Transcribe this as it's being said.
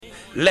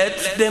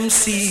Let them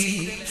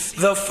see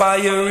the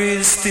fire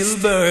is still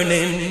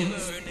burning.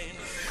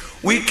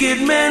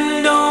 Wicked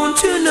men,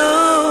 don't you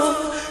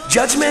know,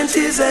 judgment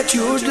is at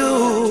your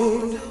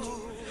door.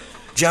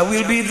 Jah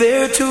will be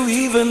there to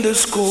even the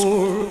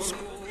score.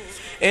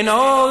 And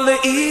all the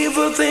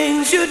evil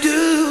things you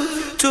do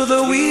to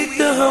the weak,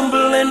 the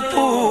humble and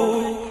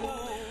poor.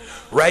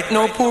 Right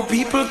now poor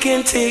people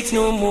can't take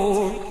no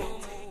more.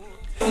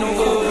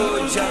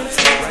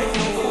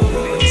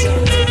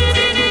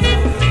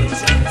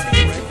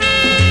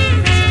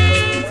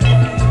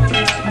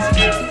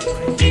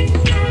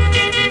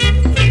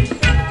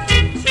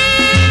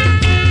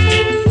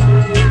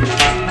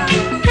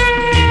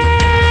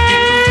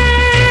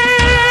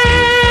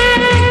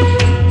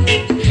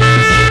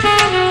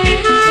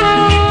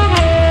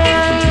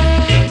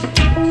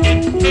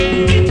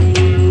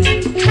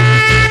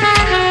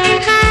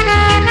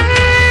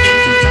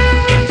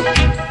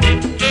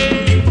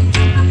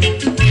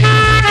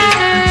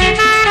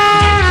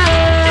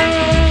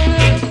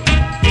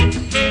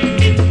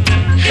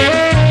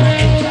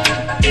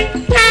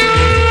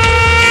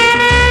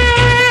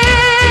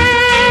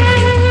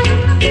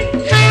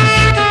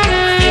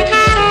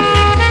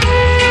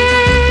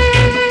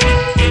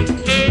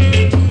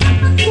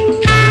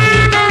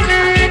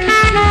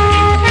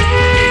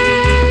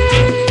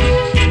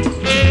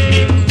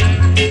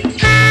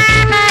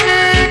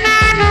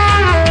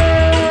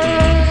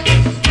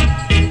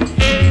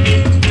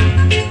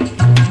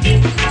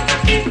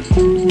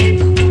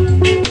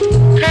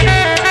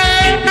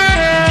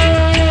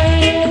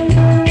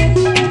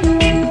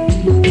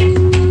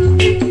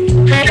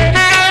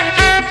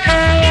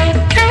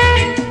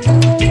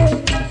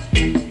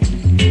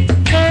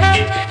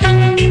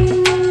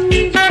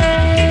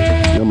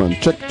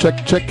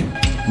 Check.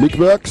 Mic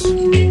works.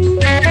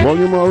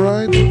 Volume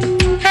alright?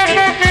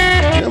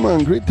 Ja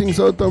man, greetings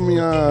Outta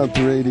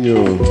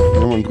Radio.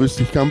 Ja man, grüß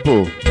dich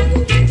Campo.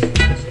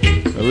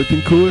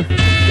 Everything cool?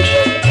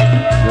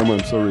 Ja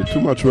man, sorry, too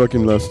much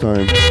working last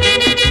time.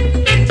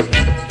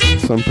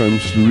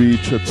 Sometimes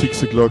reach at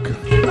 6 o'clock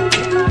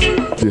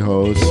the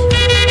house.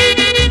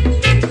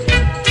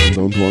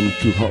 Don't want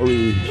to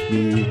hurry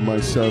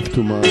myself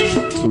too much.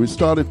 So we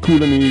started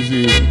cool and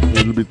easy, a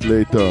little bit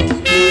later.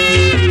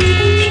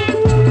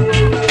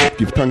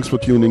 Give thanks for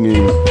tuning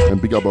in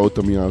and big up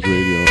Outta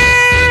Radio.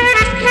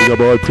 Big up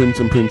all prince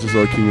and princess,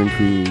 all king and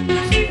queens.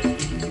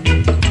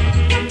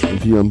 And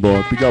here on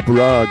board, big up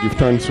Ra, give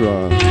thanks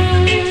Ra.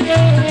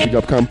 Big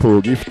up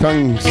Campo, give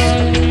thanks.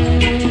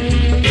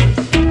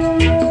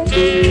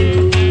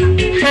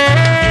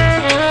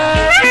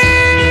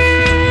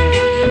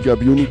 Big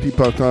up Unity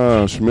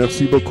Partage,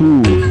 merci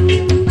beaucoup.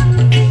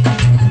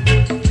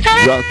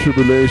 That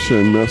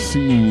Tribulation,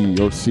 merci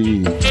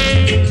aussi.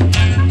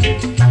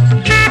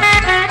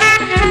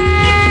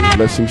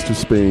 Blessings to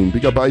Spain.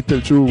 Big up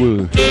Aitel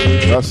Jewel.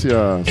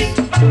 Gracias.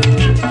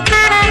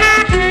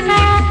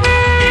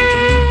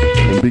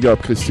 And big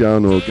up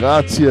Cristiano.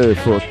 Grazie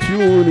for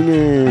tuning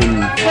in.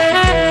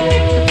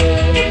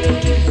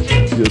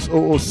 Here's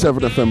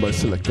 007 FM by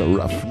Selector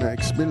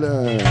Ruffneck,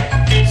 Smille.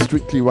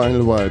 Strictly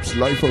Vinyl Vibes.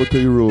 Live Outta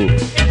Europe.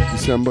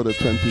 December the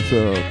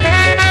 23rd.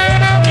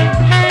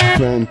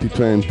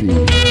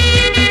 2020.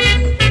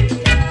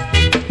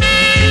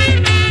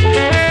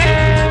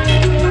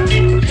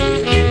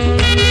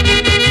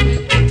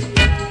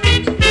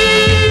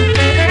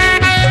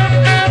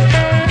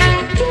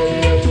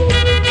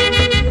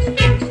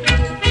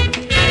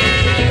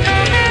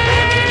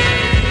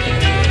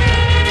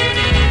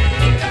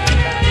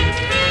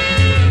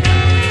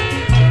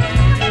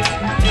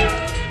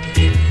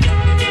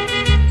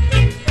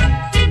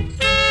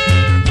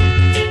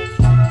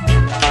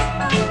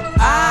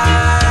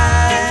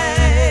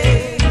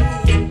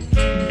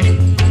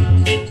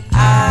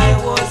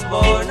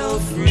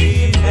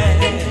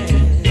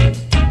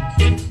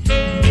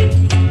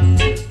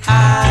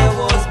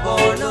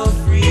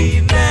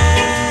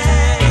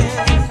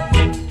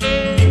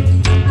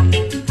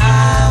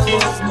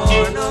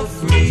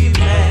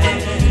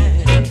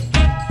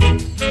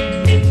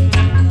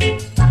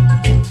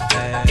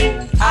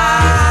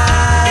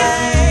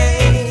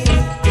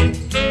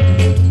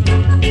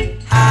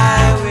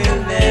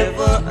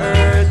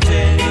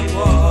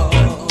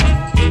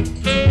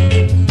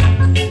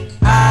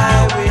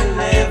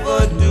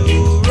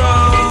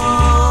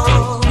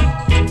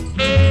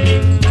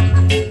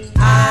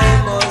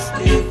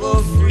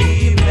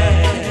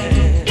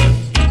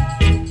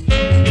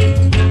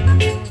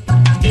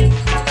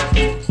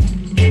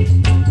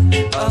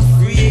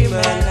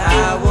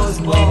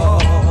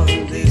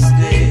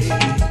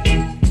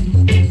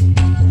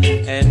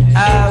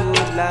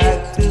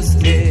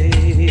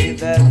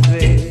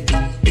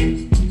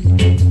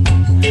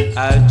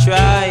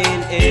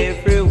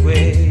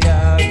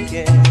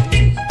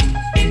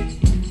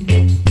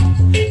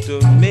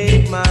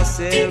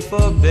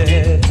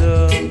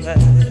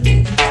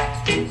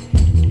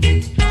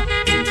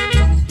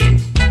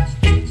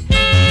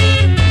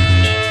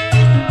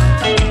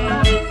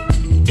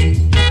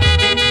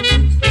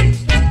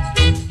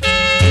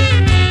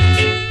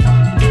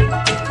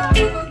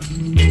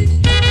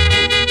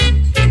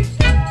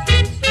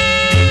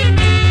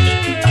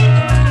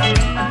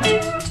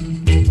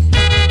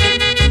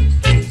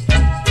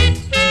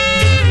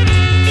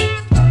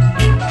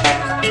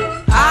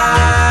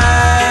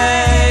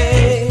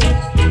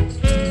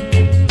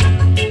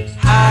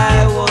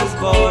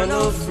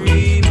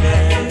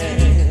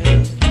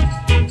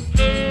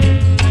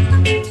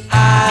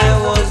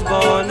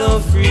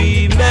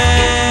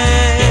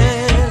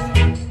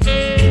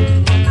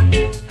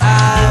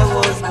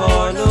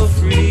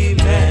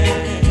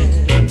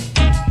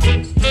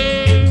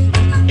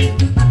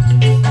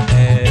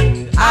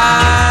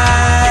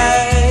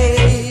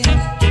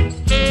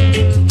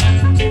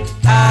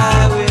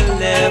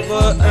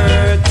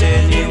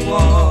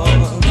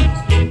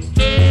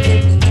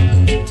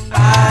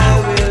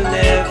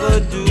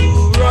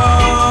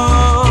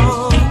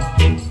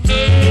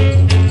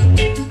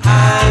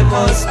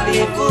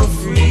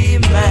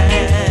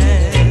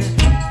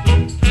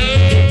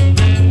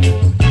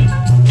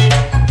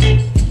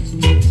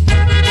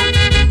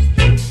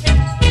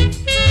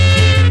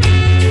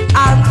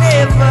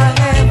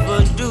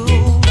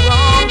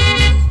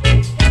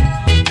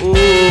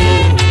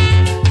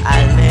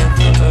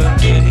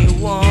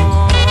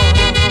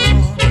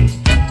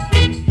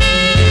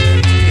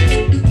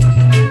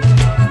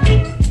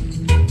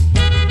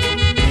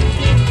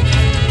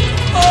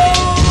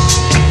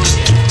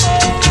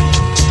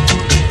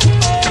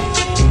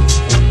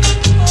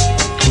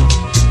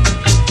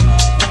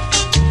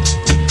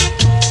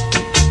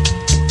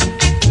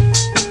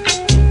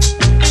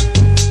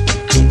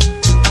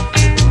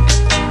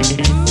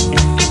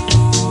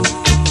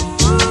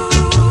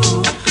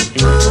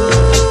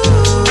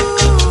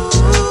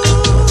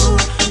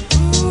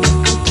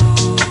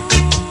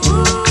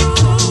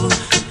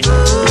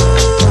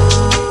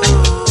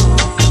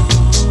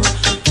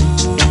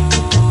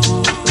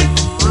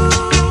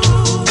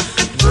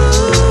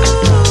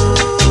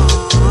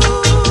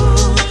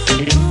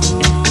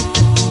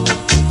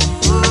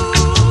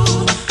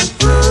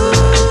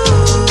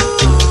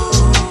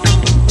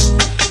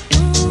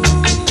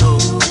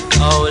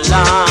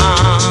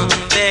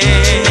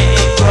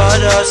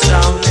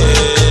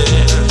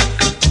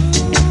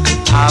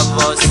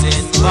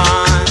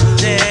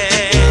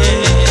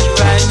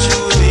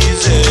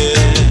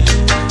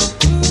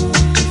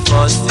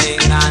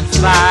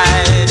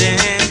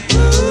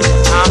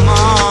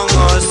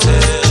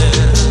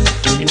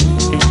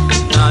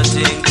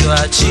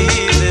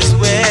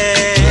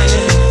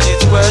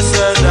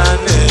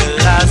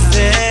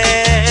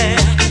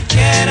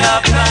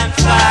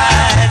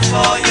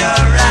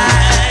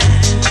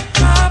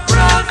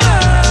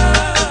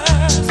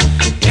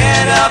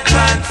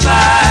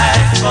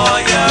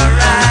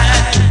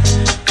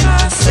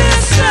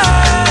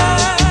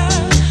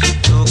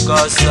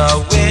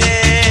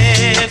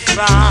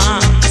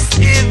 from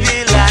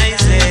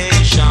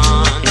civilization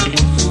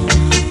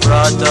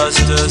brought us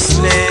to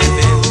slave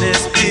in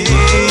this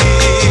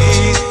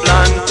big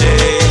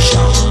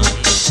plantation,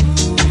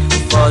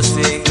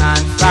 fussing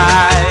and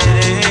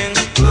fighting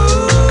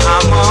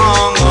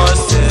among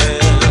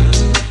ourselves,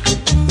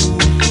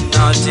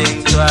 nothing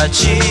to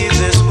achieve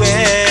this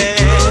way,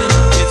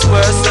 it's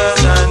worse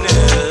than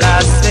ill. I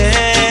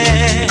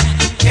say,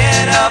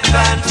 get up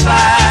and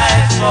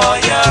fight for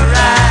your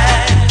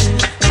right,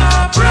 my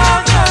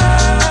brother.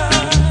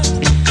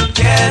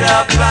 Get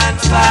up and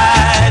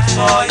fight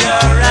for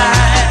your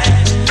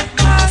right,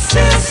 my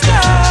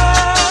sister.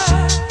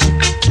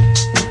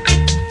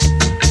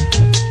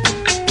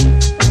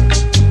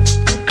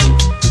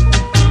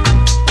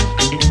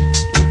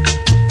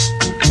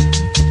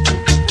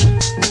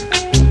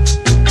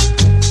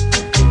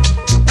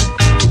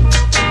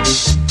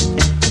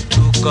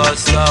 Took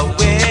us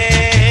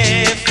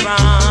away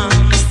from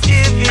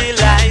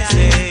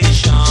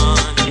civilization,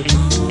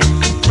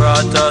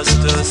 brought us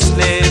to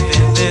slave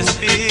in this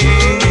big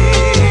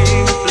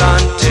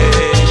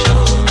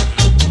plantation,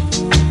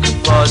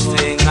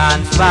 fussing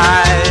and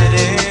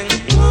fighting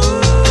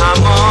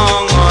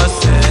among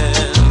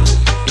ourselves,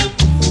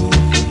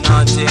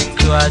 nothing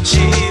to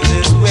achieve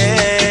this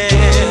way,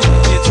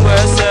 it's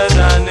worse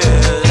than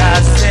ill. I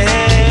say,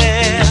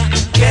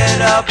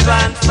 get up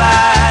and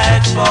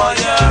fight for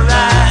your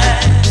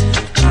right,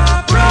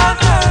 my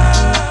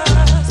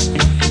brothers.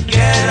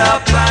 Get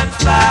up and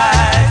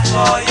fight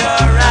for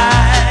your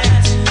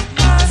right,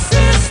 my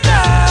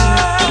sister.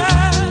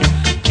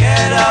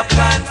 Get up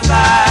and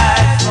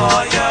fight for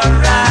your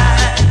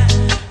right,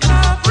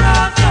 my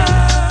brother.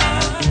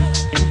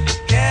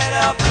 Get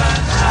up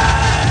and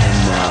fight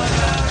for your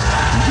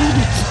right.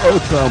 It's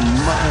Outta,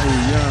 my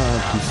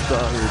yard to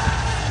start it.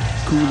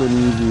 Cool and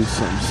easy,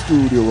 some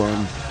studio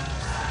one.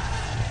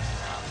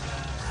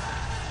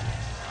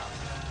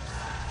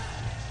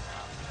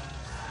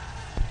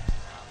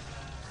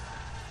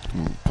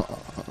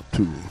 Part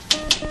 2.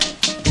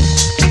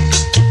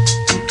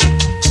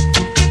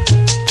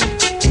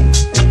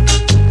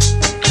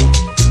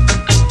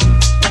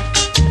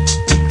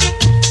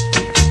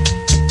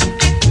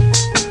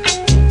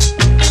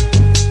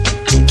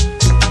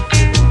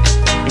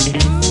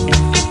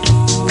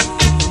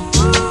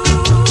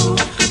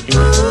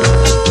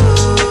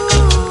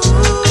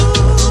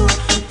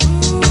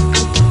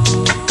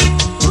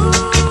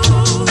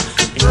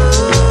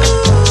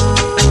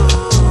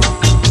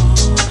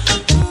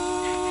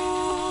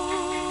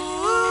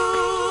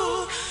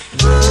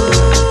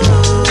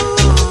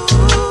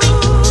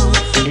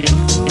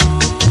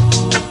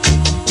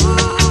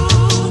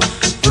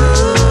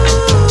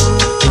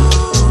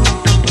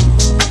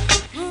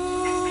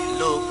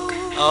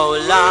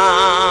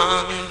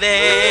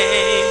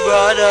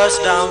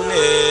 Down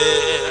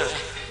here,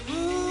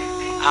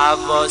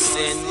 have us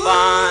in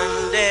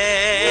bondage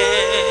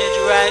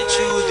right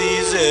through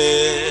these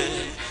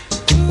years,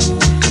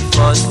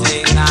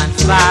 fussing and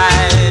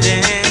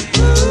fighting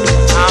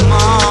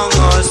among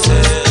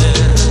ourselves.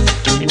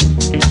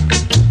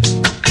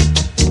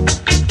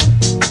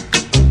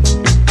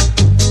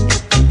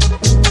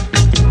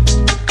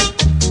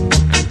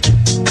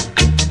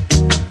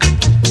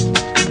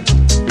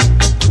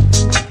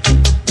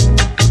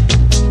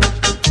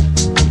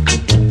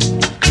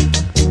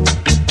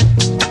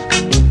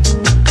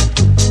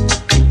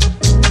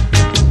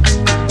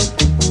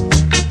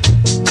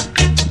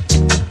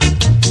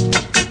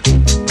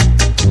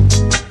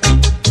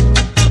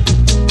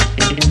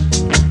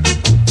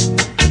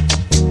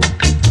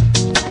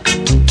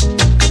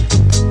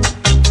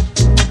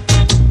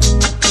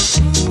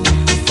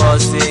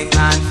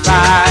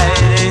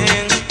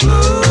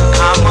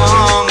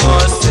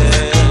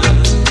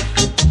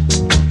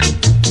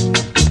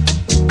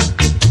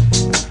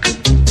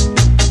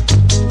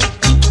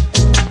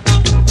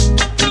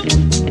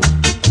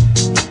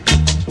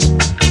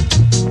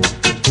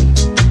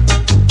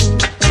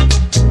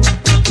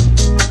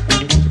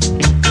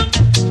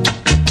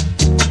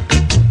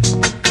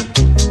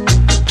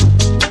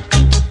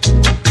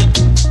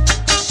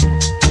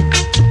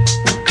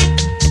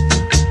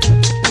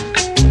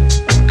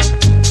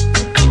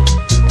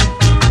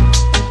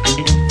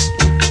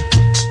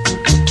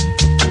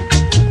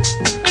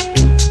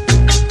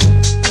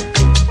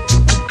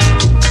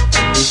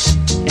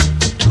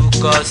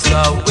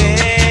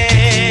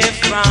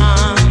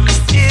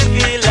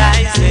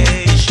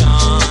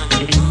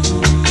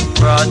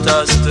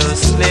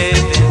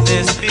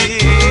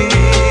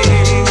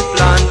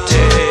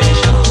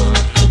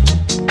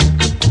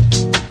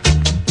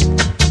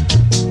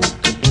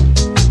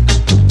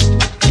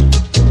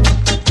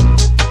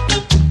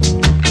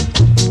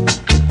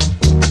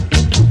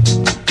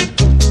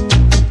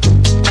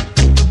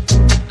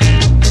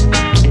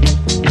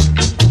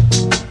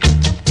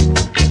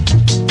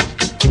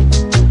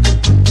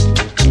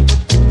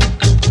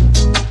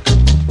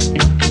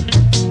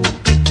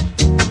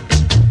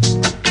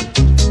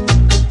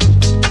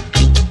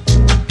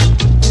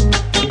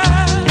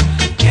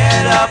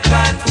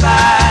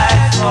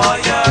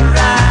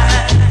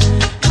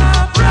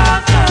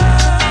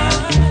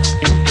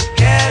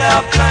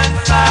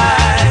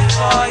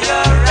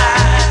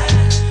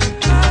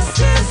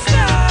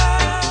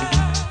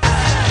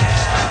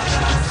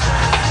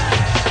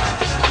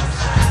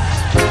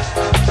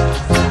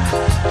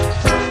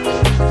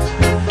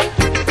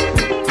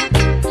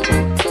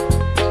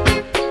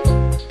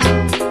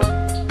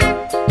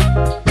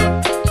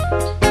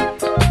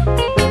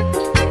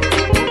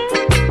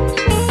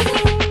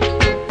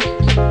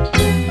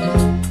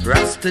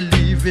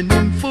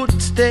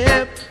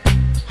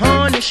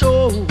 on your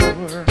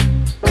shore,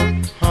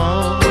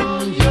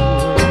 on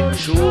your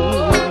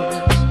shore.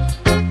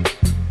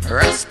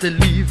 Rasta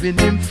leaving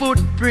him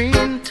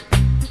footprint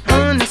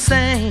on the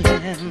sand,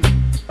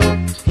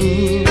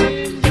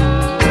 in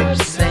your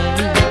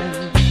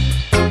sand.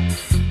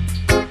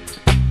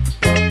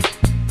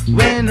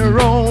 When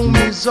Rome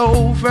is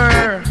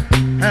over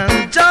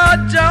and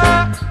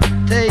Georgia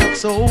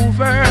takes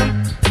over,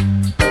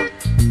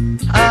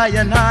 high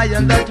and high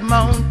on that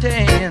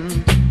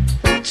mountain,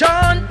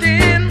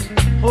 chanting,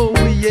 oh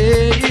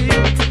yeah.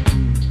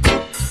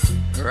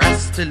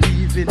 Rasta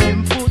leaving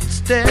him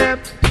footstep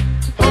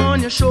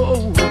on your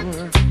shore,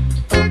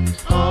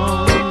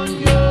 on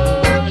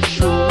your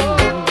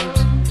shore.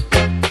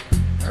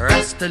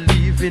 Rasta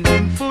leaving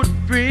him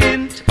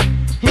footprint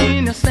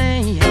in your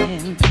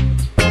sand,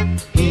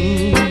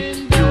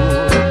 in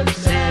your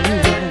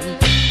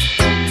sand.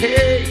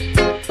 Hey.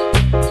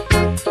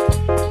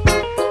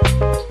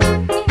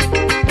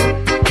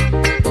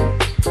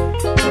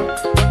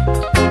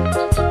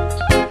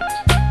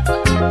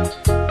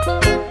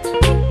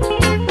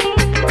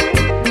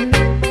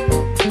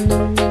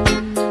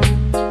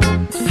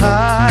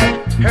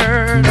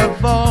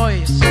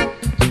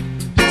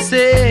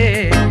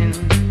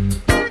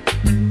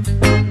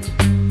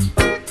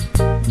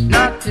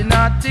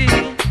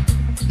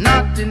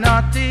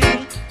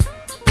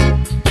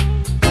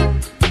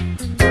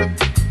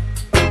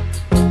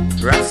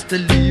 Rasta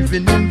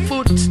leaving him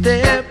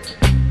footstep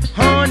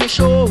on your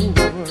shore,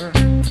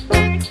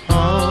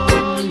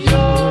 on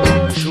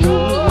your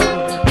shore.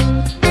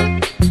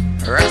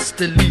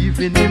 Rasta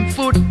leaving him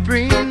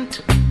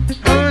footprint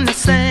on the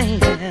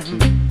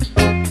sand,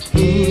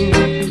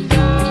 in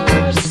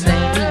your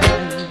sand.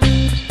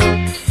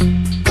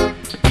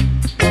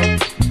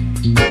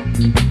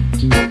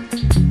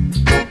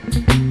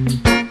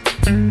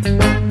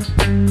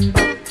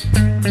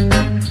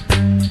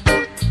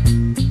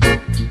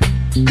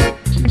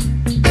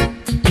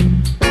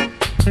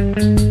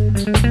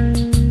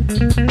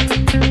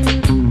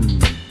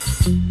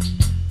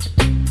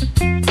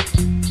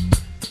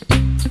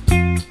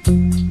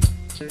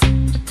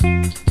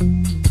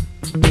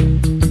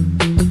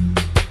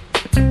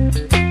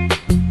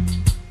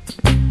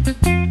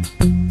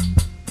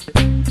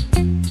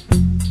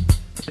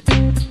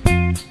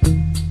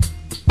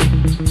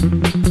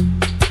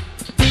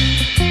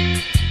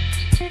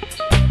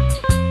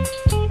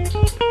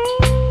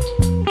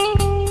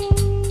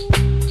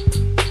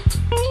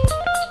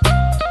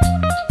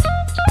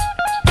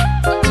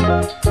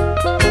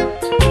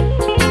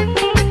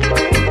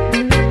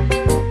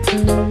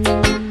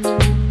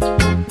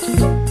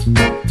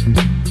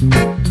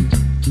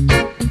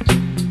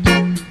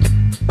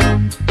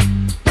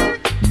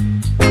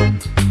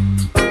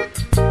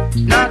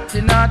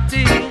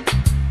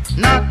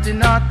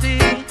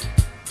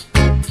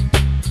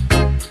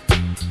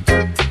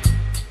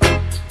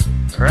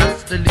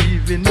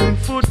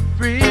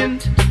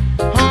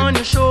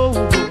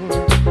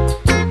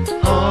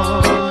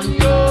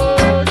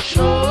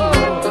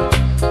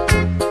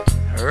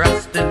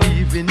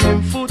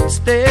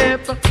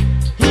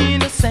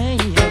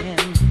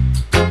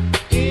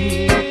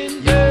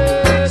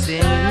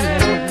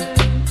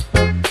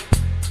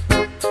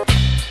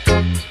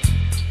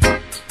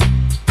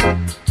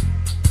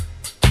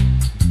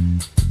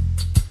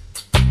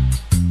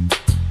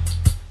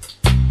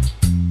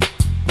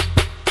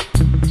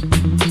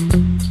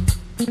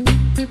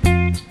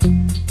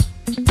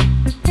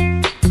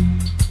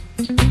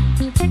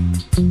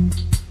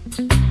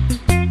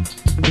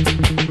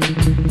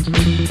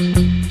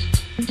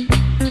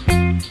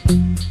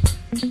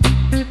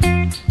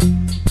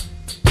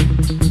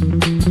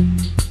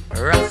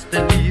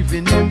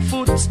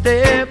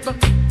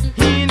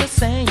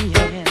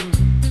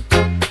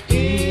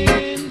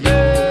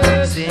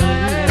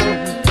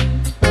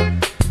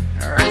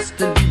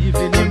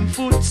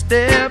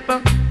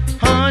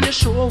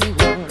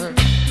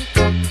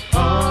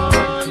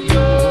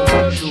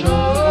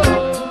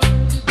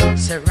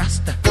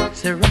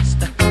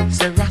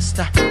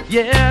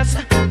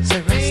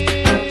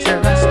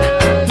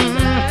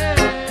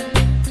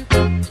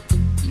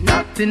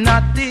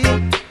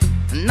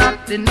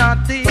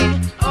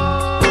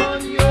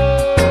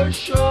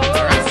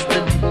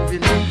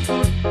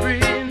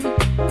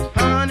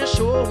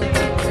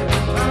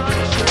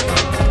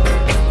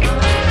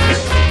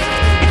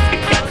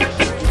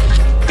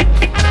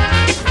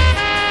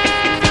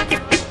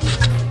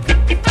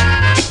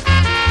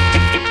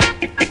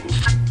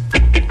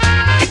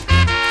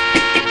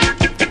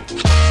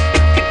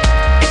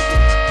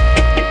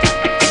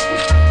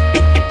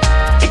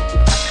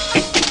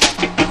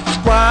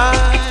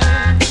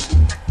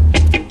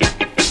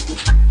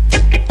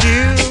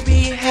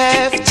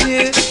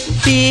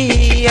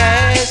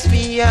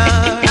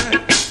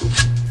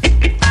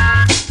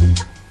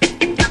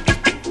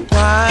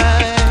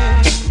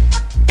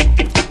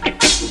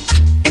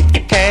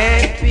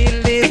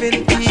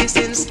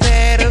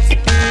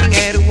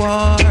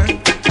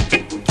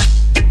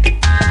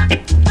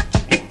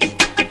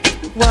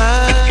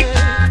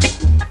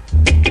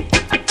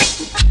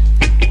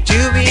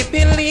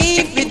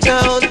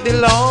 don't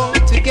belong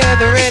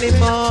together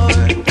anymore.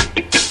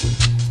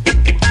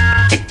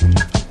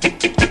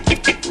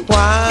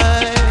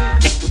 Why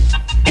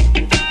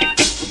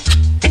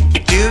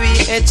do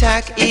we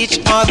attack each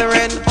other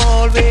and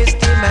always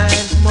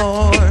demand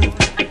more?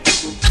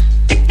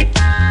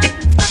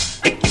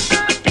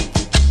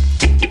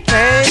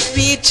 Can't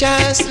we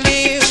just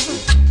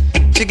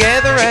live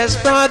together as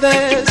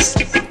brothers,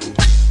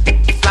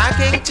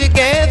 flocking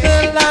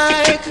together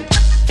like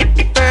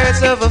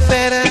birds of a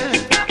feather?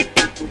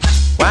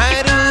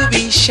 Why do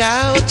we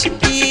shout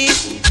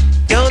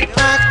if don't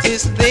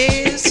practice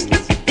this?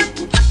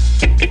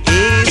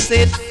 Is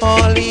it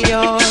folly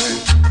or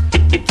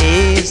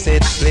is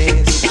it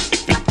bliss?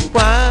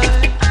 Why?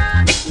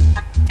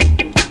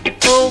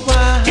 Oh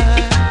why?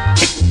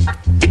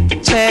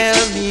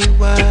 Tell me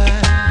why?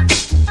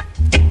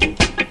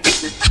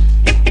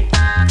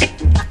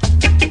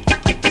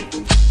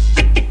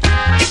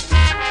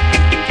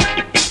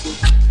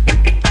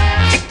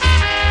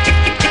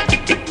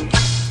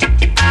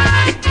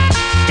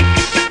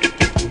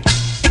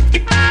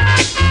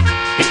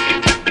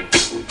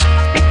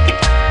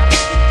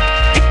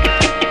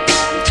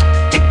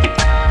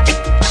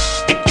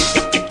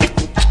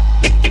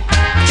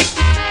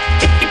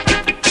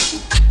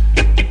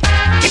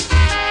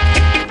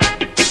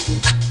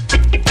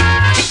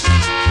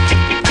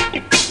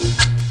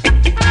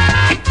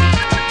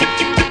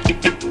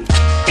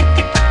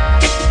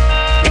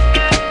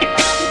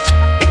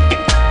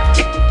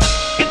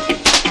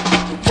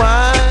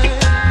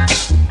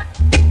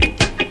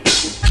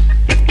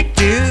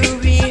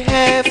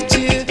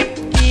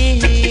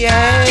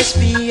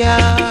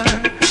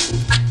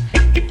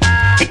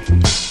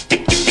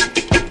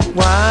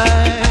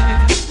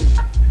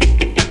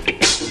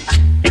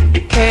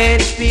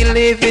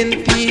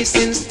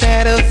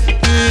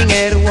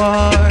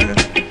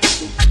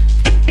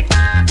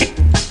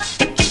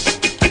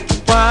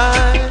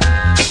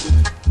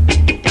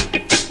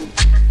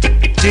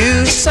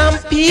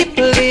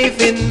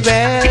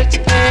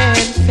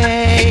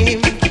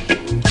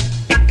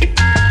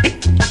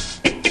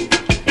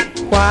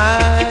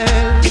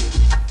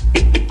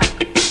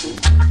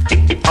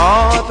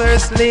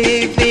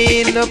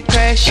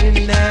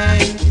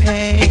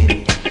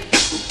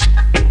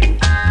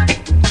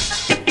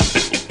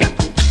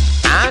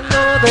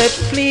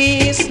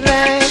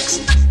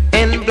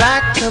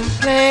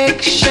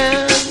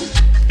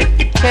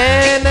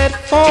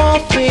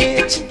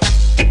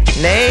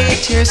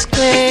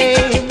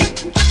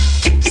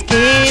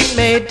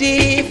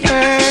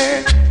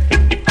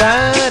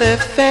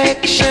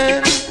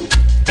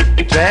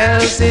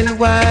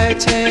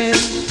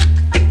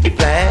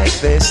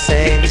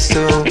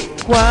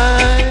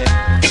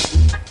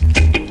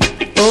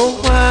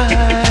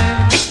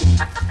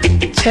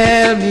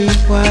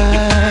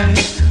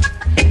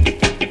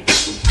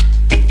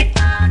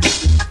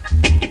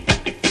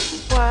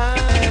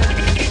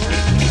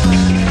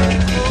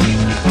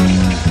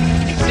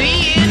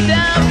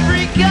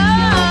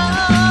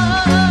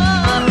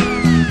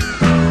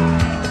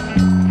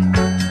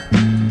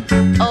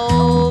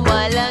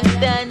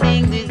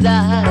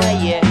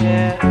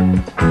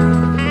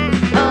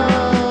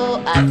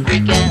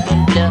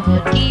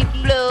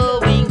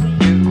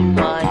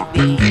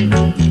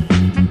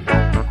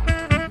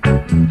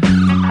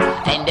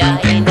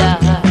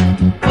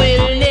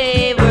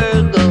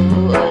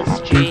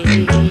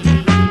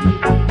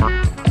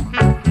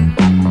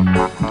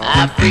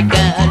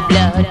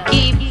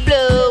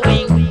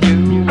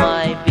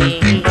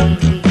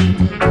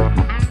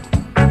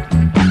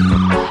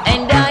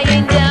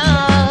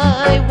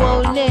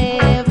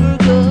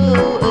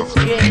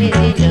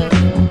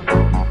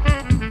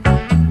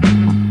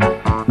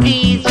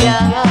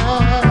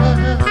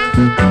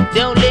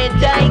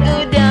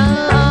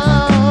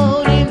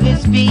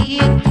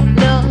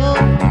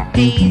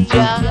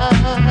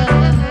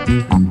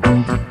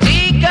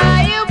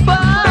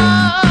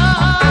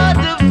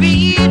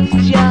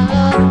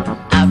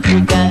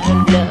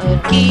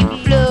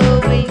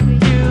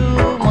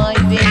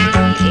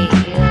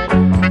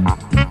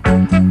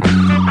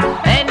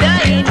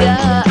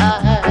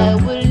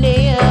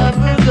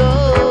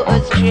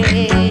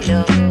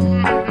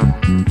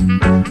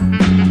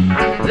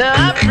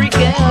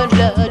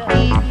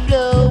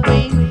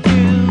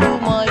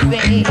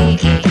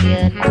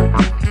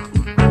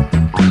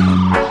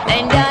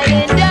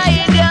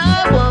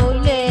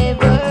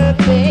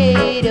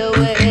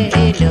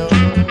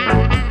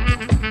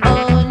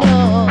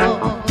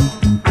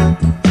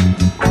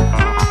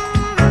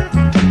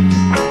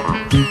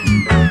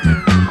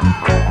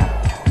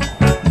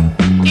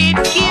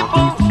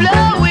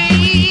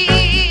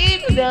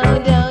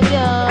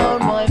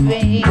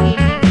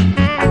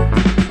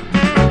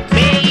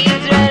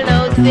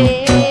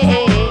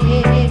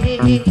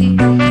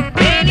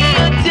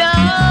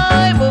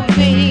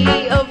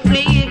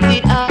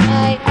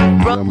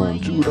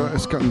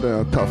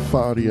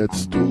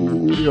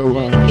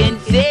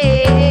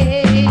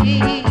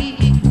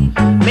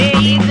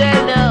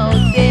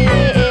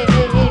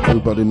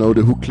 Everybody know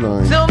the hook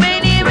line. So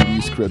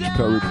many Scratch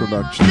Perry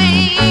production.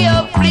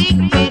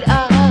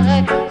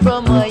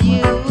 from a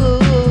youth.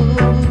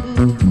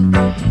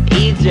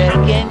 Israel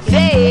can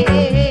say,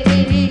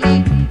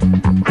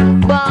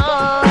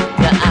 but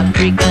the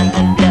African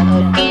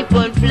blood keep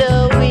on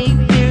flowing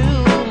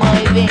through my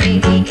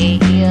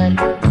veins.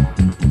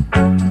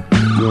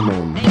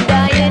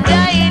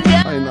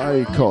 And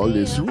I call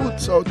this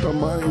Roots out of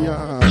my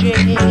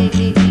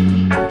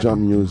jam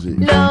music.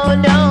 No,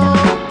 no,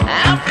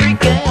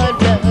 African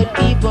blood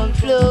keep on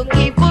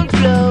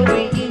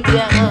flowing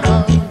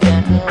down,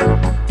 down.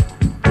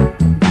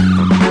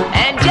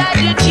 And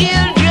judge your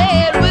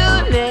children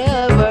will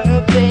never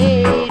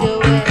fade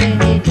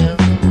away, no.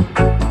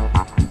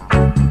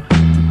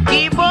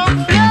 Keep on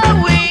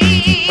flowing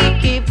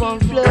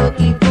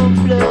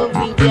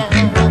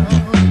down.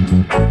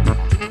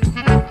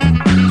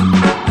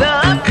 The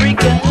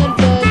African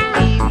blood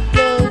keep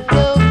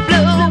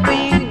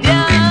flowing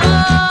down.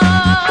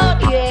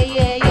 Yeah,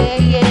 yeah, yeah,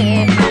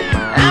 yeah.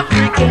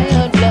 African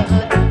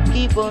blood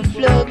keep on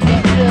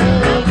flowing down.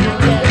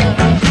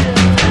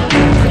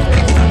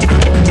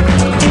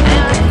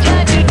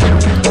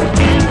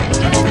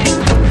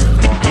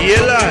 You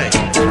lie.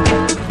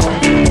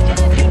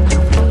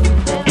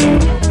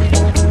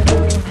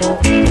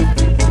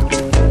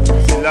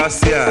 Last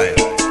year.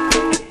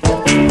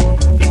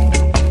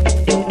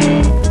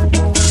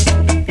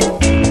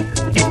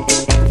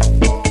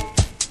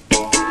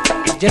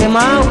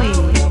 Jeremawi,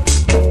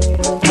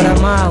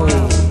 Karamawi,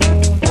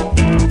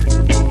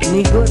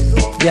 Nigos,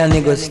 dia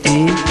Nigos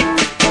Steve,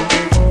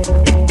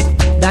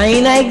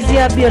 Daina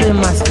Exia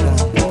Master,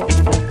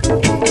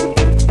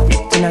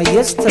 and I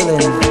used to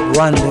learn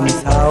one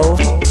thing's how.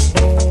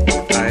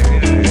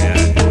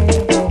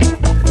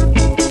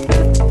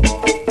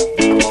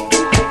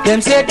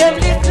 Them say them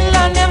little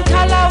and them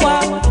talawa,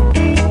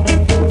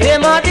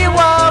 them are the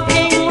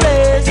walking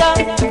razor.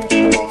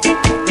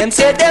 Them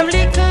say them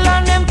little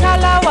and them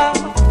talawa,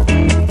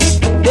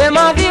 them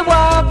are the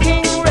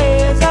walking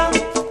razor.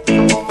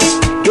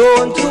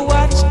 Don't you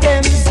watch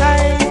them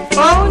side?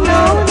 Oh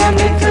no, them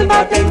little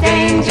but them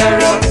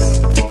dangerous.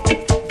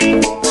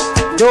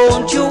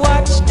 Don't you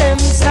watch them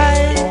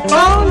side?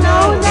 Oh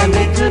no, them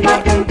little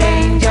but them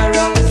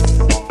dangerous.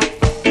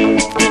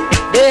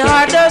 They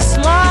are the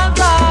small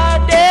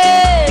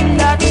garden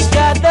that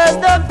gathers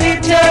the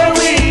bitter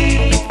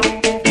weed.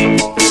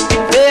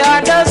 They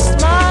are the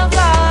small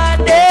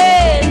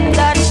garden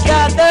that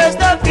gathers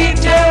the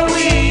bitter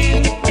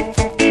weed.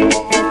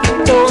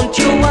 Don't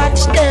you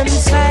watch them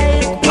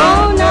side?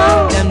 Oh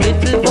no, them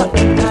little but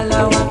them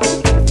talawa.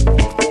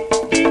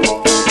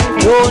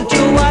 Don't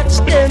you watch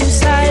them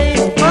side?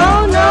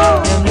 Oh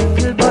no, them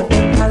little but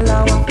them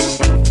talawa.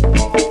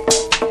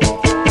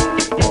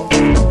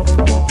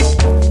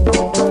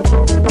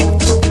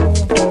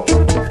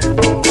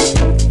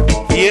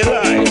 You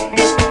lie.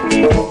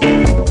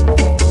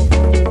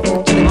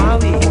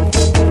 Jeremawi,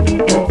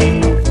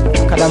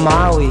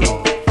 Kalamawi,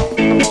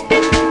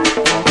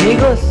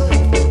 Nigos,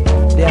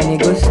 they are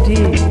Nigos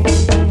Steve.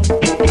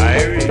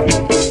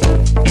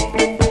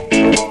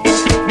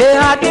 They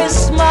are the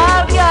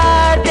small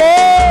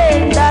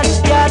garden that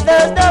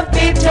gathers the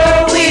bitter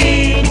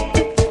weed.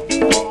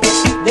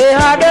 They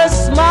are the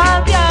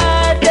small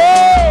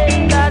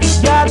garden that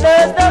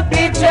gathers the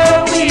bitter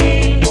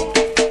weed.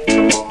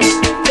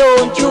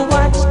 Don't you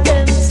watch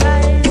them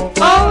side?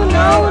 Oh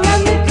no,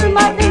 them little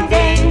but they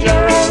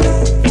dangerous.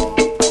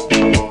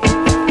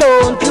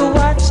 Don't you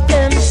watch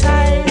them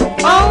side?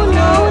 Oh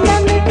no,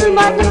 them little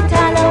but they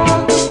talawa.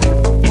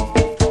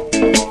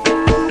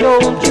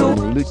 Don't you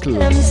watch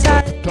them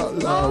side?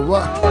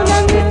 Talawa. Oh,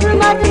 them little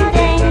but they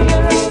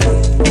dangerous.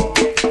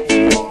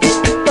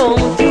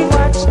 Don't you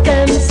watch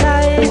them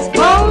sides?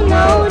 Oh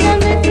no, them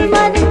little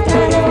but they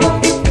talawa.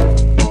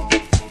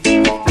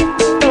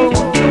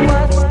 Don't you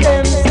watch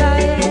them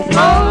sides?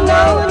 Oh no,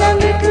 them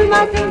little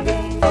but they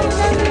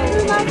dangerous.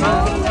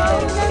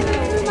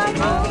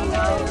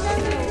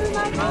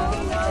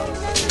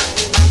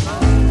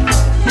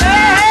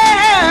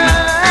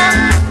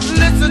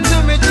 Listen to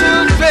me,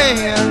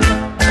 children.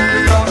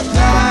 We're gonna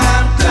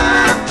climb,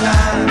 climb,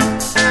 climb.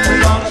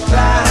 We're gonna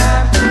climb.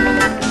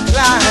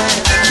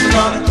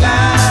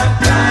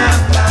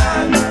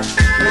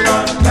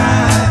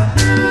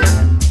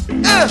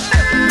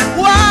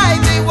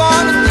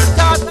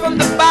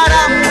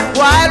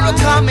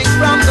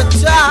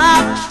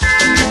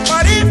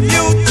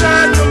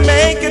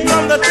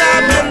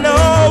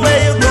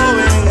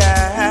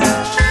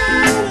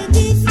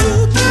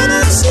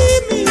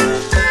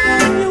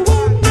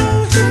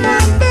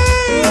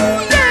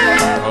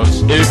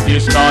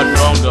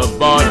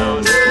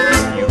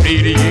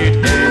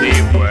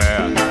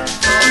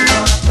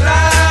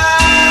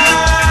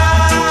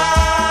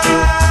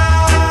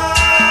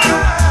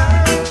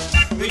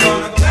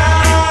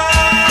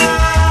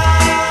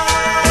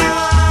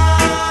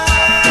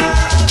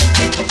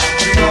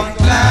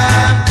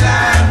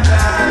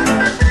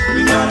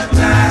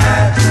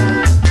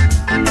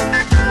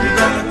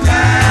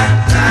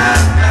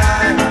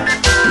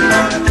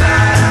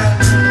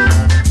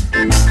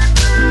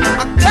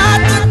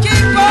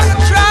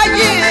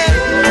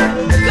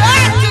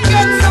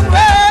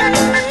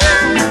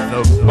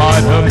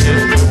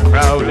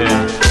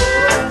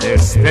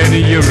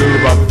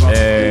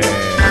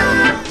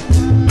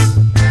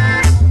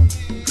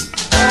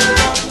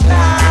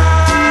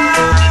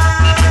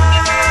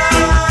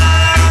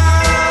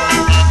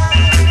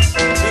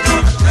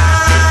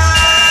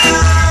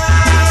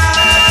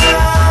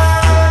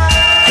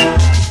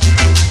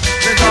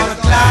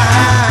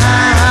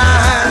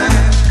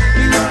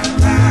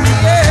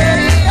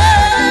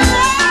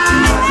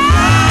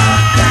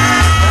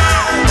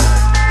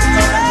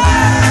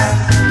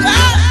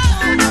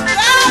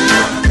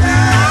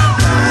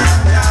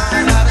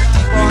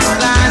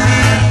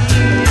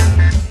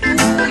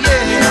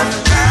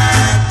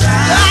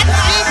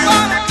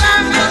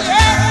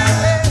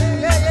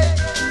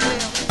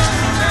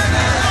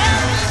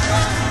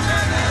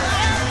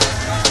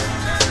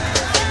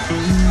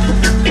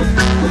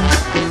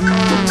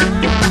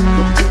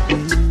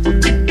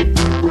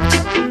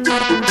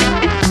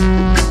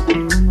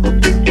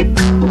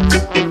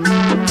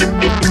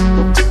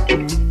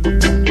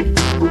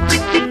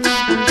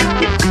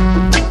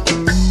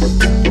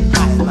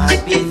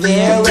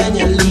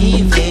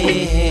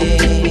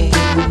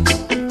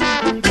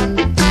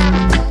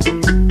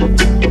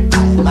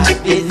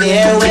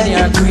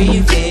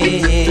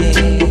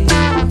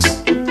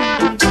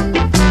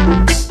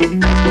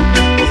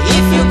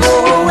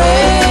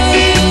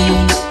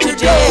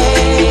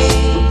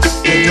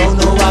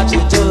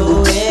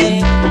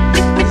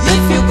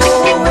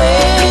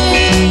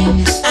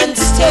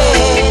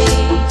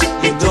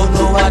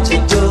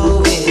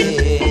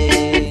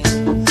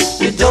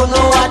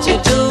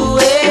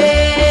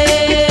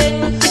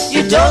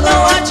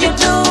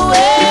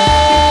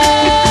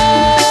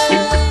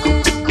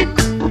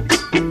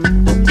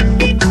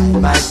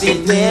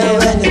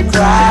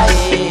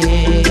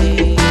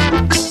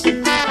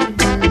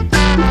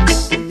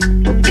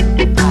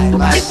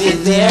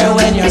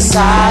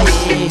 sigh.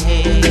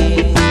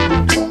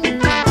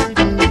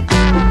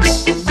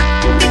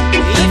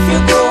 If you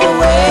go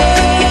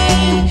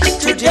away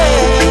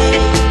today,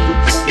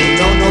 you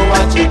don't know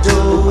what you're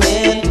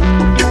doing.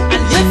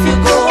 And if you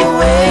go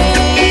away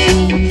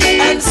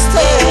and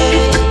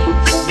stay,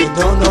 you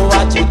don't know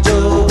what you're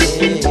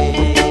doing.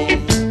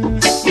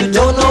 You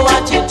don't know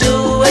what you're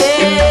doing.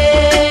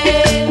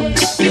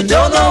 You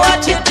don't know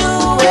what you're doing.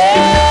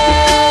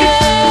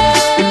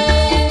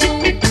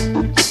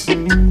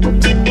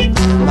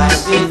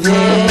 Might be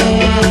there.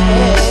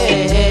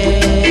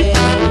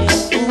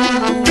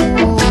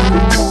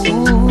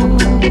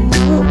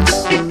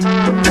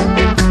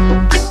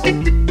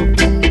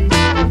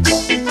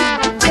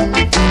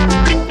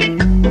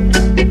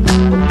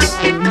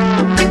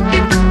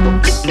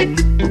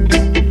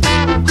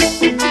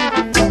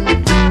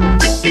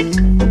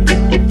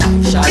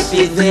 Shall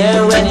be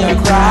there when you're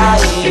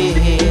crying.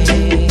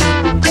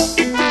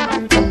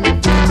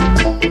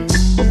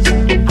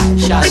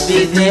 Shall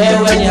be there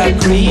when you're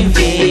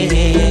grieving.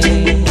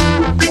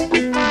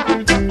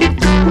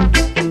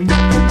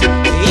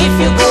 If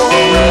you go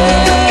away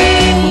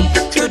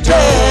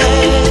today,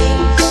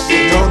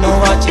 you don't know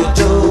what you're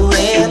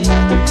doing.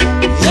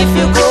 If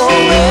you go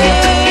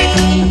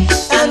away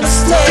and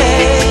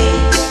stay,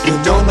 you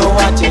don't know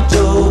what you're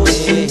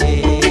doing.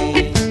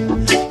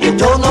 You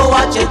don't know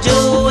what you're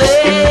doing.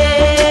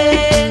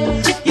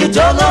 You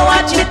don't know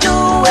what you're doing.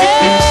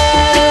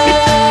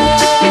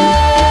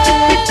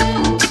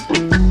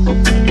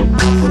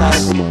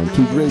 Come on,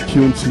 two great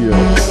tunes here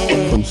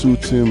from Sue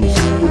Timms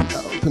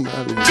and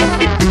Outta.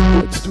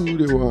 Let's do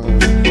the one.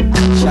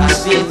 Shall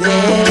be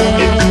there.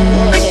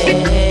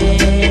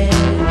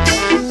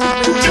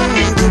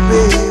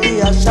 Baby,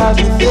 I shall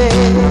be there.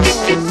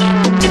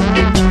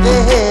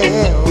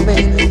 There, oh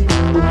baby.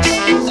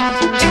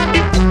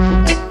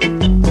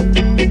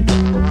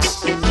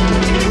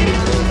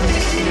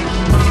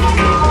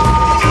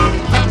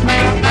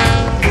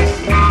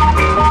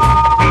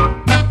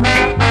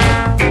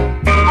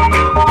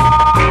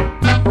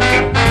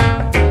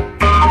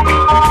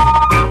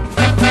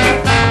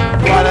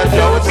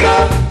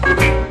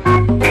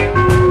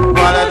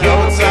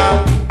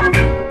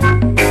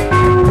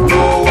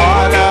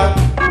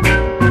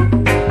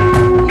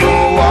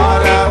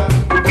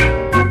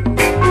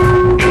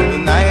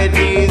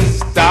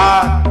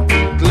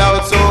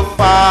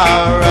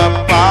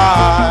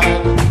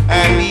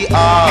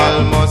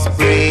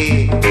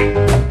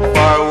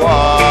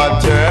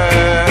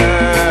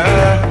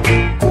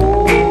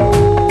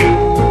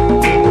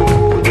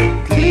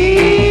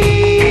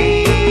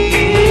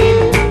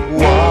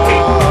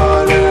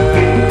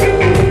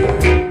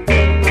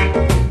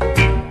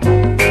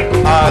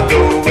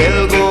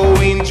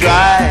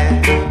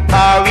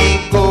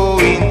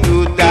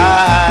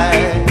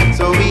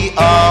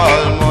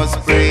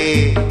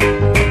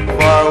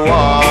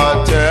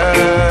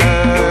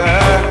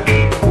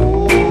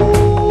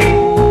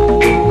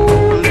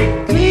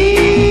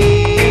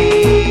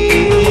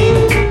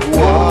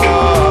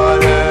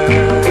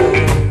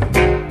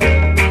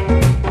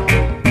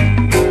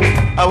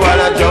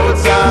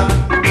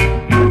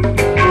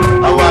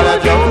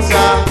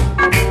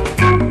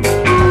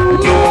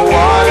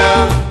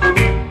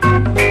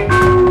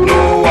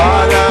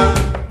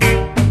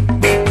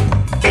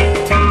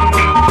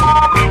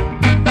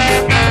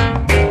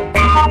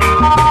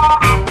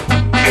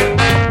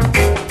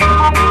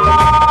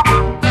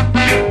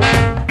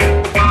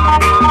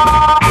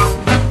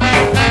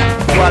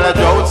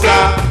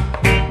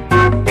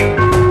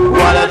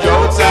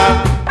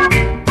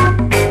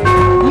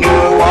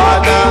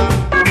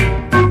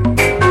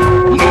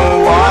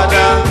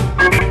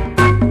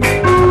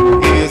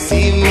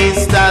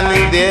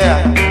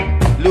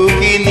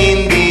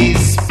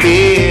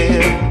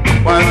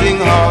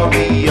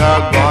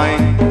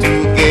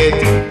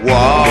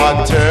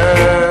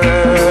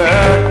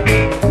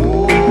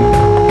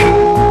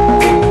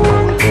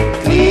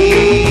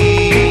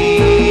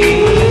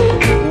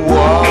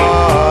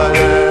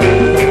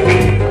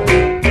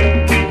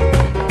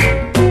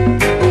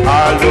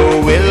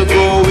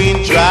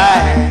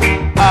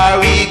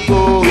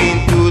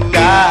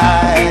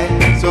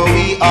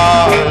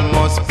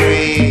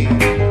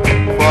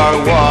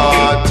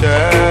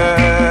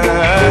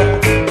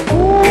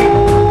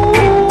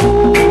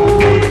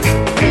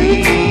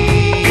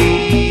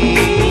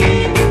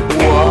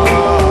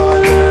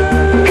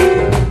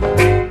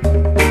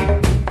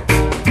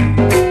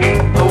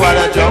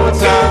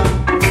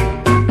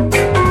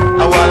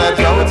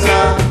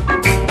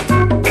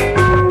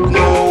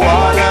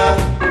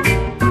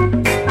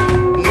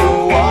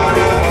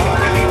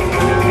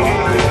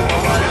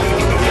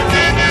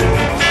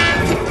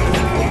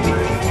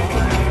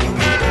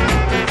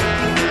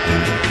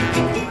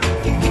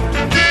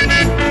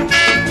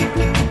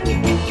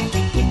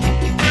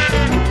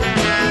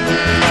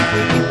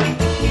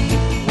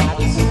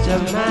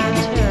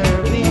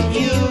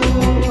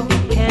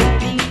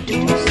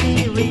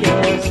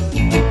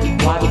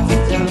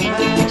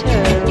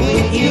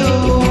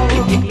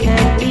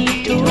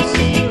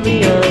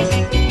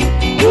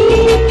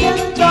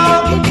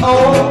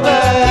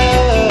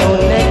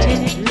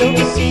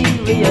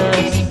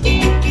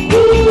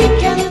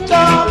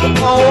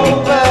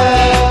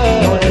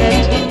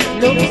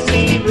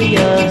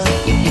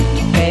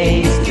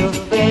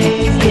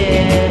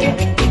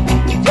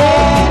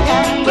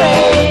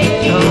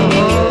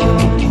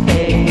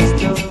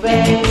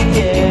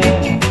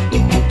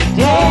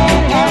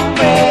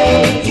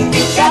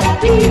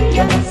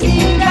 can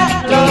see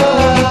that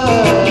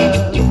love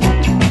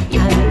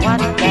and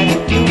what that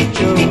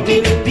future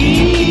will be.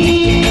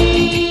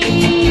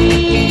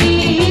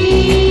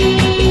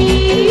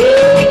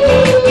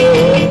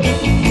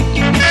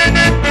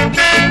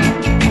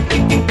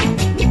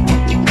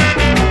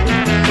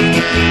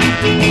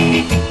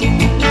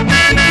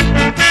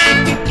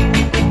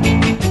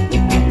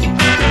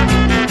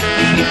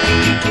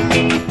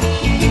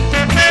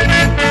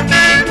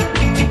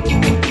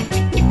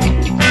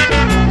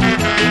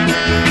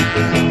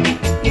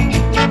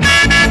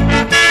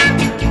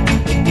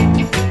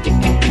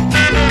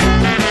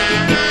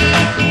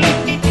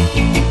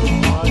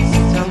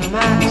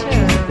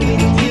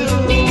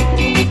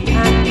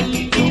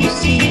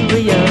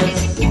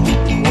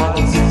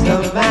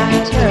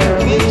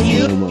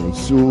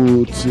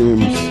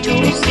 Sims.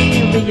 Too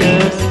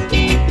serious.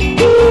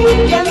 We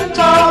can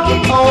talk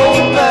it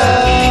over.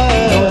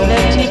 Don't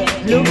let it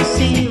look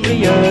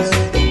serious.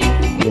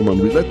 Come on,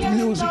 we let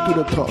music do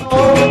the talking.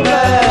 Over.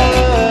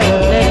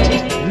 Don't let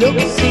it look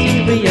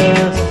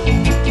serious.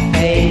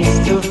 Face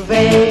to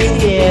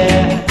face,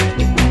 yeah.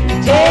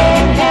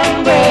 Take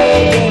and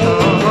break.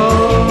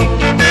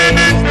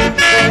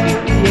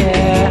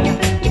 Yeah.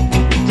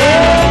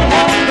 Take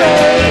and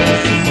break.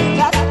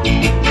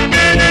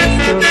 Face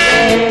to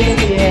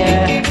face, yeah.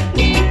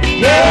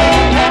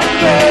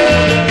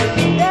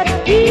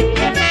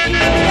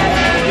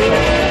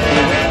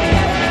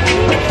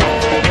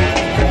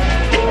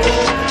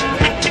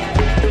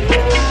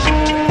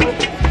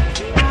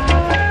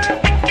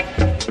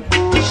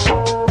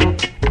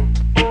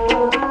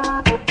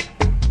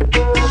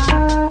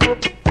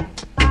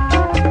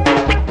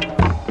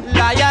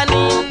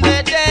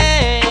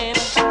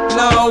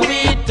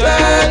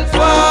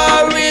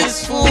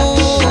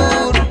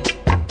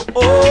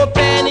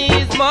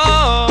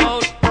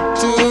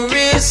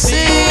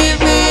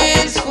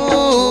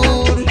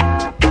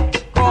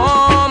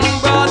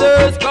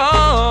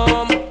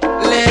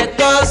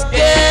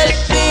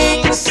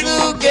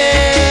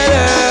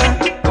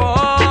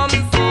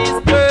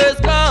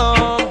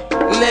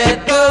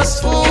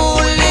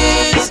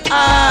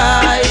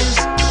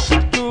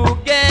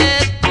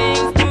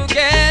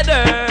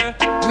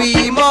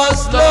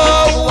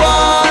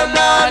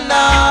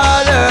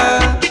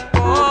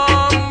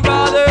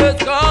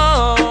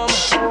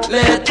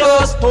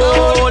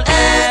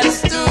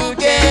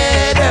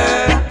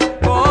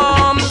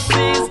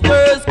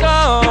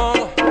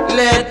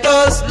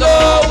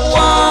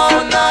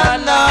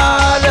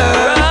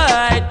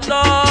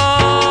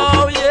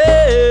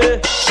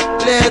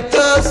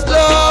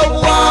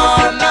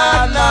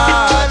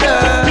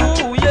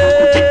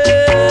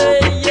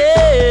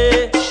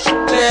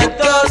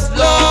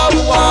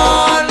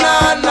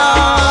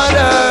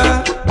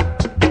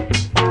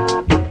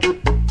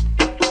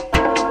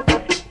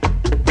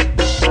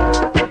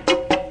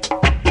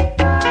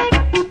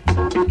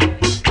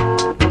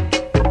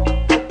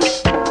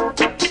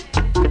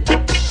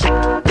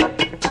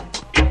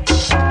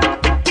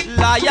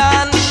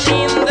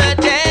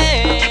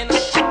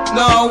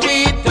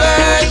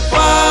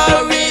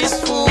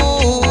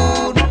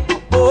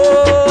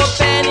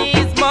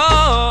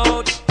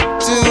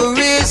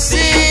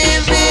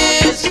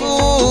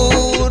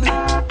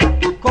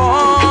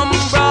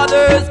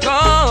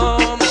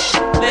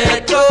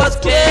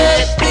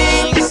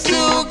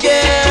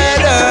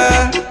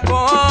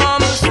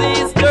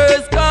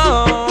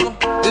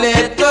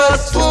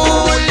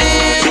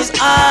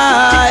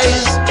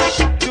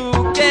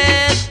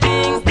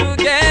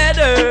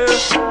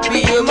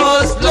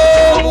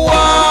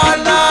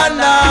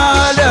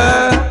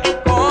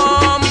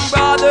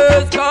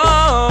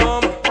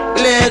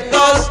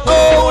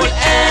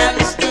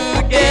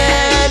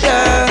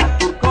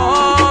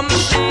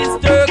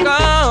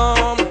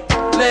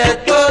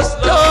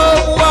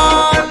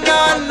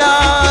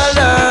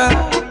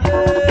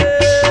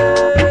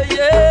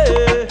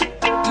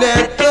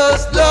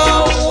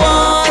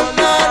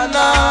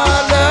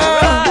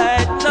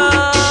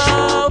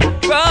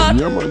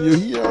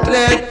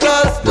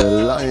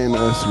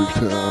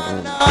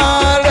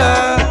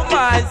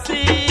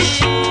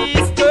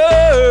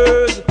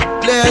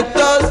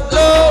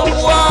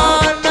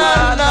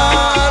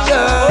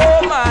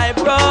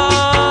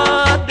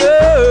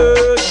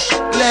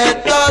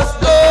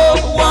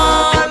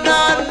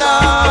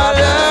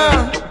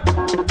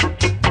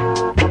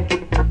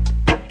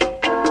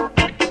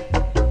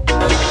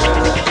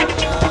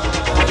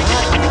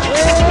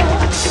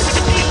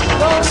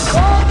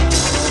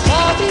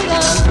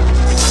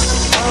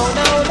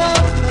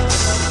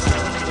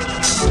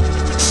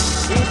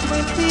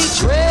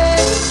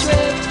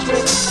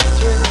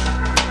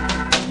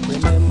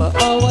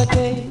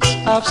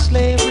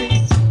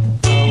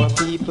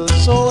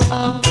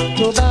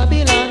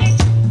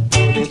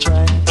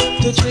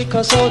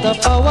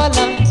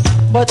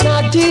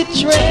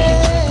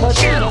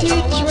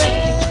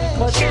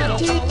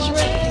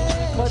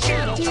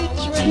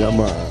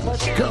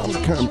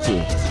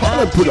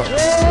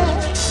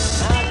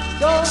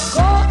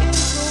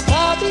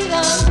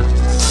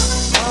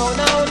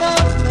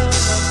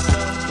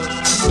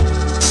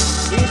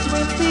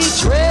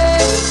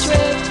 dread.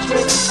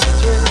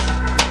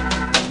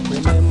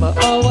 Remember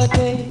our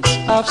days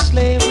of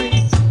slavery.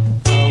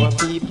 Our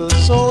people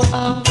sold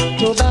out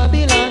to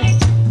Babylon.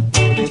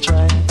 Now they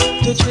try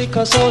to trick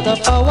us out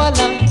of our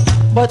land,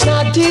 but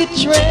not the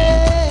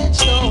dreads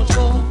don't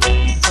go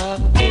back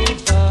to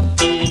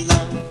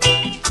Babylon.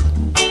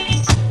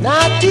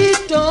 Not the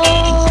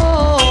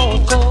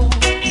don't go.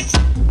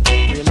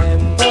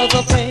 Remember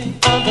the pain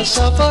and the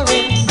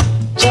suffering.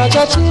 Judge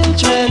our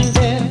children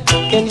there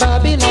in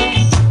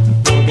Babylon.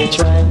 Now they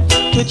try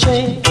to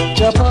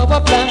change up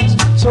our plans,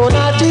 so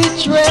not the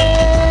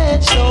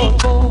dreads don't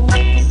go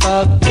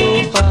back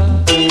to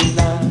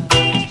Babylon.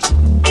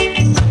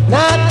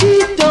 Not the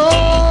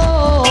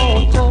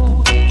don't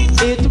go,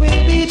 it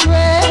will be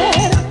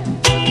dread.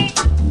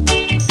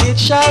 It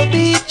shall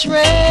be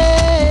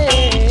dread.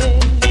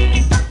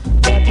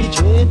 Not the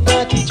dread,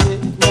 not the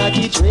dread, not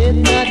the dread,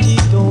 not the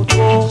don't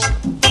go.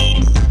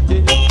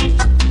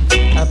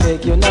 I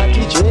beg you, not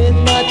the dread,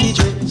 not the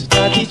dread,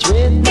 not the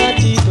dread, not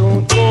the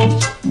don't go.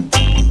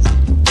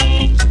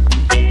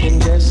 King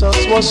Jesus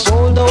was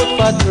sold out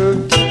for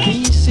 30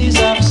 pieces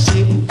of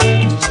silver.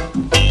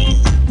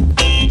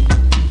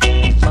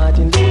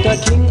 Martin Luther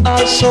King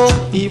also,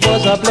 he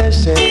was a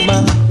blessed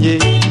man, yeah.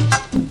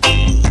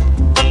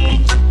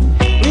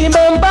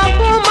 Remember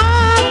poor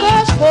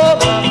Marcus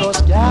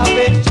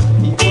Garvey,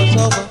 he was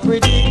our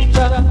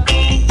predictor.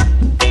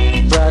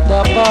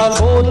 Brother Paul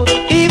Bode,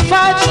 he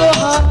fight so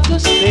hard to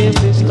save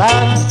this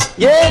land,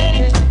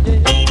 yeah.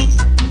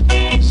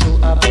 So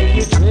I beg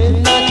you, dread,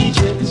 not the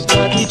dreads,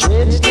 not the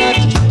dreads, not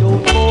the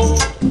don't go.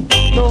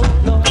 No.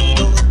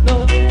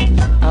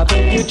 I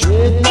beg you,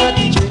 dread, not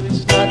the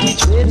dreads, not the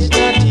dreads,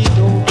 not the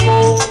don't go.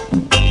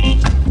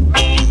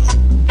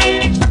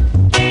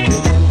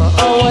 Remember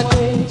our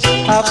days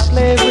of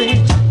slavery.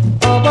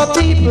 Our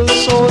people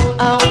sold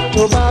out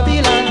to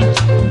Babylon.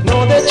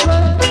 Now they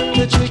try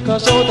to trick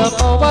us out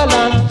of our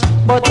land,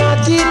 but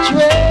not the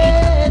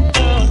dread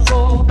don't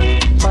go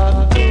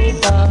back to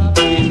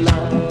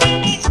Babylon.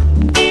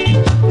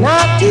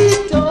 Not the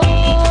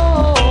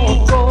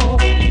don't go,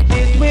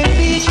 it will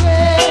be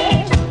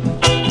dread.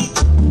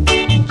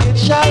 It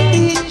shall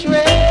be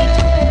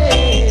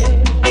dread.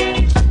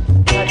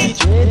 Not the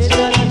dreads,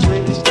 not the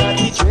dreads, not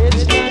the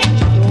dreads, not the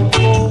don't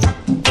go.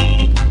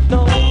 No.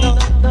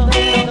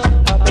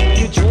 I beg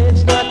you,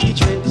 dreads, not the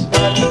dreads,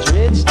 not the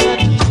dreads, not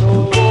the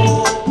don't go.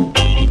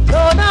 No.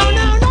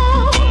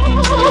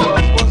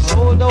 It was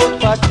sold out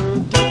for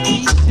 30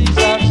 pieces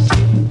of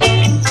silver.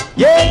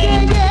 Yeah.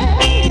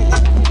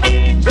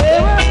 They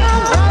were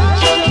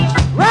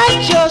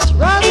righteous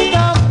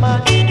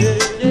Rastaman,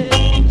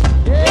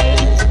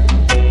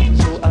 yeah.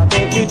 So I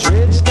beg you,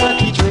 dreads, not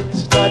the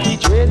dreads, not the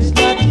dreads,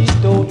 not the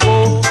don't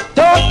go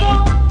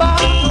back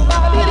to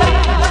Babylon.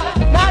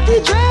 Not the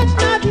dreads,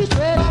 not the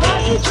dreads, not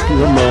the dreads.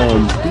 Yeah,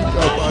 man. Big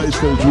up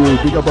Eisel Drew,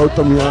 big up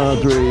Outta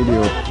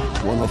Radio.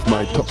 One of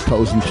my top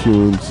 1,000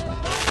 tunes.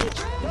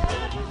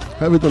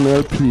 Have it on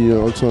LP,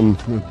 also on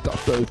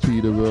dubbed LP,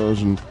 the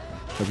version.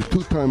 Have a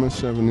 2-timer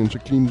 7-inch, a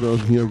clean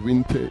version here,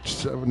 vintage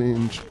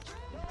 7-inch.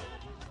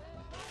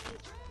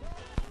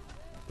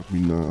 But we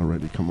now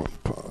already come on,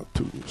 part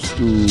 2,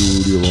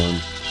 Studio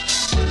 1.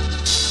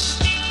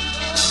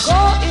 Go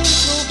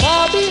into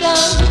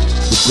Babylon.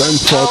 The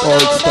Brentford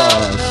All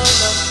Stars.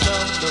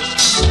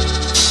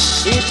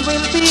 It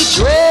will be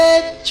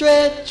dread.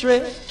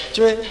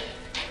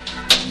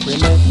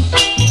 Remember.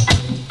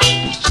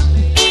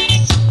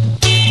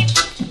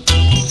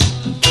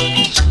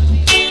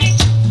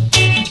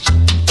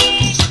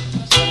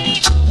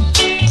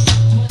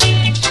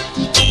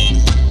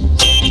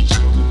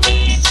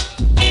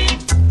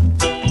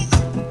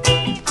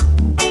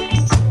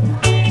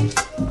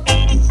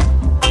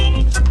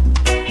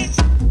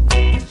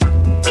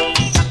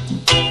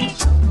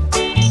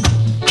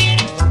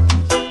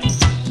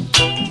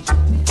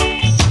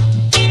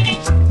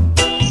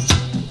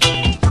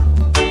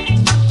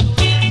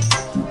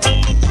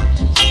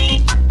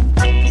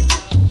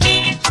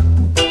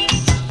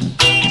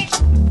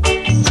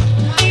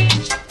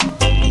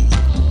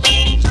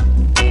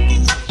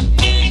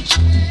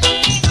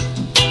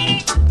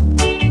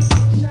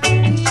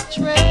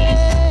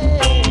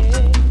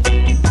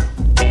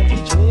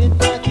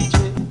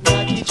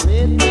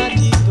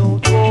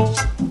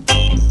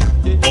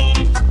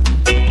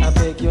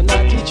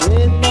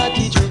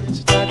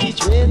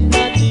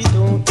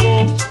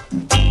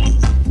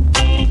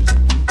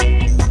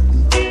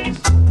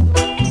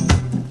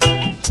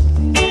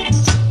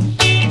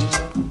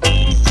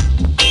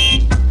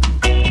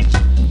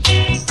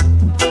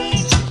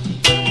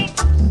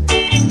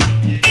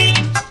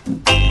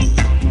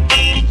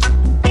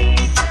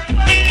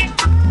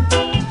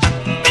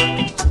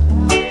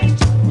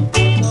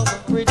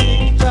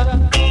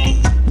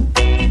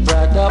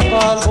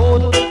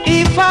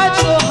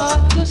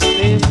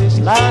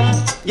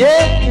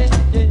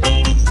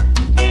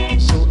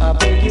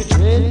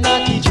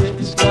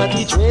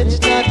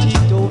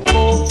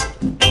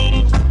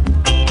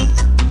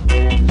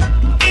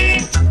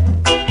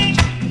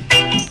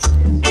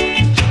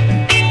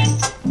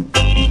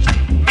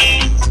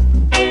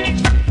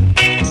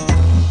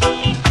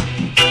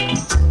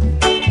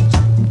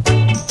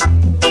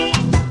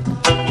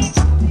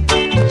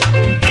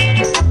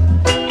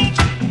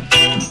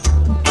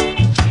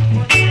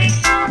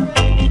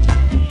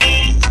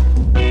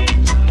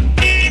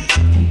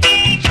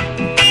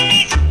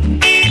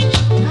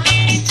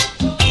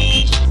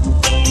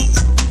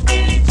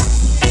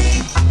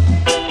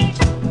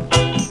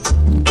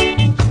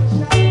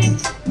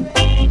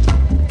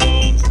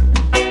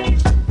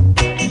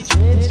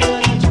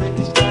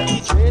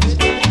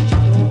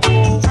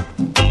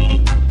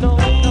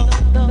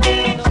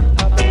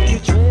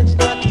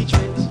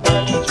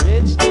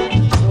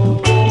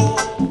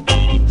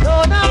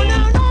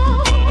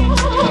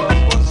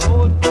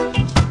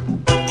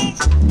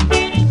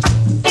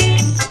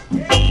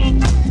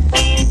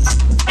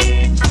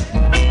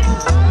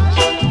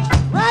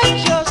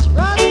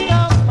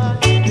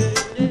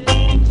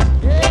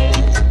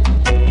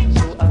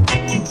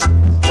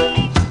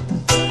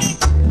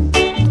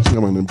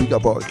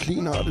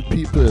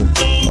 beloved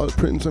people, all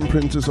prince and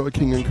princess, all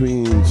king and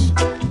queens,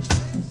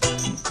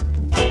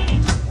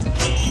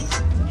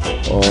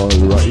 all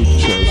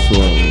righteous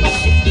ones.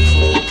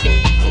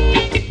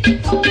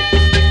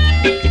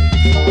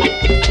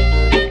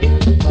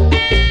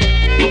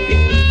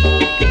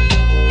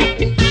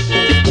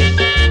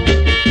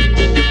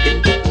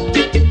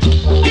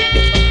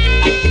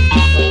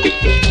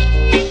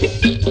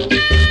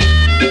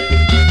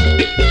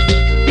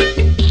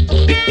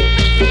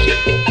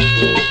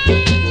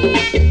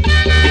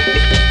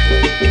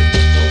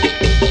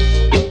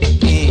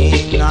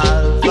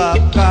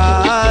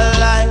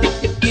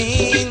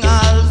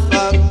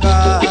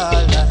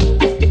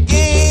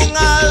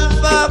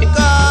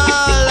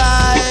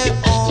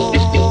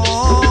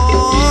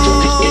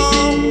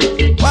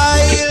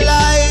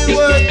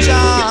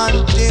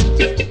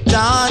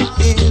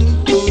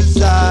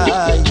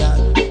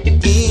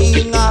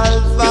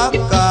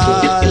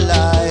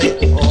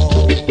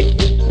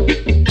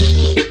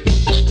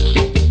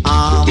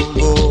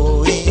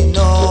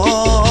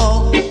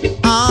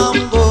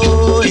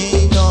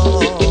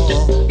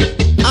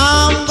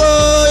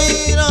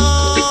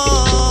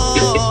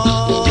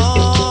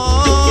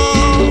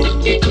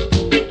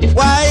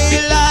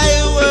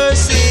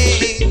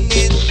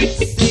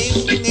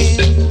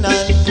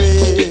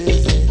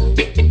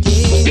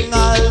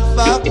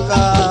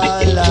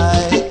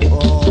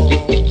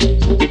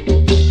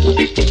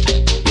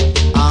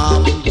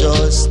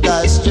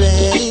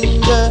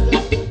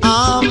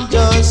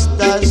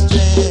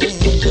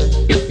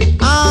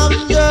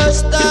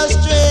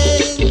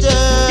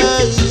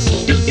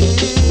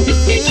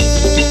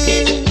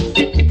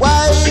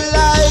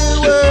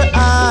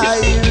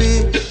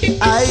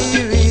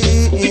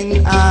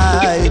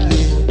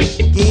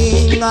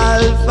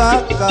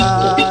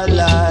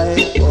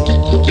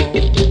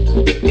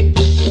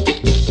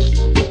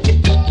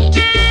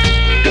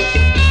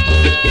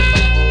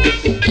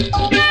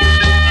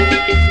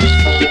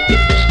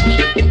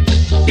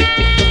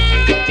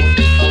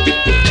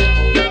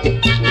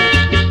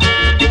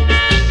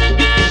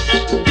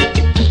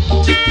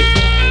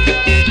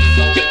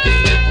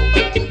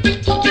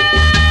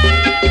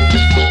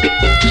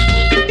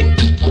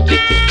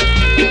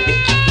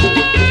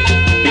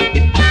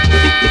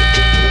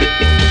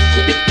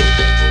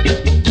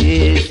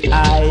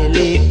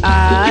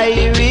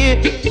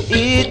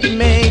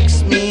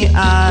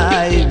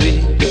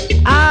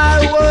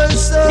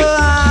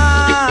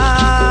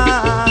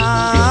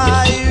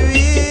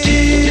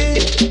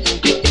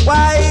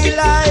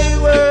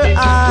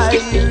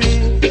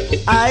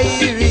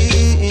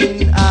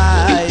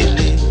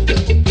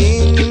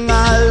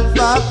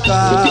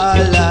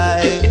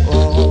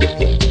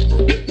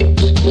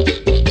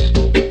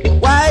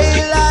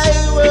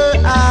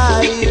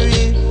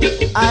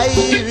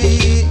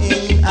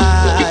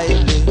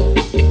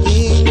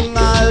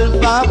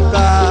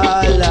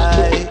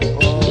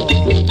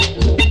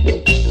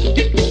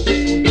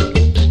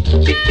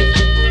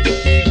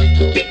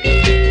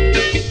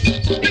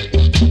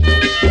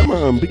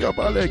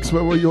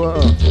 Wherever you are,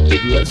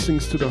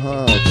 blessings to the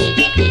heart.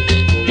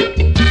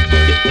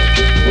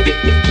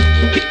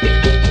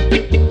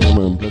 Come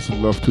on, blessed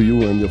love to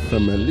you and your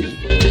family.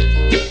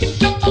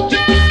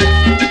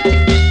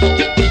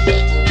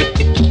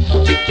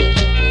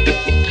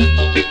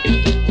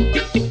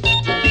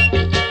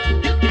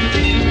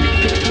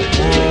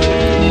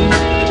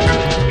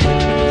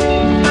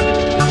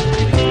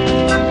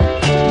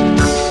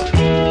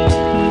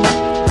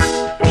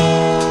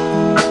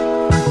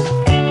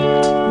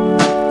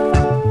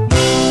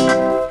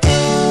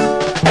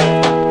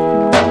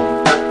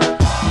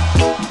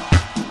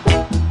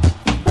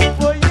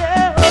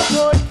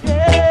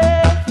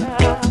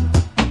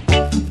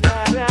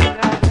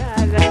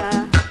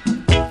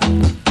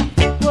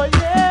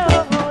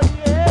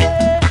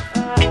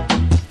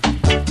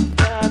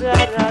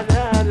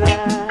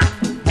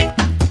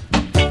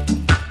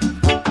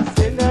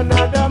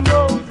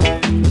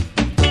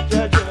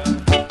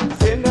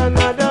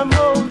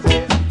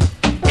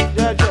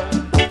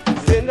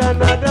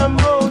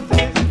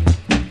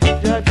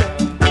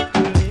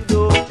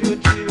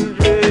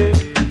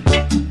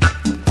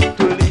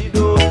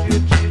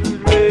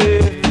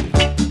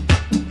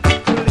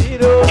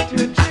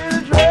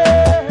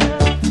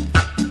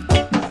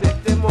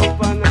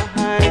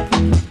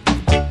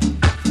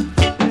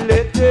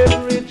 Let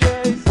them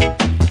rejoice.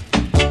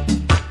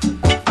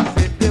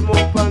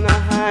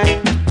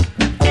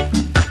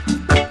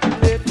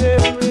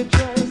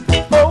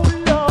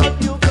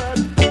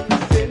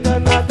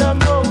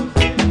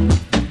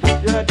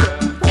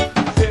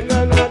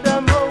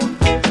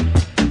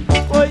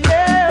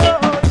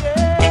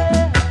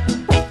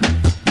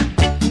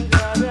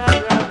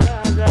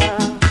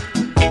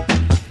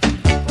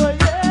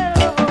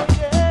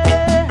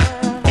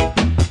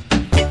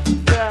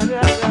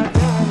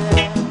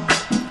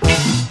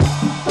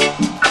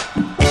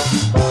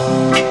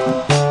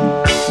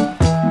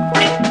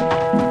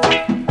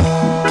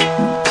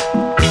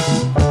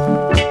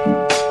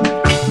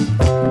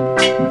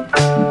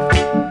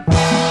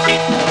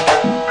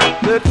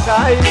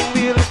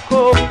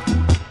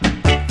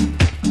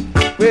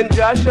 When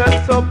Joshua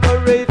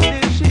separate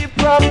the sheep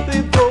from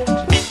the goat,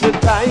 the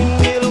time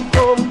will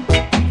come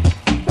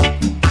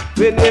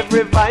when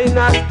every vine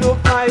has to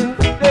find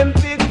them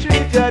victory,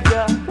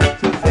 Jaja.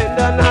 So send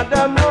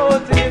another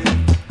Moses,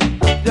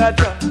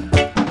 Jaja.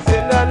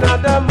 Send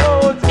another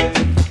Moses.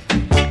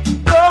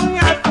 Don't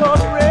you so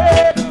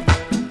afraid?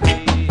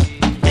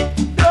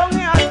 Don't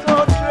you so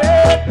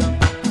afraid?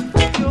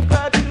 You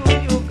got to.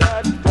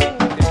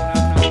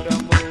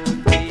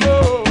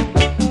 Whoa,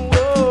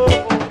 whoa.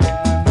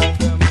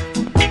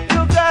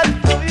 You got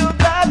to. You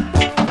got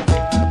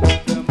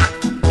to.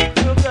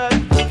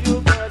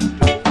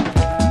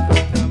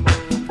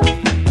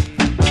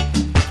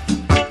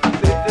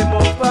 Set them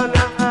up on a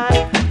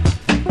high.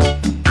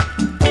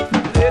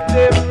 Let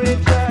them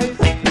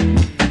rejoice.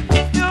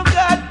 You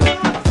got to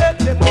set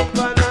them up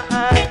on a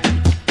high.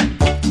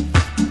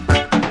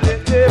 Let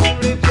them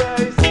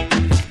rejoice.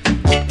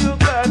 You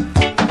got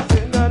to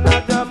send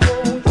another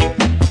Moses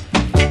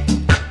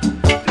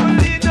to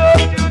lead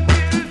us your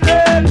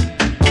children.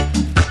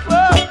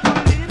 Whoa, to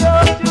lead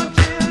us your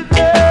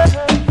children.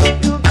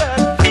 You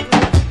got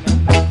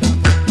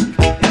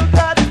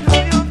to.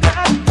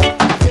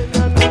 Send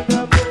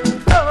another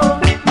Moses. Oh,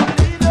 to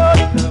lead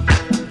us your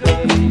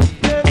children.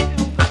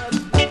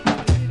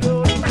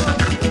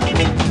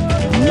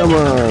 Yeah,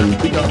 man,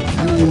 big up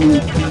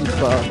Unity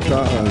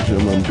Partage,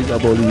 yeah, man, big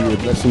up Olivier,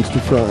 blessings to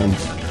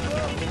France.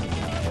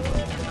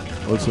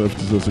 Also, if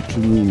this is a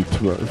clean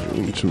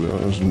 12-inch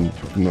version,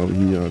 now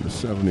here, the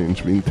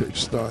 7-inch vintage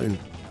style.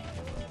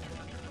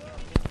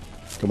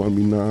 Come on,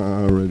 we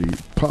now ready,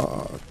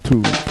 part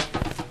 2.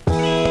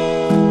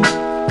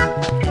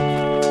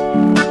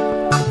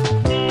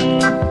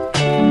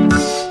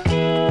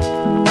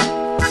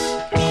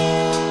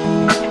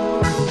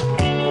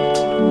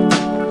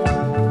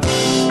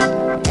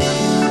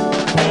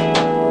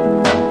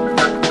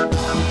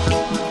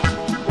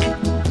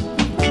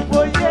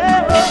 Oh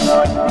yeah,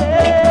 oh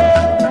yeah.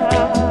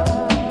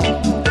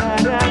 Da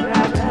da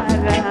da da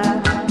da.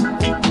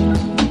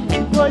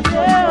 Oh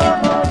yeah,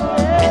 oh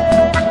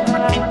yeah.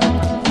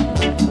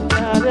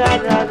 Da da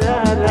da da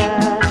da.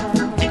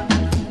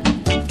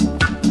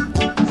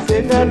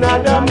 Send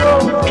another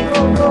Moses.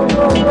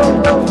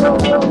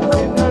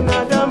 Send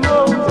another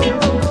Moses.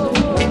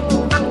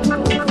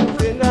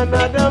 Send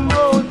another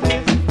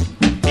Moses.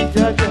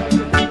 Jaja,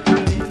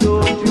 lead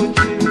us your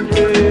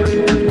children.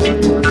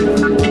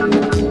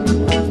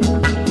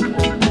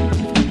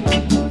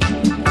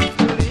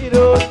 Lead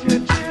us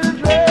your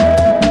children.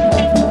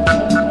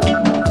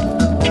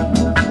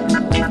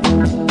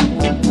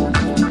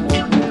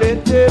 Let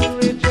them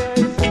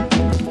rejoice.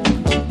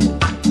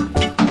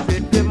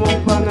 Set them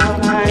up on a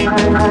high.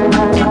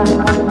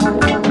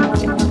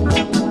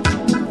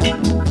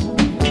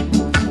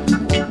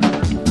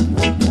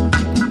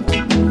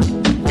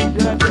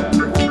 Jaja,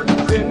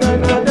 send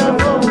another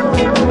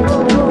Moses.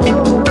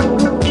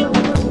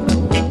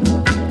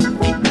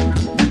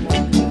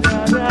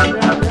 Da da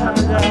da da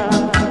da.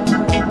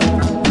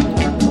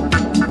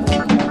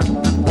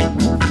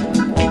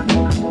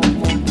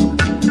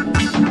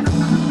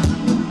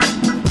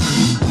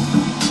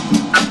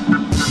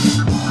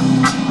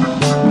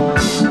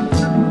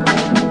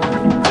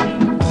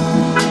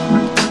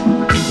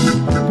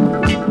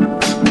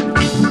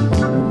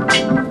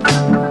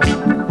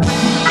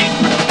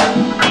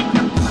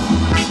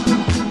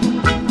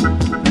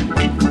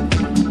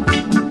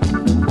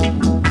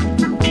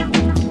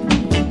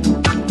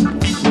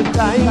 The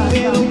time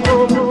will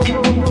come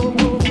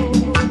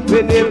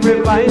when every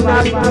vine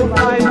has to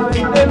find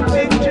them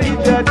victory,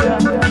 Jaja.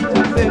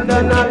 So send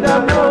another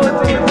Moses.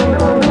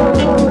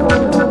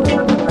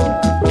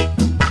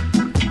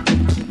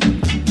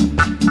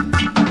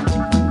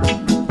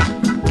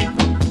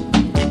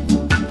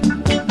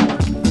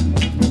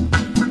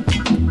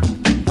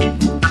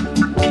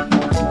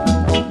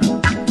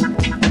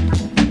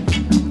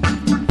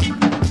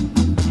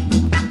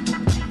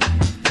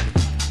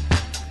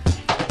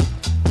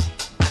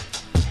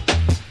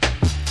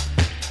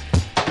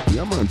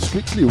 Yeah, man,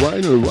 strictly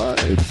vinyl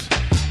vibes.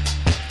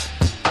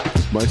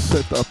 My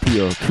setup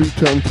here, 3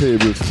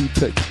 turntables,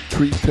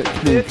 3 Let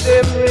techniques.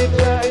 them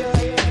rejoice.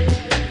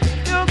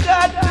 You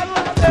got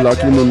to Plug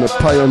in on the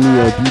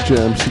Pioneer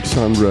DJM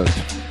 600.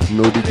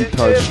 No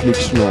digital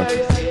schnick-schnack.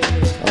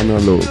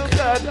 Analog.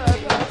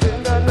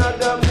 send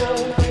another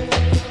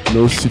Moses.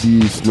 No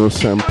CDs, no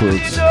samples.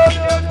 Lead us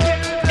your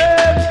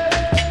children.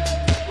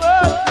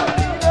 Whoa,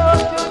 lead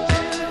us your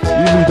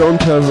children. Even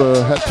don't have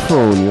a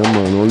headphone, yeah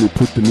man, only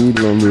put the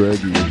needle on the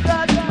reggae.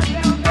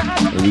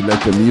 And we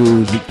let the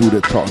music do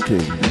the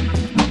talking.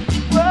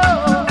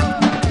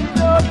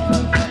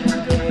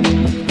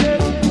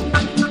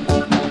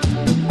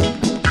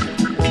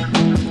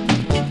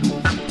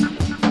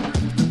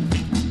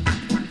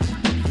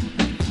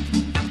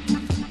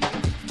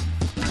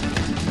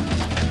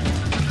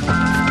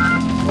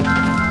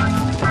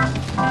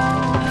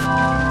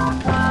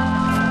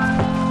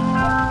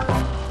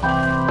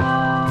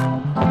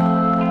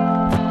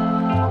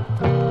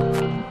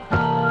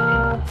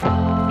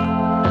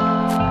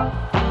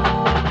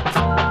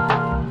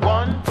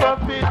 One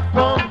profit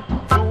from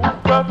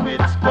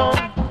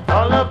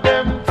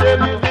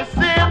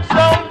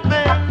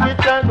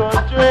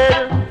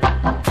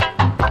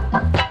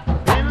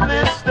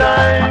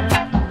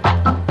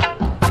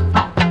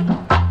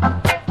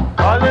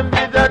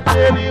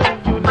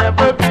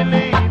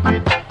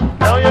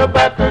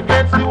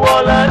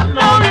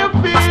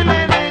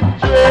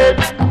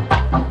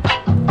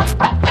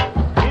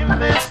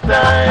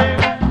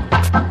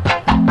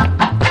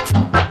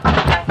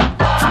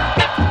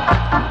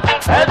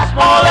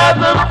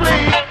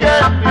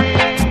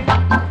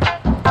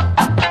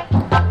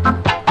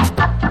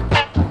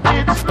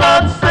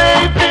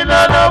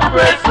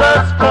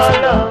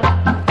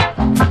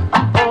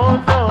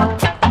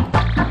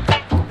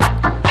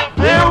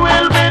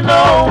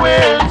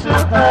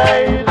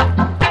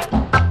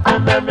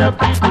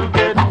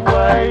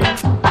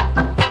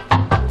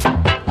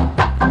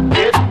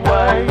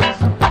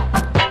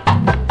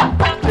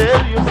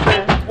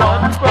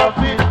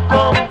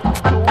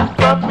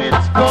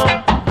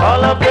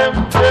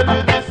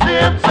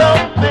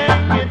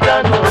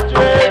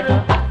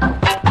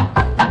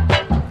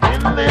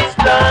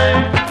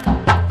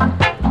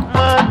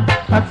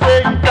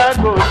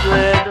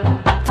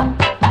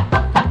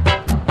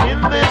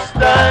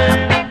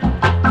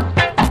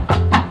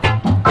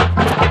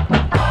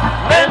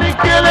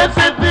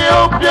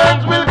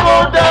Ethiopians will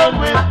go down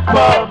with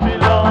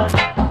Babylon.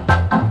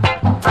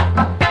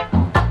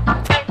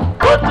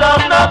 But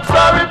I'm not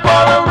sorry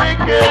for a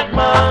wicked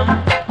man.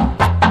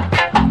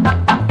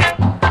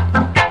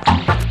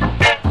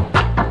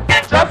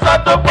 Just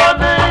sat up on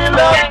the hill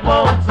of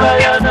Mount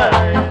Zion.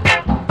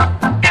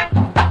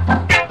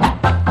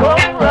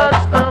 Come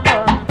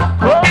Rastaman,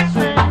 come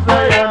sing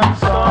Zion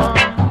song.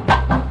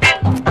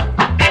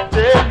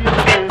 Tell you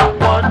say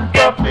one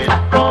prophet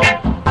come,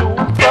 two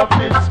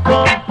prophets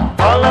come.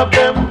 All of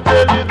them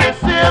tell you the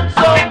same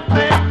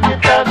something.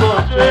 It a go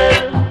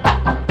dread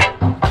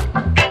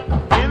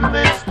in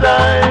this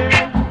time.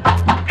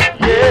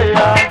 Yeah.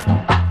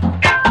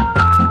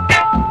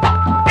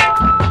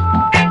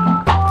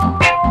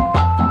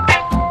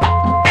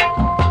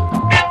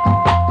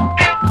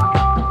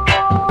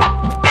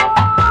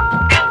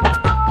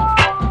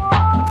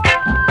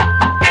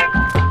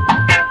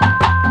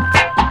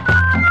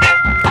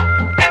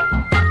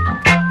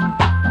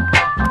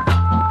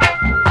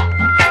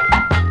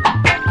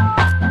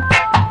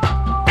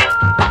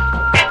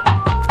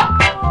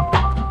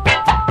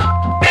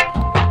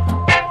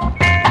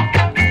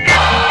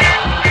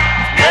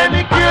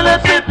 Many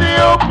careless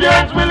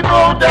Ethiopians will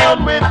go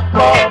down with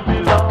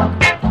Babylon.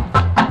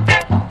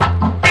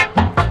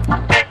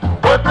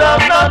 But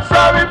I'm not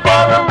sorry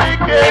for a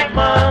wicked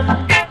man.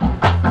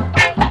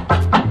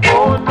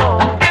 Oh no.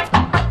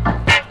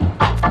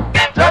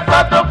 Just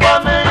sat up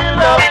on the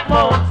hill of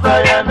Mount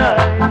Zion.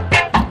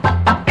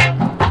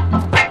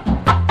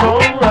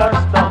 Come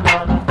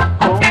Rastaman,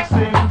 come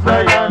sing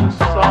Zion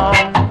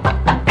song.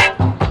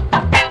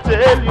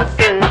 Tell you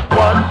say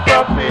one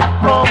prophet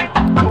come,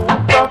 two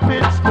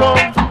prophets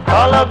come.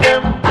 All of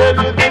them tell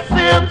you the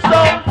same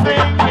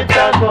something. It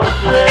a go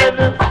dread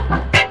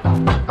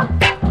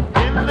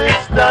in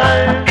this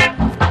time.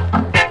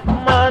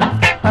 Man,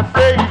 I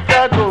say it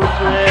a go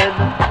dread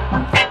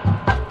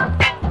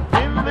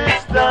in this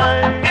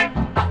time.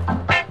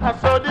 I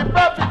saw the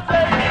prophet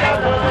say it a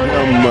go dread.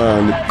 Yeah,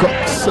 man,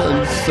 Coxon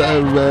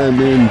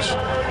 7-inch.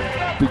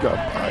 Big up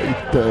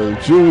Outta,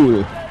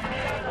 Jewel.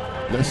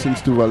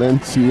 Blessings to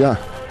Valencia.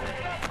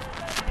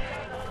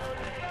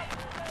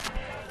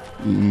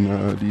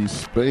 In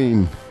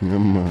Spain. Yeah,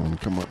 man,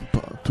 come on.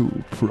 Part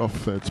 2,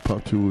 Prophets.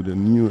 Part 2, the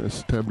new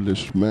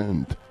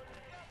establishment.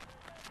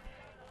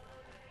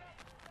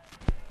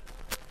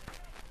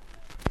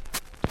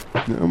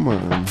 Yeah,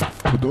 man.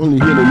 Could only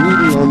hear the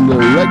needle on the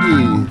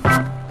reggae.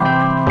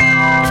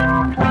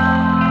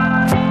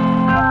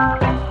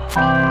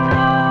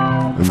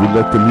 And we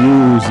let the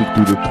music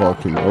do the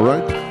talking,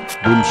 alright?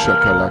 Boom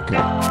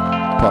shakalaka.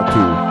 Part 2.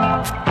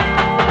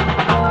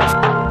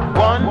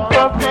 One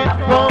prophet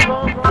come,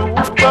 two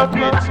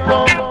prophets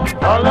come.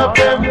 All of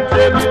them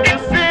tell you the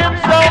same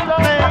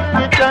something.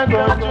 It a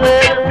go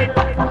dread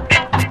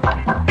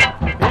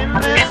in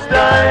this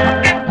time.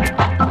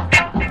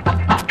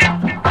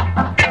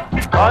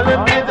 All of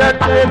me that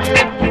tell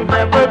you, you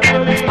never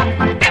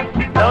believe it.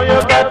 Now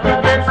you're back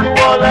against the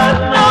wall and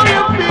now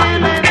you're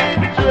feeling it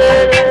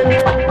dread.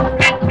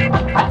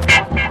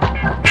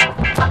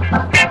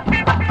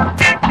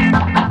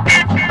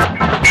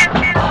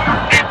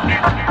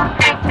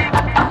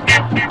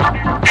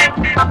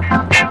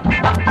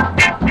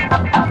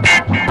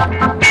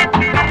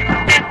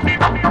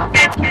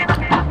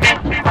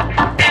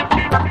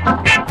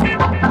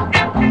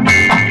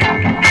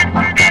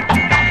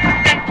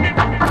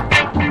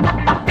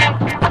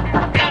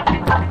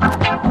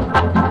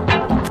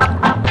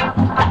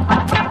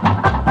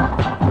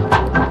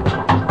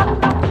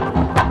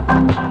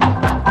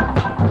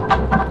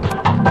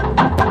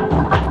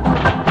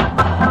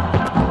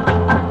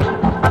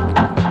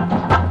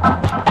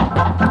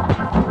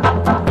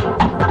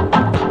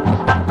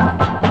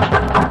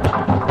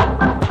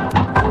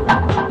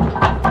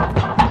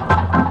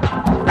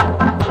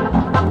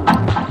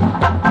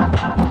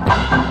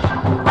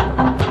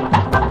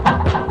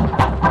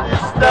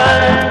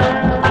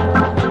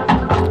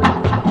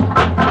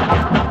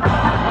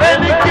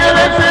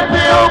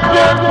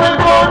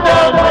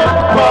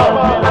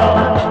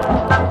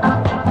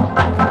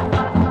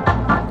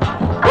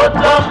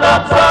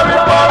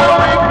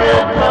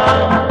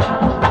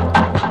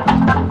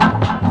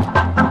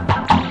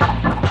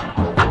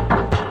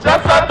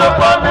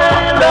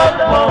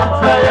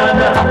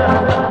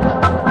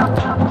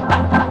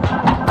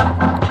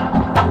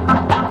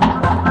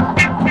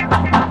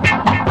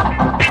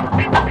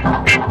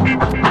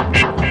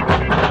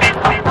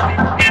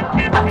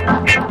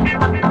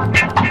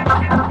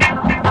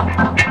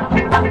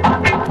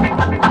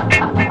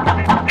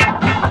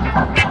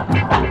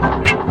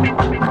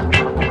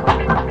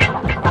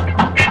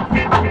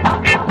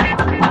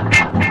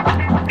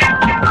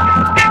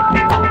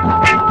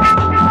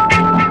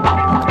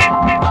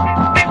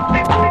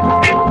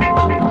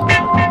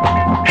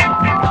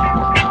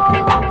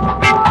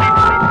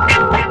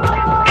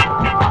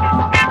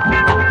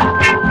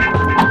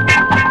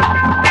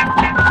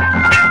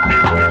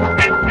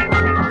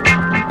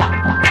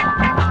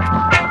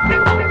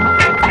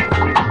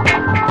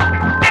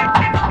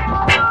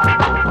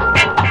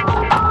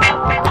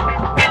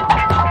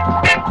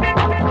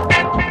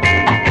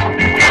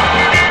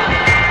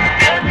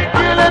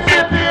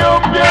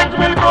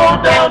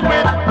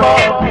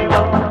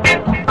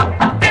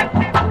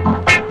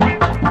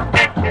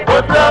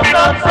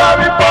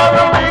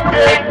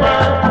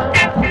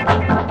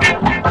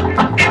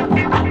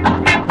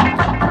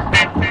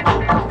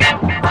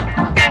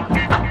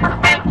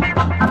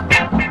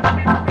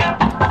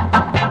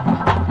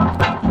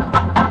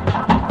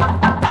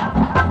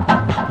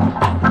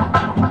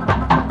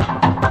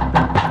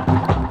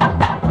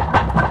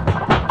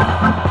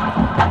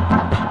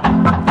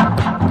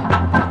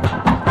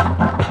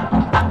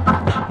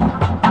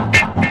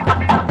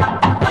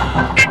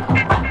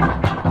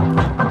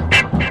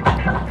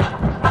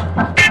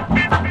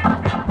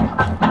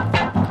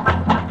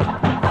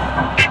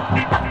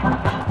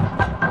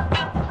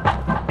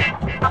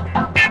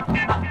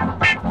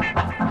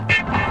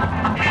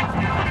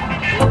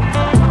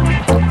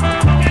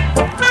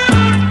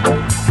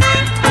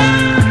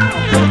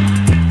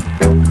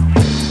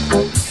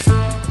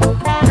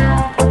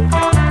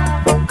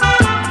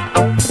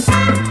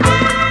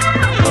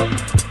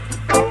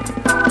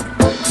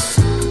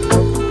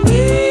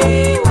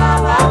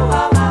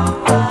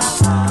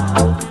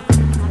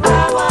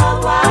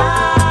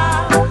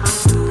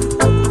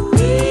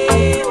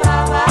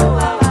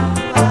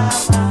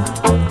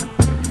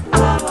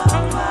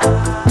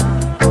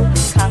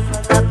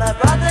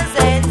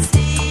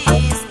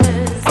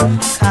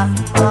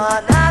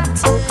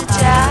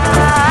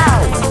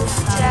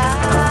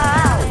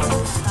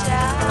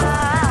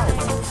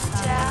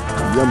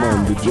 Yeah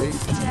man, the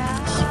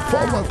JTs.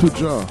 Forward to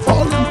Jah.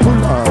 All in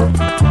pull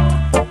up.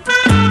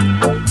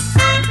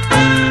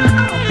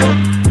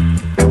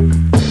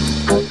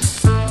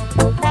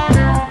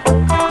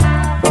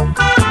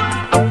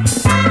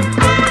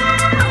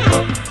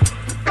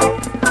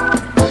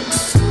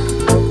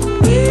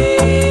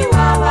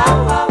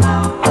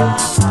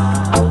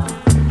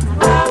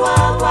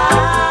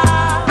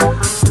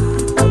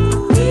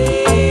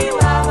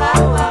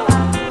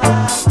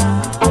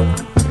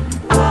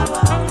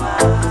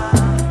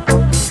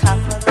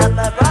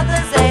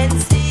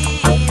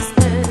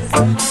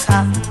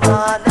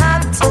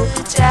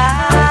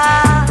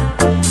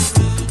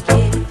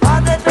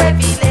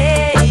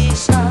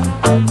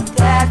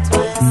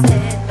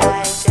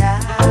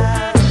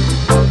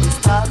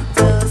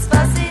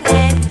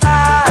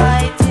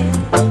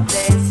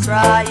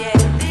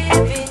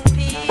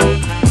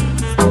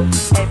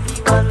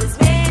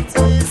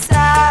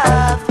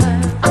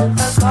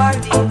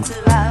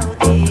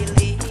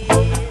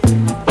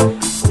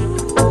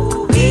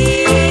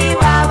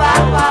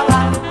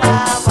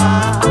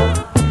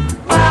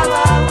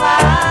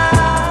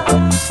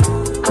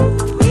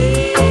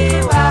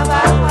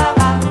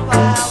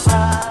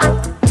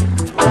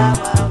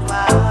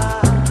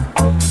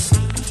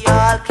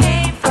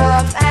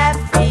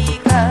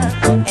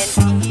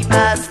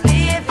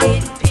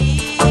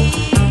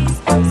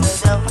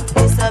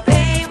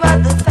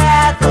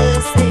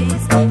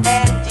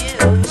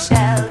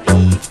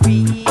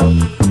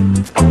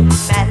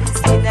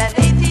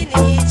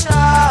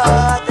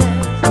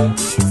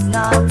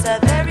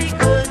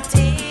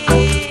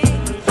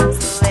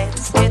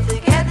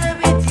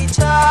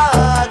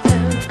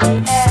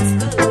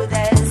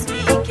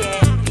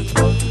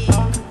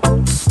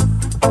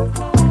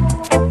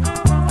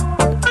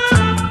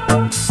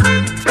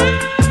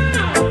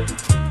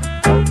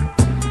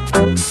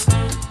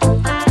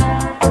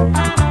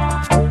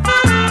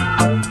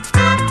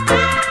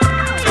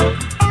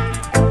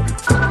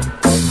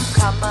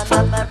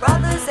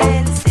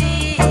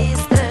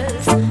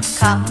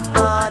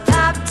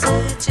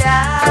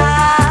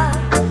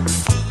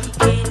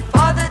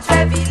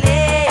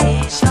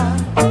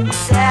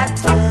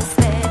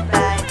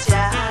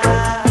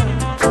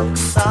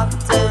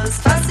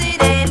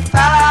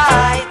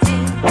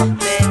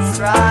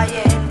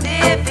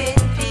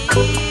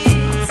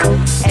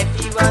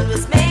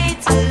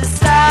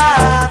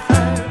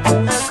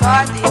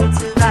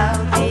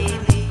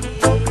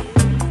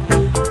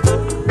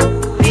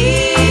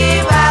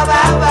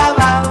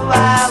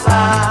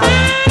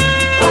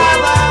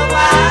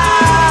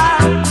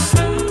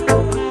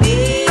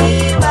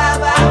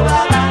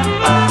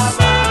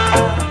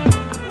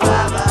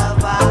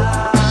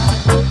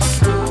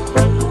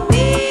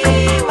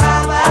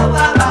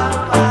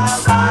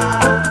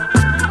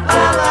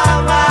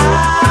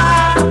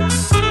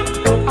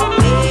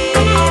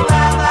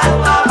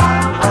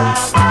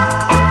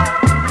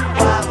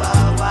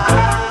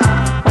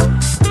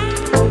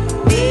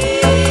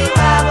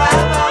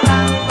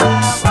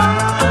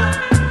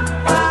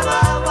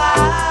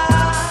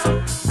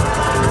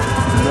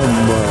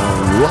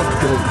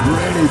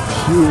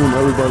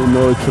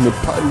 From the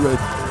Pirate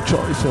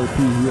Choice LP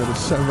here, the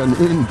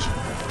 7-inch.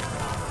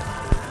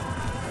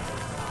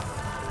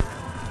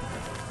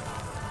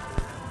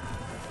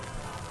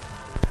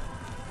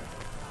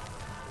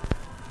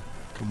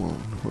 Come on,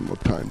 one more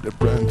time, the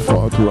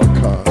Brantford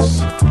Rockers.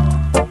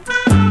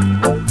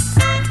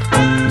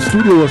 The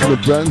studio was on the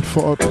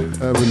Brantford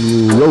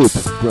Avenue Road,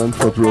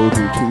 Brantford Road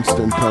in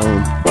Kingston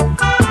Town.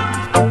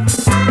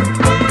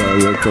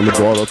 Direct on the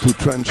border to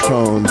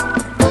Trenchtown.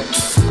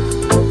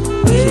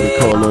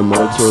 Call them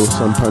also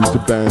sometimes the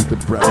band, the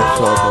Brantford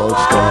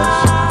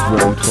All-Stars,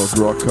 Brantford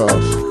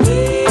Rockers.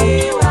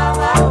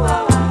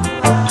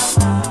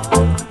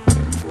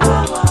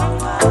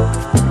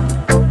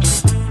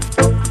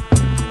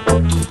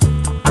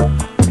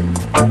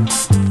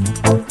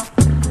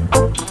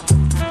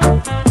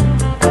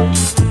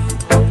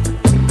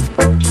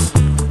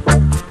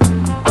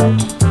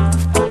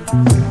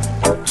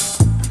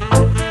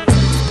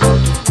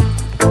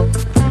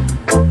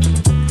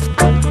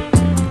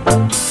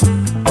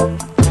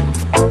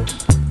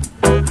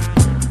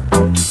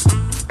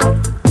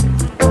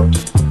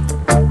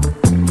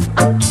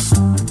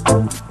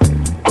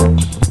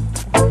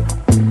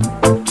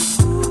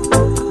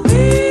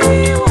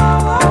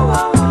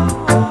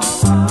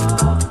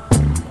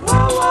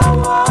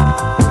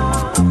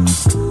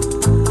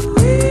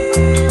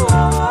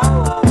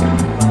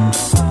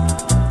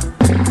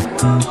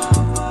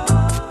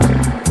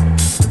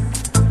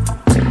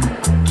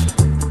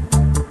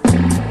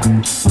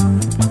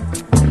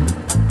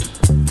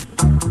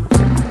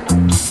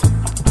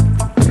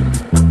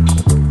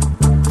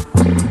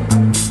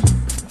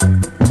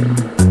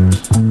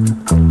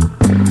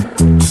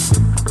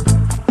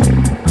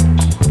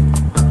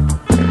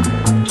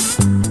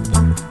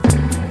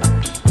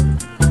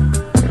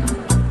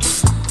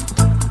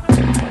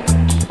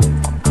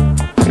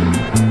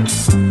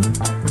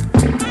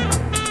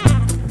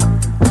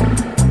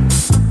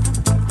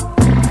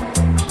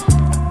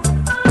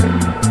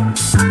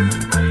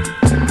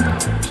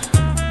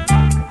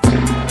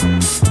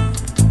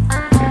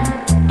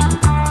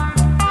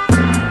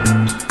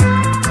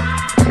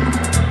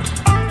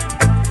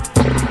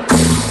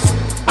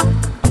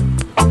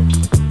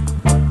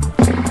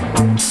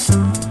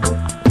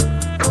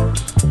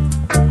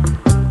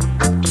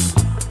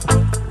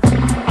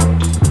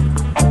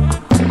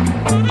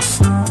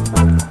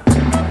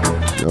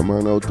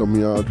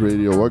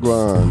 Radio.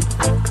 Wagwan.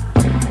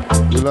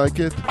 You like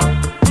it?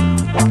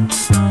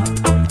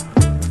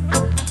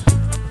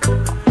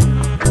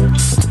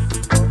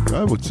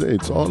 I would say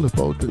it's all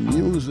about the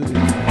music.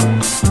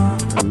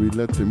 And we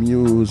let the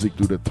music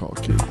do the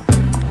talking.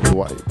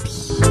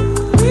 Vibes.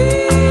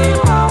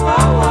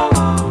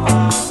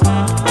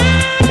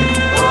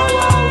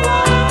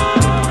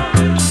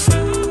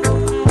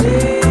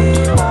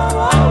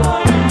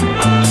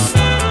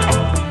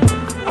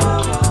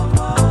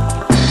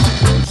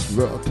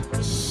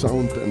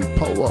 Sound and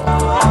power.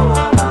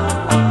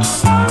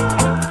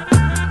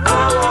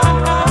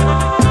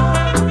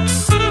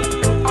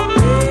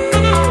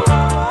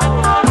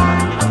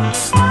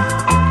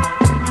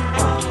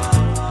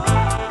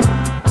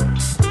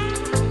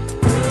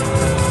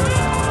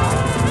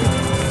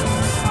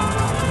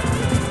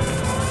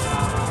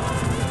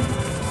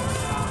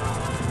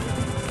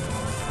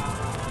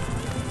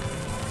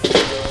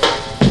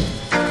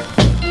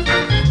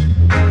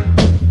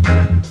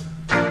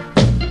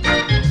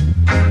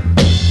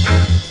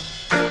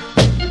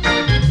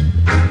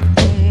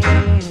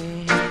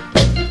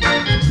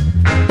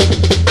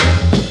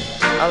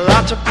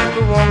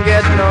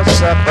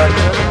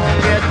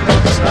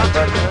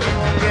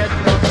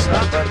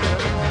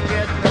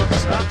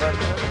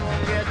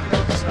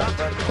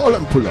 Call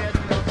and pull up.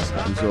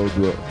 These old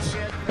words.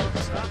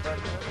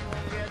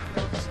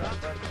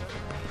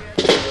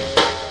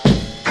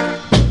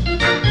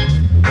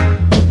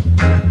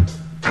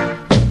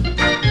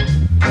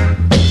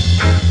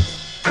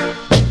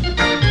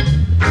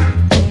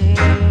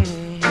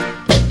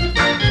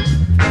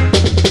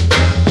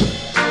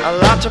 A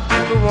lot of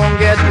people won't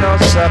get no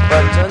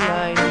supper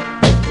tonight.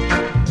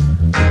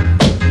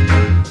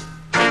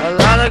 A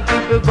lot of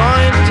people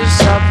going to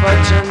suffer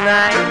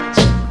tonight.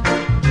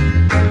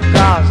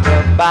 Cause the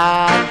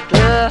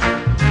battle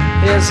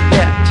is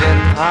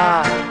getting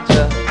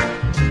harder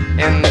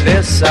in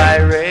this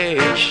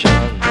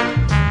iration.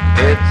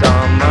 It's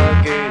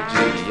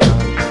Armageddon.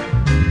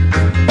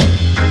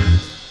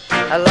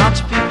 A lot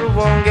of people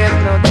won't get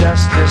no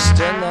justice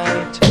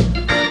tonight.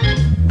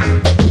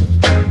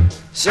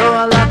 So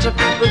a lot of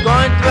people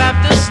going to have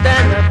to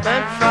stand up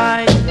and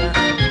fight.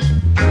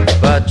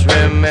 But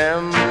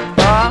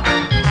remember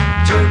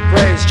to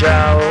praise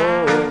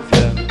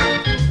Jehovah,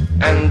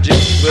 and He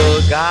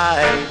will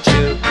guide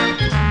you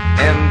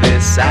in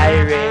this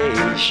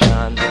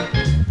iration.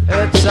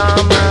 It's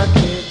Armageddon.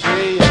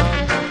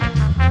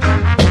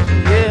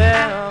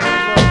 Yeah.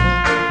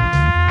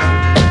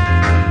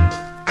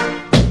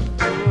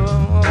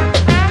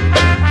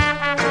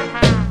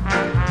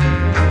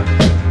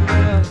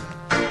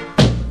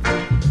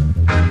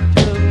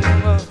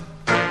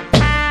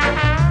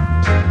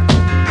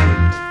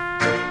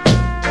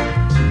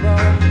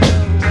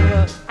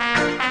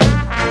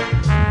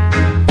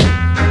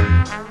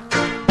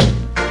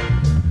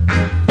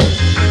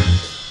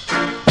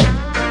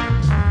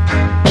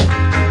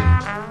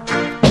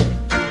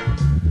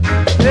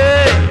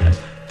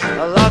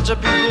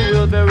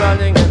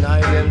 Running and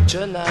hiding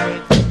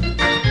tonight.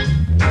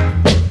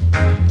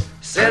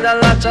 Said a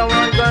lot of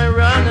one going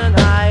run and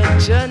hide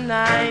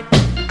tonight.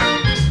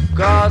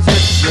 Cause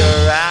it's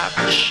your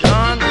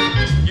action.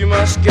 You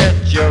must get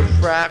your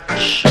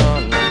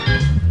fraction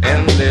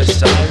in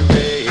this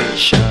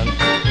iration.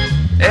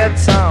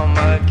 It's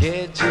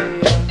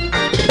Armageddon.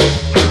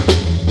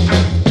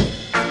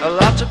 A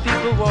lot of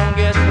people won't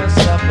get the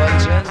supper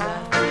tonight.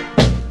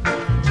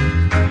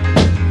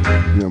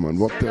 Yeah, man,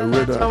 what the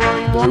rhythm,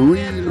 the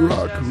real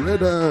rock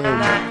rhythm.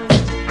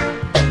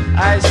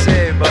 I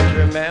say, but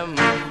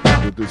remember,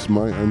 it is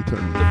my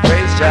anthem. The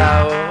praise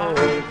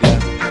Jehovah,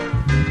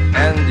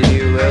 and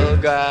He will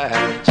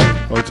guide.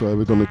 Also, I have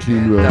it on a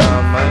clean version,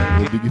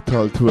 a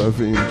digital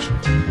 12-inch.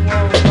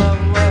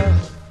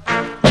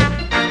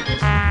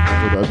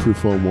 But I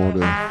prefer more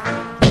the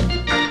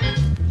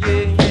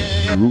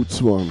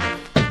Roots one.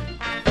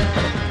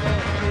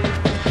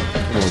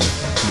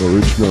 The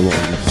original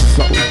one,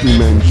 Sound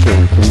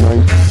Dimension from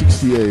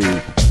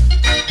 1968.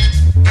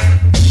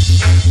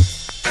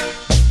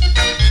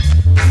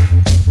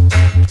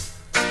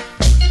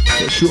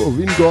 For sure,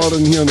 Vin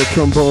Gordon here on the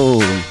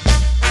trombone.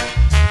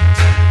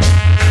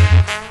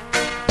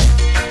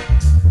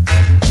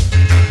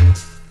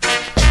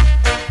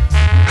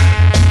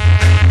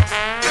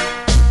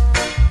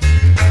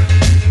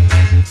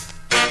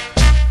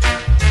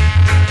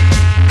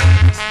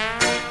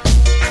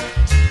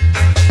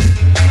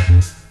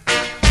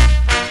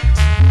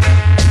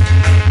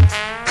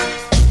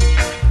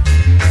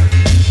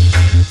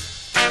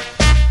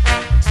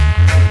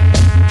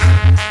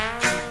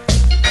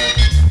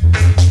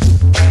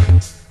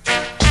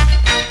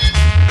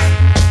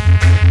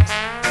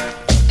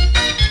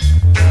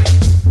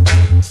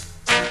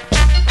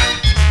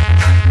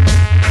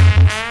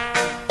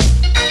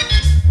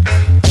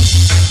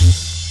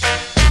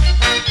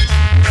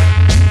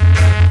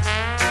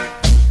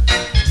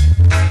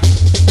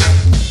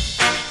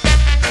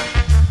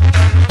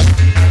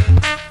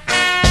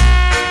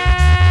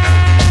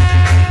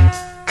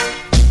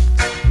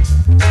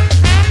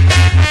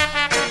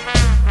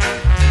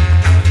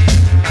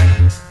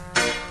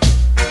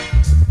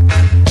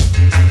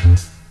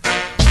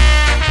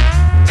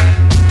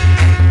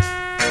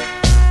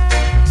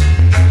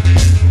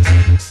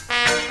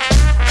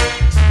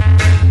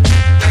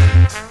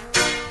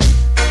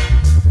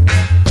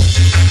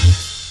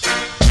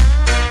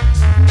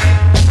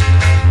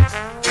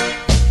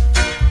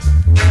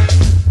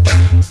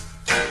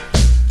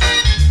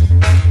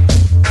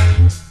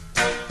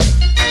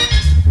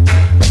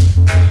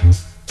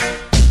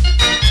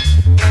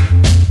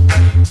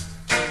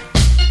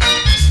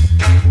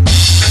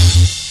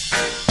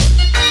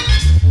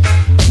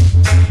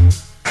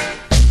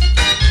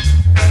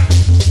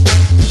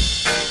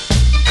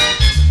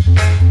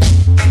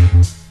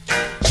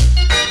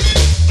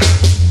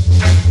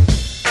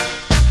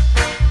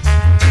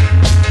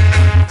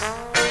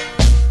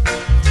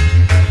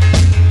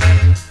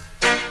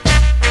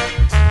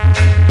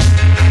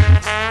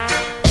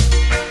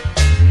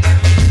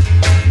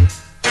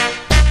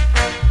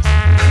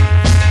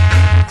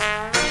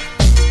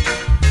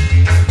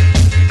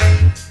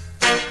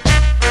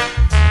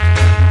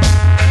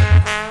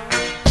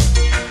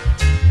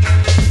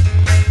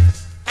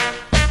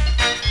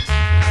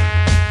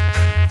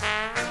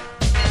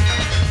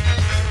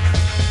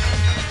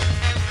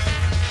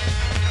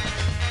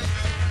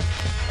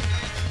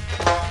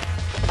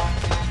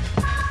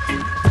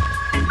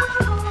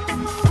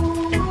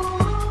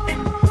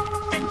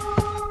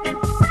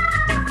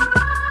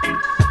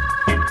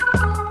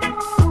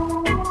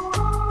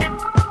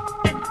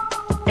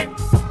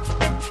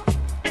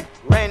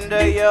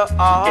 your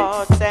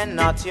hearts and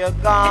not your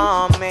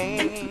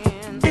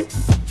garments.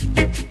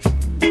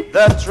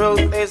 The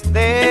truth is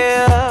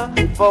there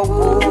for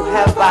who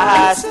have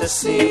eyes to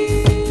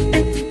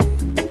see.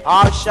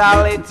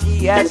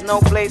 Partiality has no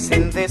place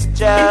in this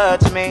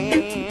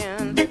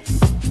judgment.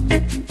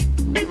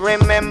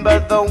 Remember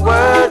the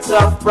words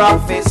of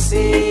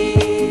prophecy.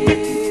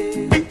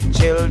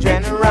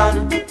 Children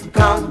run,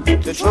 come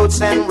to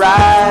truths and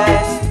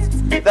rights.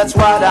 That's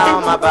what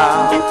I'm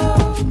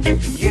about.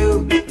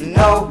 You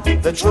know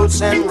the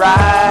truths and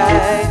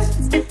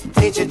rights.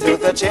 Teach it to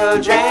the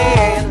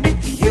children.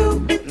 You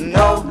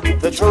know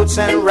the truths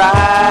and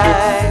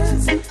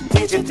rights.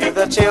 Teach it to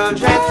the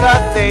children,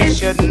 'cause they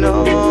should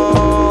know.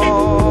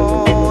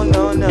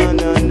 No, no,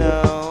 no,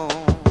 no.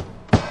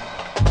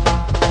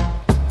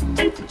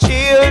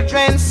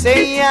 Children,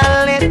 say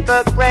a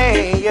little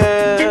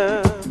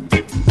prayer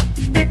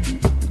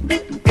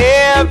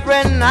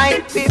every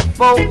night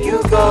before you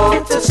go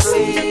to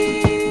sleep.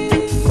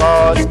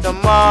 'Cause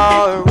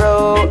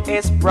tomorrow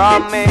is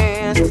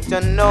promised to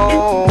no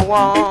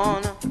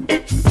one.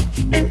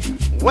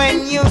 When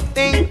you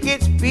think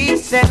it's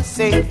peace and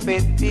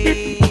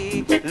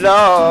safety,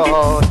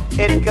 Lord,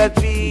 it could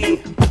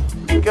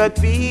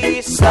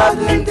be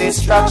sudden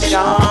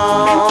destruction.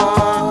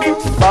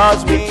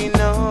 'Cause we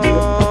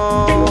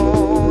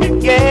know,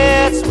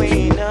 yes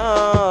we know.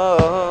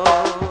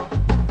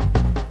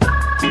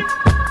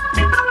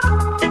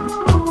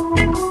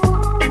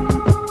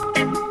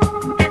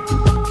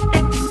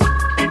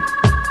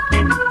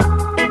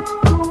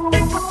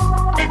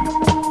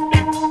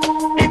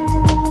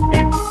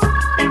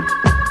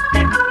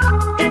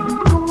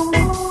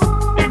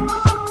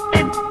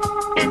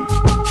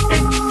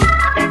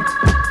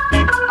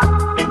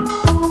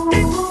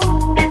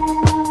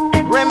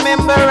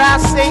 I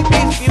say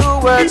these few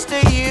words to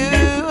you.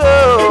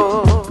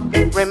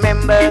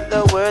 Remember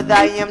the word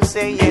I am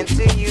saying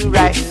to you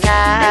right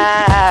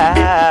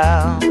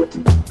now.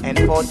 And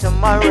for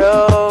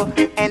tomorrow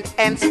and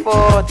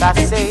henceforth I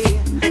say,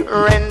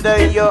 render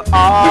your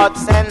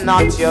hearts and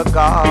not your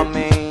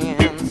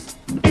garments.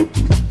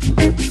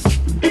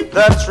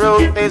 The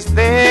truth is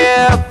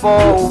there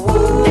for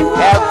who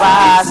have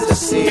eyes to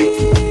see.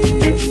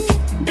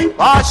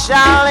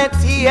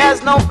 Partiality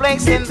has no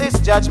place in this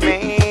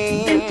judgment.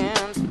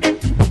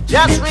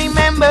 Just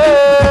remember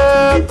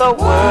the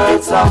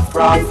words of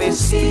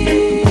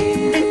prophecy.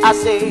 I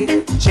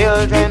say,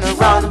 children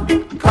run,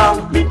 come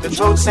to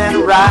truths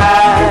and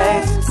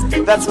rights.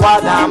 That's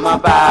what I'm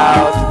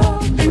about.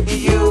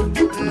 You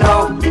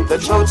know the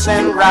truths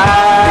and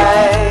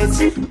rights.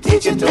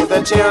 Teach it to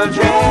the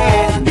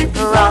children.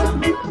 Run,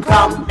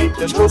 come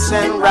to truths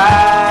and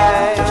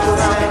rights.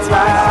 Take a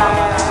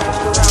ride.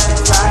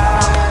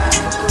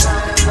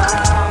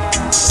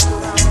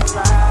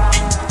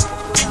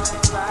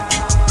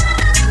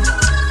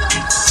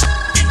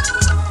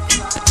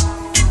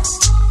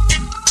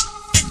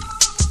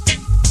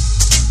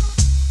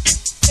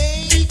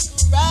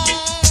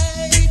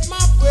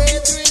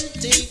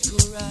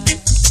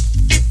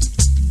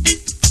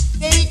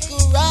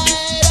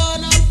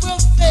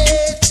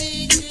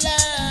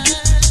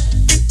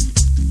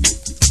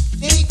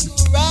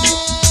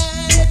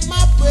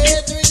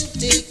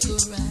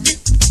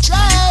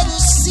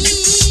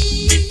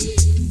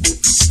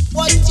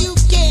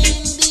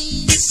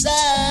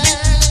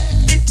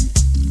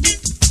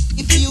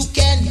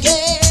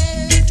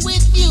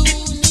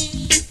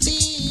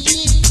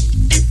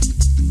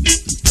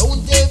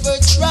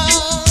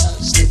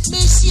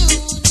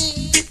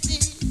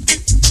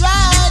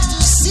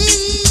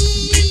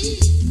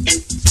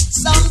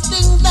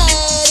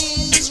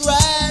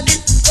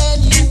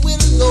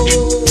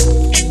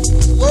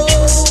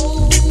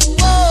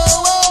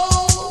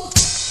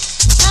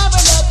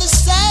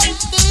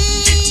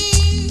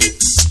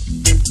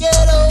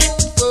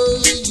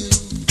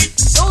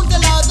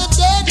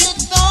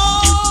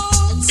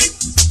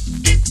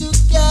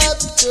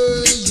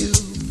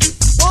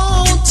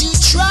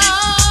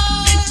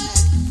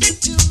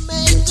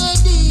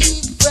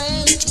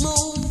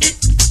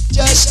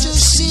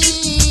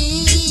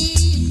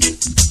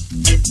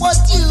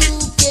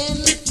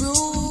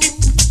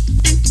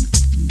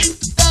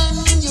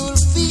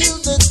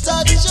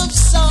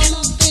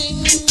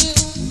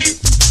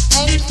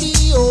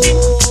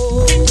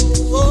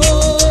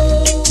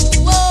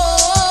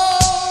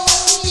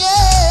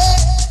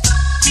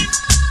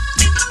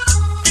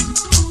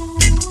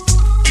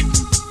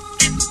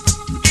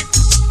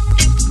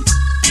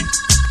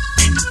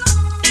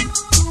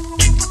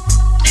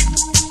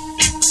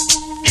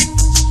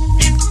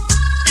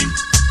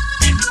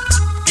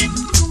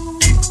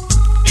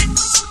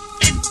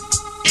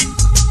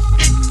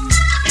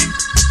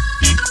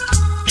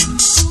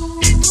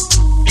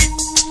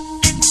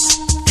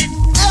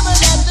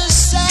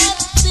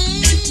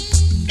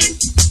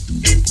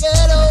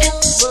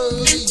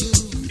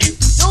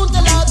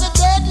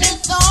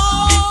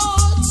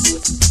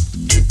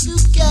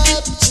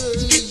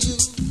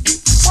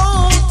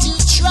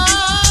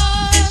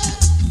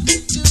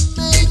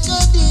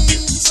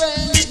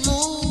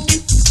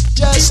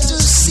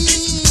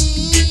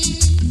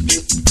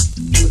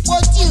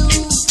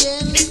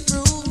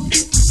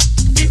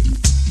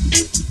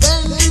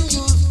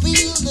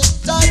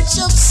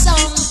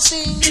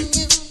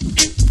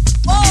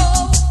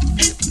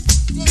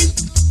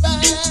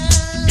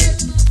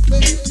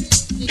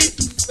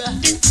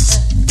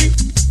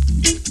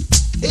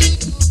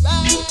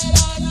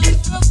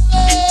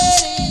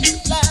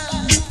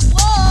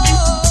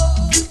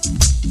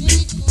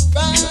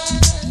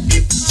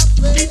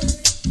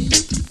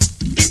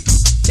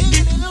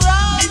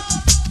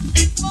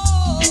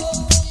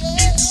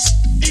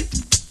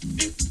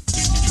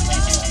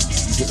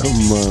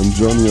 Come on,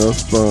 Johnny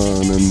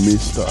Osborne and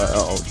Mr.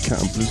 Al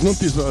Campbell. It's not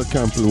this Al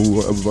Campbell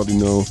who everybody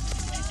know.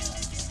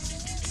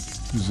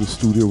 This is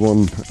Studio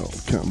One Al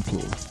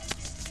Campbell.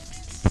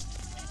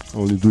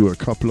 Only do a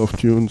couple of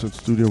tunes at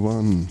Studio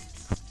One.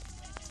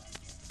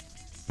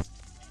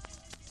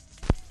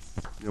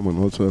 Yeah man,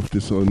 also have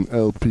this on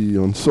LP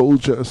on Soul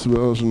Jazz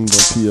version,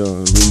 but here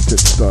vintage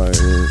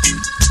style,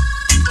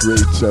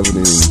 great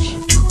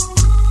 7-inch.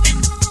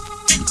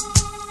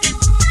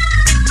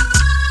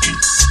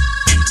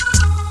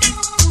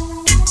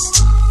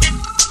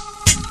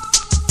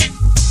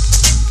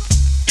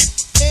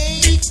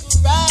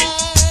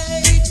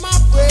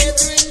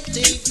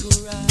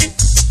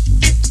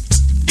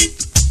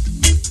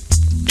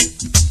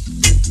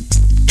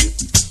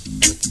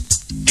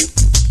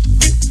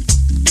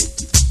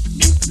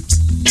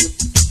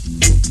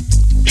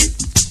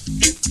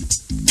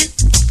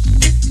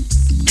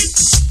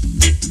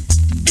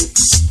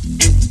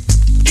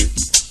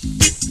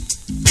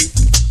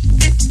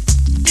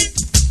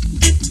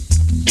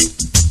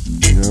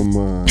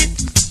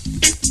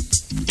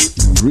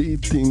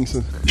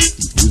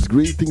 With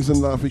greetings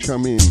and love we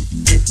come in.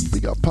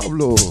 Big up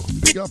Pablo,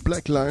 big up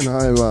Black Line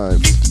High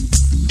Vibes.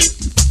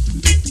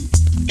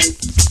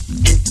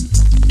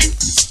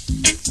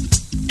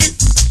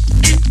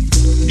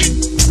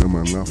 Come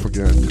on, now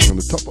forget, on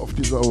the top of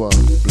this hour,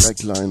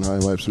 Black Line High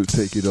Vibes will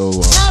take it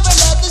over.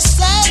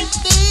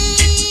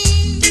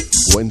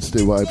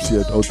 Wednesday vibes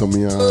here at Outta,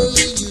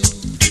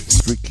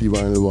 strictly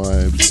vinyl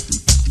vibes.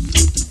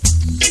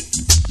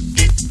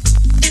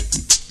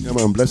 Yeah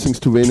man, blessings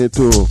to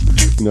Veneto,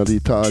 in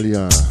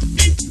Italia.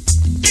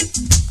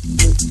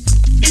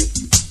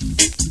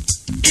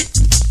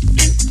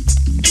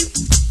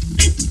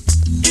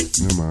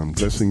 Yeah man,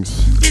 blessings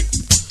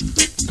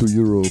to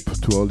Europe,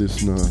 to our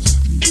listeners.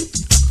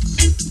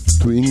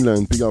 To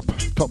England, big up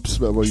Tops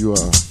wherever you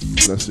are.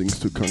 Blessings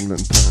to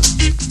Congland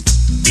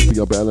Time. Big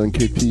up Alan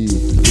KT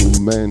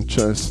to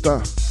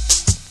Manchester.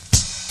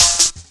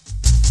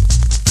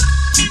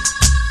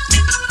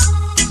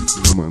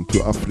 Man,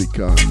 to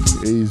Africa,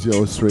 Asia,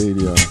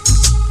 Australia,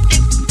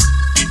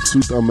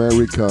 South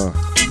America,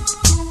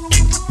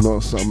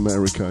 North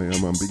America,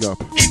 yeah man, big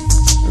up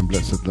and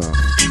blessed love.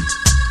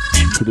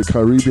 To the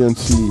Caribbean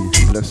Sea,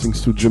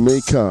 blessings to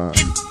Jamaica.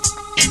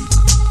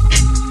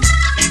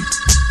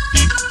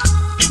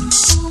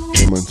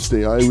 Yeah man,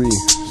 stay irie,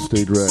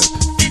 stay red.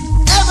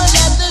 Never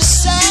let the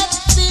sad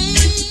thing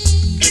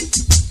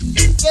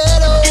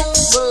get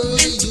over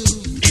you.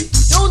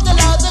 Don't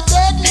allow the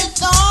deadly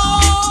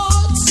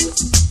thoughts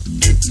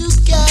to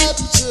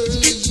capture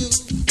you.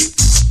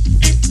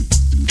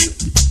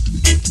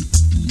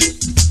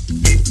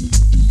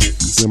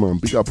 Yeah man,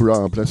 big up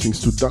Ra, blessings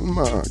to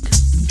Denmark.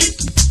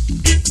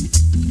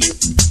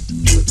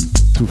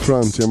 To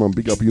France, yeah man,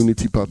 big up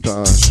Unity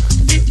Partage,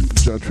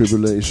 Jah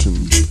Tribulation.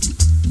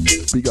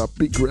 Big up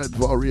Big Red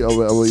Warrior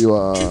wherever you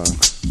are.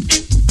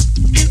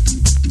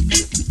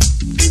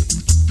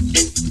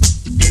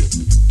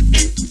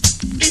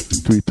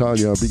 To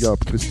Italia, big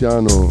up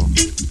Cristiano.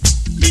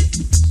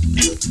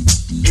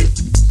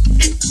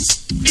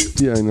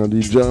 Here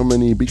in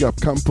Germany, big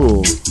up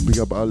Campo, big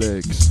up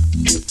Alex.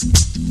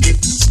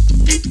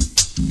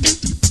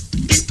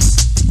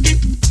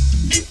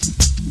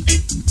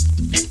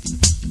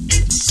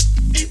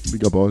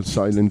 Big up all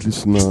silent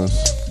listeners.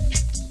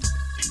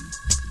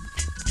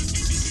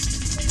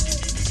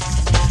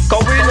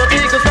 Cause we no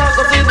take a stock,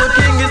 cause the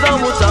king is a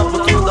much up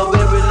to the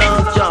very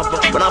long jump.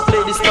 When I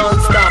play this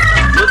non-stop,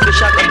 with the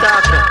shock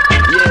attack,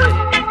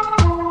 yeah.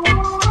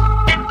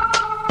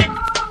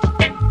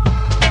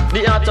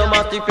 The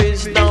automatic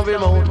pistol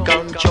remote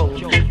control.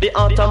 The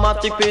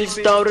automatic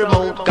pistol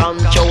remote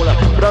control.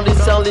 From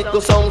this a little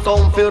song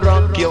come fi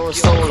rock your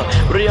soul.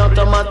 The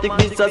automatic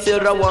this a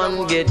zero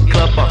one get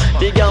clapper.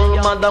 The girl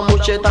madam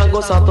muche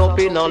tango sat up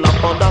in a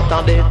lap on that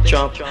a dead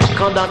chop.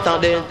 Can that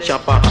a dead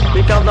chopper.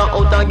 Because the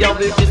outer girl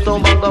with pistol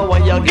bag why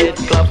you get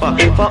clapper.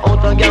 For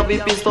outer girl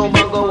with pistol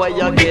bag why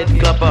you get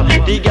clapper.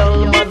 The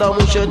girl madam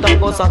muche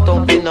tango sat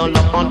up in a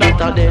lap on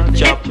that a dead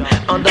chop.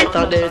 On that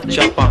a dead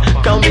chopper.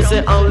 Can we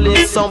say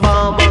only some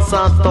baba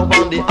sat up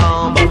on the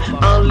armor.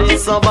 Only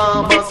some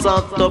baba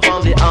sat up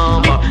on the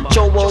armor.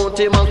 Chow won't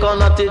him and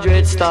can at the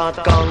dread start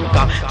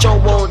conquer. Chow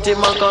won't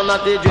him and can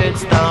at the dread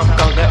start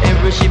conquer.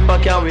 Every ship a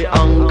carry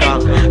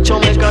anchor. Chow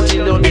make a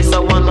chill on this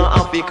a wanna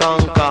happy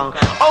conquer.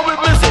 Oh we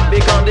miss it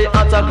because the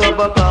attack club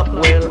a clap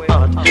well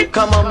hot.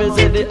 Come on me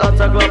say the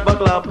attack club a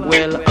clap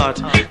well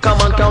hot. Come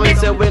on can we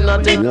say we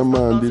not in. Yeah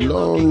man, the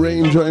Lone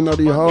Ranger in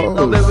the house.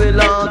 No very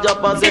large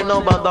up and say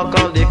no bother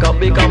call the cup.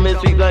 Because me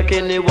sweet like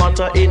any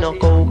water in a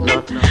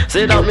coconut.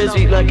 Say that me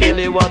sweet like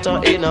any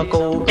water in a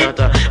coconut.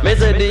 Me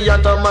say the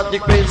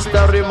automatic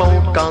pistol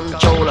remote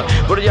controller.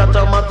 For the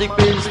automatic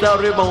pistol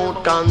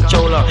remote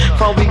controller.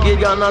 For wicked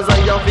Ghana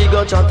Zion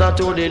figure chatter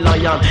to the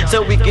lion. Say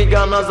wicked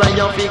Ghana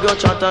Zion figure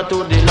chatter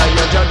to the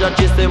lion. Jaja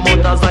chase them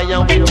out of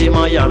Zion with him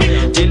iron.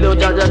 Till you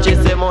Jaja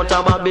chase them out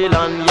of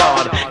Babylon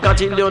yard. Cause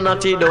till you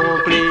natty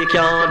don't play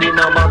card in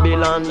a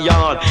Babylon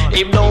yard.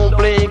 If don't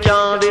play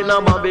card in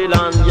a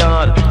Babylon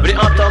yard. The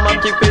automatic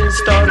automatic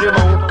pistol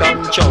remote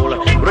control.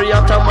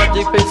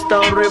 Re-automatic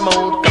pistol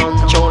remote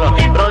control.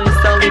 Brand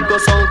this a little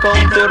song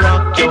come to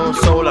rock your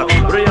soul.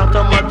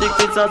 Re-automatic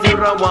pistol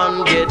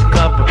 01 get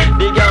clap.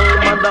 The girl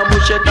mother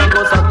mush it and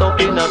go sat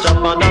up in a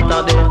chopper. That a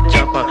dead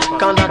chopper,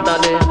 can that a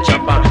dead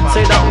chopper.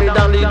 Say that me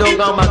down the dog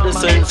on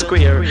Madison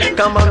Square.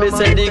 Come on me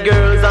say the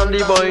girls and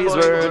the boys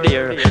were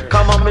there.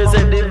 Come on me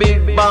say the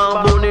big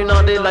bamboo in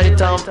the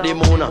light of the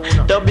moon.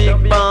 The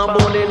big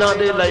bamboo in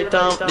the light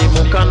of the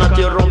moon. Cannot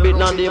you rub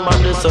it on the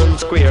Madison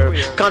Square.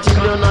 Can't you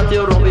not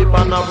you rub it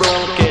on a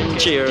broken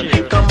chair.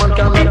 Come on,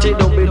 cannot you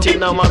do it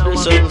in a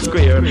Madison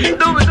Square.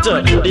 Do it,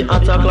 the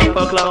outer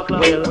clap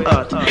well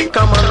hot.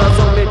 Come on,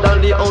 so me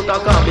down the outer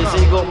cabby,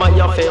 go by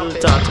your felt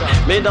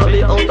tat. Me down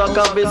the outer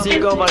cabby,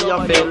 go by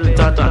your felt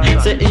tat.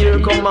 Say here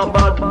come a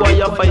bad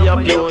boy, a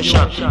fire pure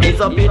shot. It's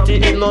a pity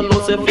if no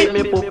no say fit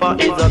me pupa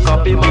is a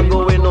copy man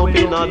going up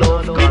in a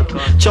dove cat.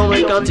 Chow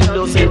me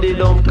cantillo say the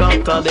dove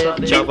cat a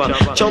dead java.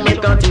 Chow me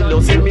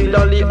cantillo say me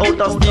down the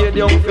outer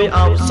stadium fi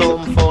have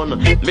some fun.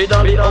 Me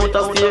down the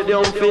outer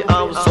stadium fi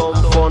have some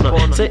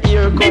fun. Say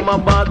here come a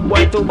bad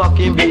boy to back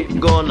him big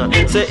gun.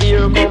 Say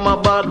here come a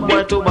bad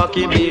boy to back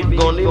him big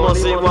gun. He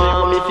must say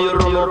warm if you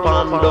run up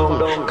and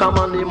down. Come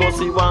on, he must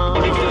say warm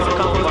if you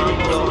come and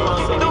down.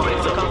 Do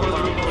it, come on.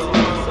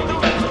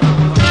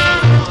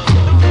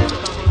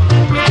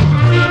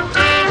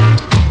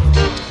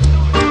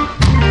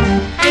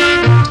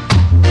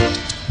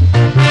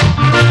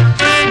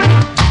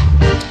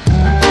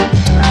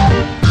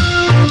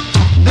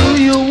 Do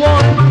you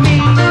want me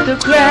to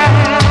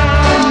cry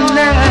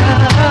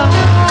now?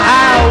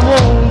 I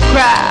won't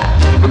cry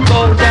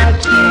because I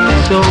feel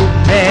so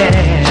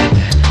bad.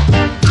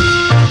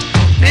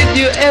 Did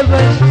you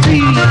ever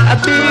see a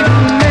big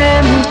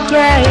man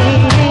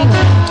crying?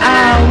 I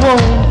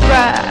won't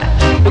cry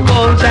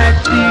because I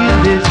feel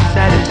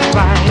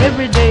dissatisfied.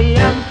 Every day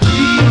I'm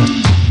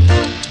free.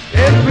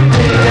 Every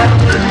day I'm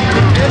free.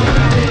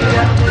 Every day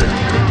I'm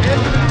free.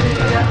 Every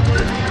day I'm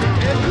free.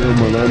 Yeah,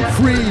 man, I'm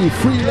free,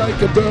 free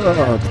like a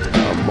bird.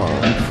 Come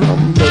on, from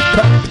the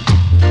top.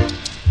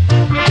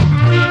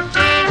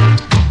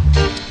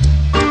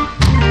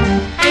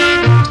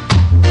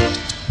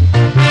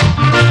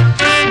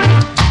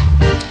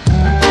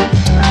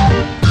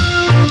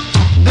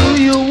 Do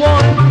you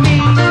want me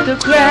to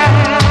cry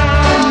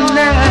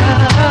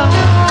now?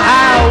 I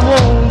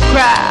won't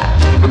cry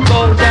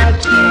because I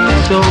feel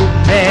so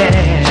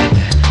bad.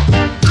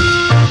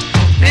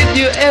 Did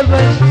you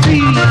ever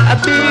see a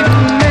big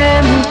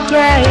man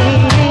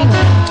crying?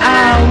 I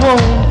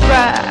won't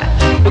cry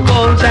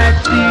because I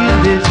feel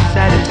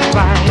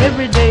dissatisfied.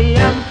 Every day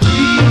I'm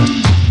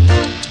free.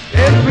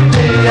 Every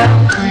day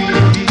I'm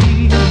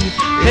free.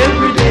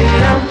 Every day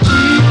I'm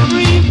free,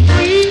 free,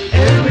 free.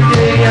 Every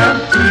day I'm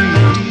free.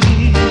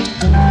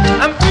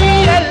 I'm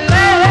free at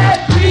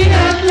last, free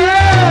at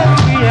last,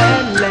 free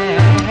at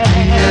last,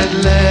 free at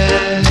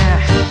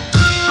last.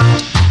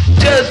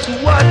 Just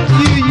what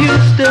you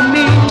used to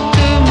mean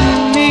to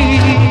me.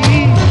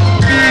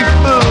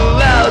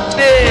 People out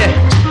there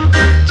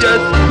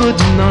just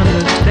couldn't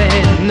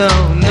understand, no,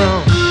 no.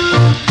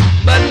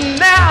 But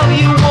now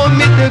you want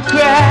me to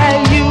cry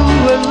you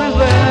a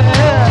river.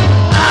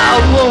 I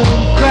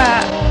won't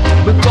cry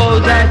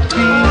because I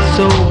feel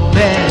so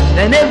bad.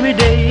 And every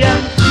day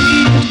I'm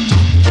free.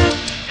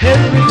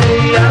 Every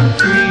day I'm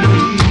free.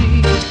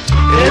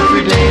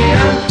 Every day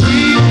I'm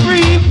free,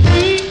 free,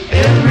 free.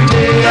 Every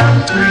day I'm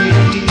free.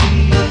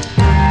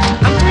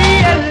 I'm free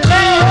at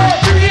last,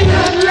 free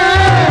at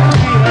last,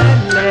 free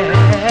at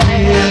last,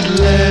 free at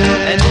last.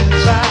 And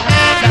if I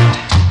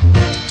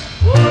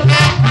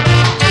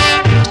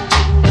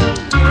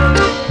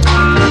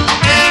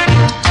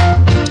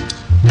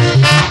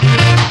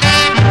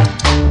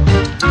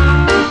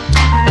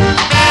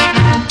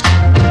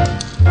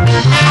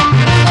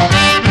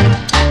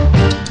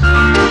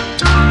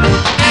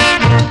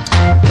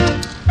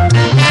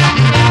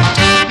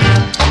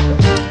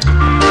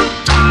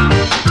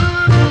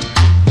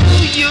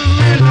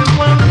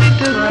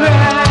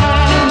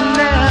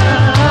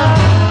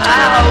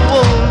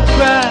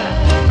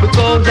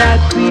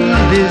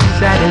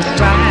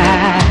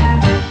dissatisfied,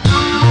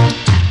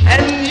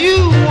 and you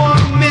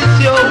won't miss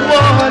your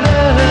water,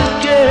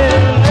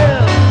 girl,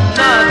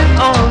 not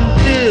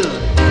until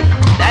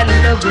that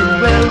love is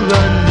well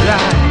run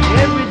dry.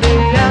 Every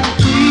day I'm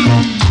free,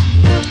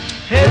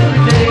 every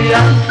day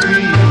I'm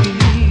free,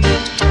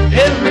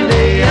 every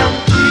day I'm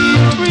free,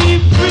 free,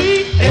 free,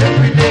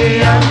 every day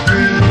I'm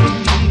free.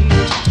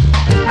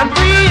 I'm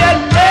free at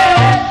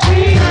last,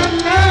 free at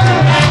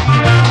last,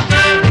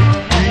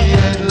 free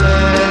at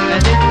last,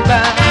 and it's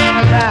by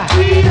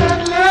free.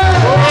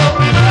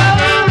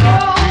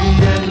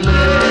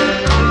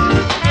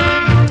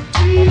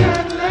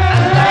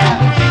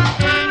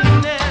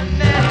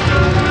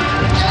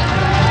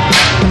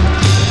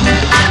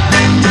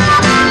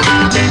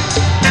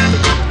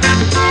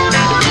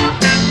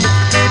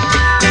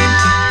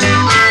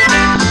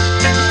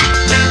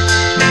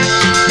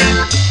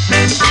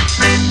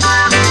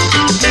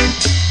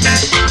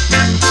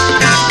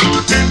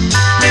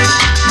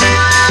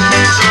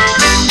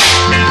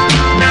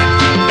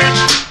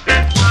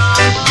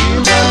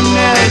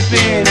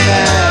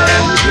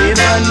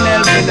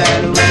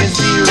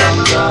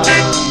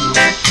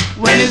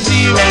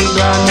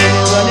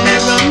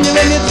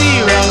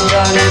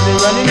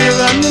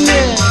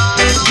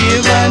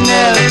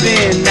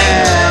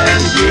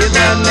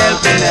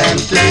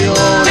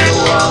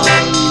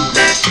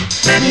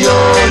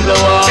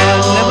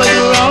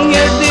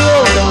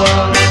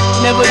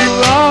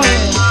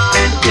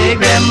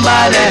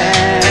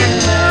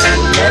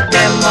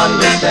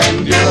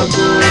 understand you're a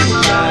good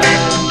man.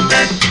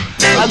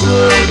 A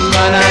good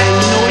man, I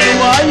know you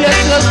are, yes,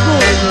 a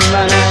good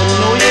man, I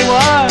know you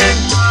are.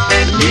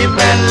 Live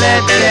and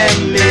let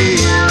them live,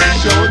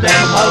 show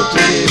them how to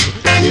live.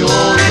 The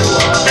older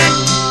one,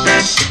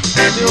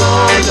 the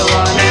older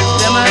one,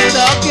 them I'm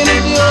talking,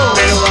 the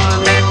older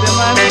one, them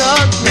I'm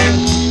talking.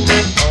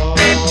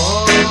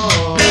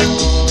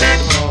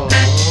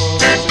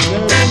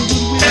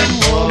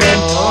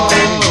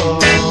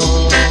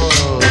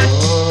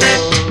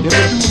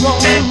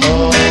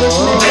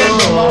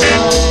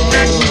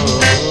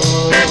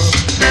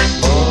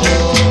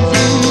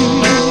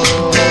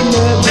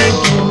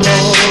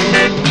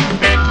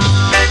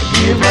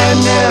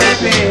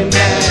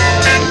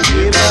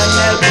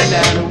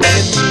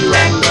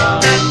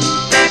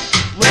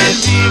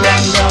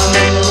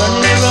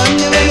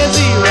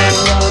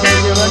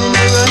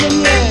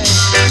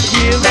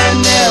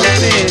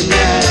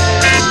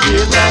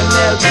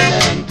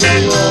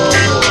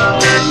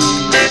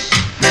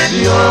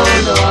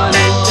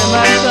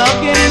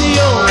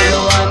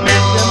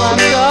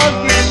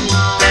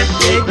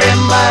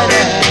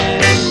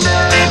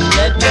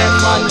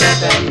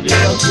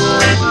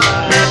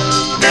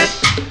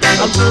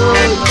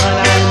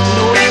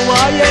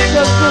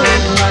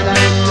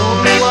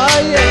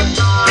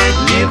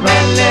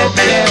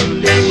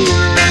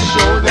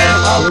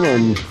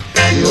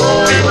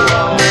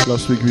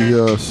 Last week we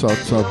hear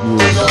South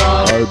News,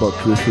 Albert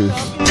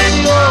Griffiths,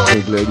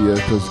 the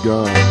Gladiators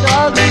gone.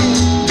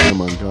 Yeah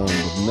man, gone,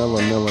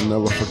 but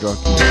never forgot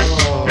him.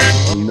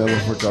 I'll never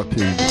forgot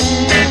him.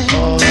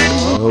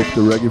 I hope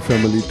the reggae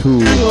family too.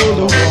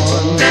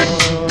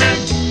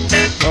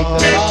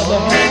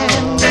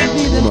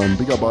 Yeah man,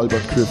 big up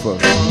Albert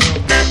Griffiths.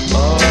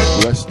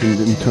 Rest in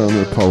the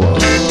eternal power.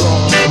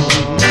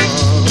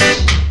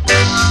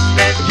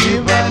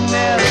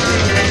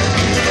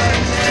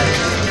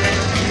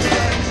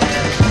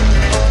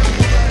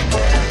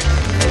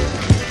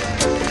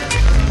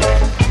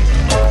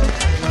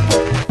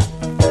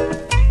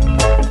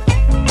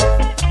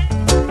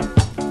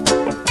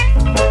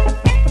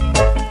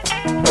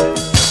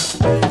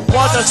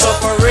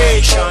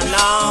 Separation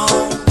now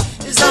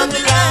is on the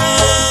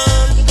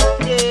land,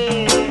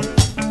 yeah.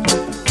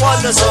 What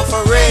the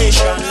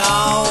separation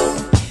now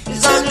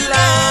is on the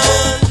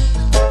land,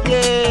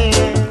 yeah.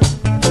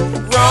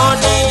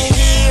 Running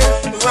here,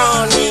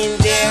 running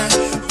there,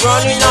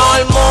 running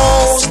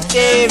almost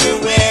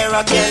everywhere.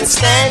 I can't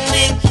stand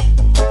it,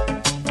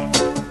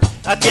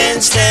 I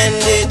can't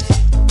stand it,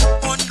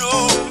 oh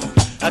no.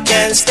 I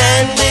can't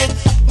stand it,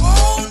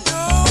 oh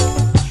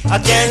no. I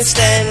can't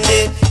stand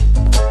it.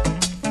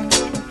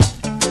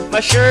 My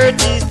shirt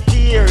is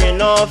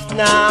tearing off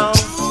now.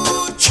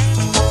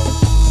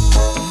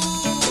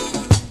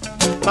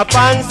 My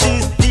pants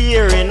is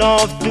tearing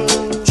off too.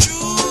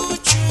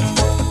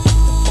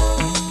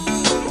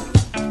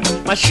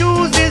 My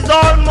shoes is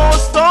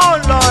almost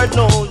gone, Lord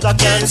knows. I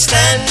can't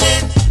stand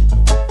it,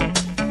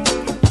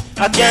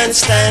 I can't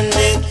stand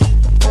it,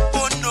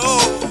 oh no.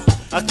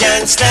 I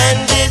can't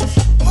stand it,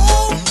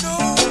 oh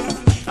no.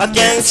 I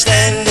can't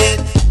stand it.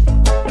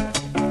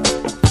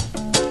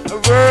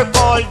 Work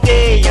all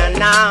day and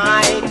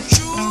night,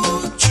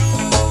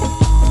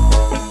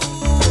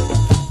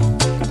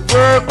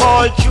 work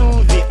all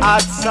through the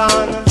hot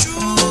sun,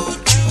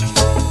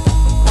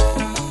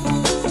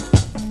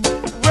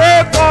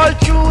 work all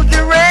through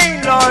the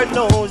rain, Lord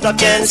knows. I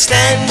can't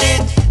stand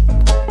it,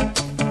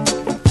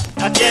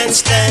 I can't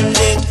stand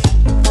it,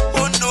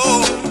 oh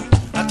no.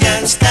 I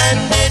can't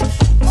stand it,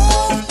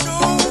 oh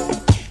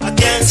no. I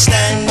can't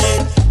stand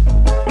it.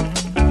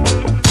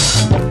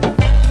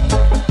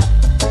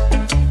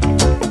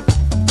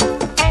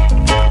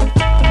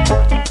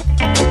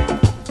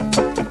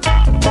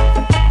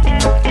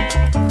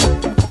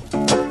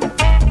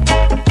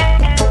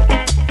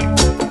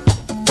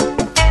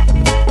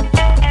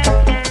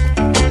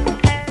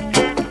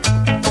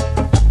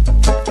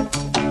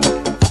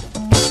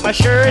 My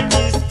shirt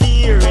is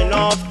tearing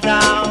off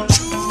down.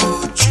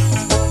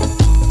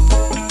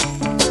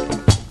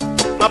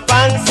 My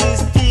pants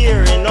is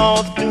tearing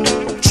off too.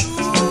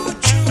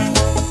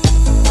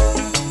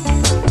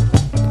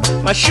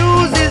 My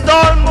shoes is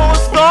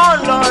almost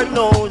gone, Lord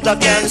knows. I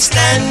can't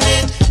stand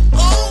it,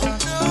 oh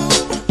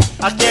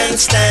no. I can't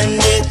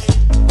stand it,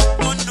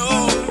 oh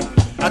no.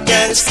 I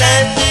can't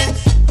stand it,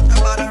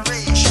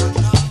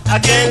 I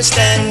can't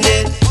stand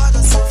it,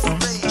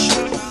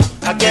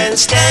 I can't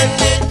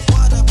stand it,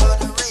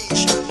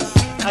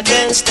 I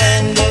can't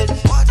stand it,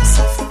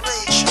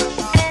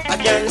 I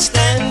can't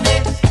stand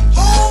it,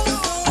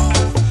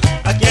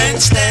 I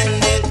can't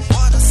stand it,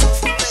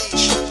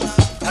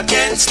 I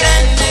can't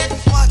stand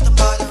it,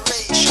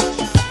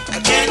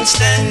 I can't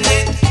stand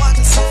it,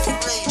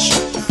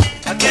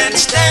 I can't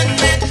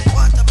stand it,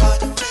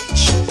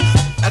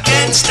 I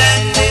can't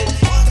stand it,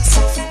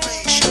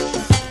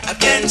 I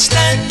can't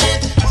stand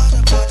it,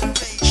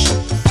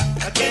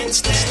 I can't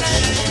stand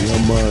it. Yeah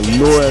man,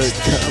 Noel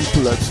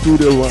Campbell at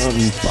Studio One,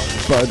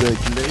 backed by the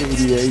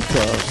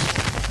Gladiators.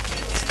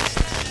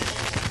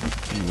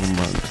 Yeah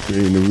man,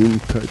 today in a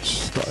vintage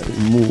style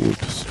mood.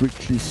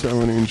 Strictly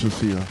 7 inches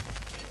here.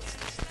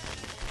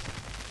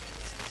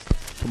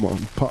 Come on,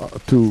 part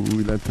 2,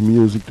 we let the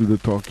music do the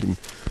talking.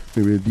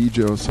 Maybe a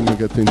DJ or singer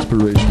get the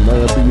inspiration.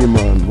 Like a Billy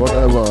Man,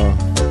 whatever.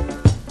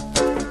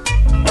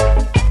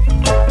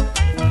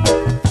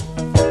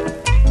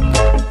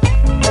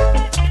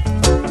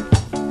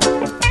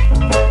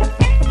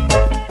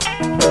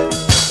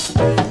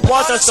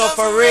 Water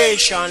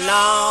sufferation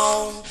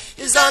now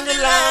is on the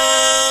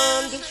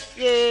land,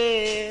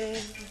 yeah.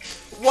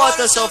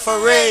 Water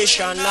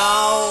sufferation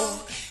now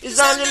is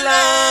on the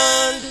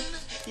land,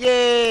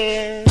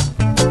 yeah.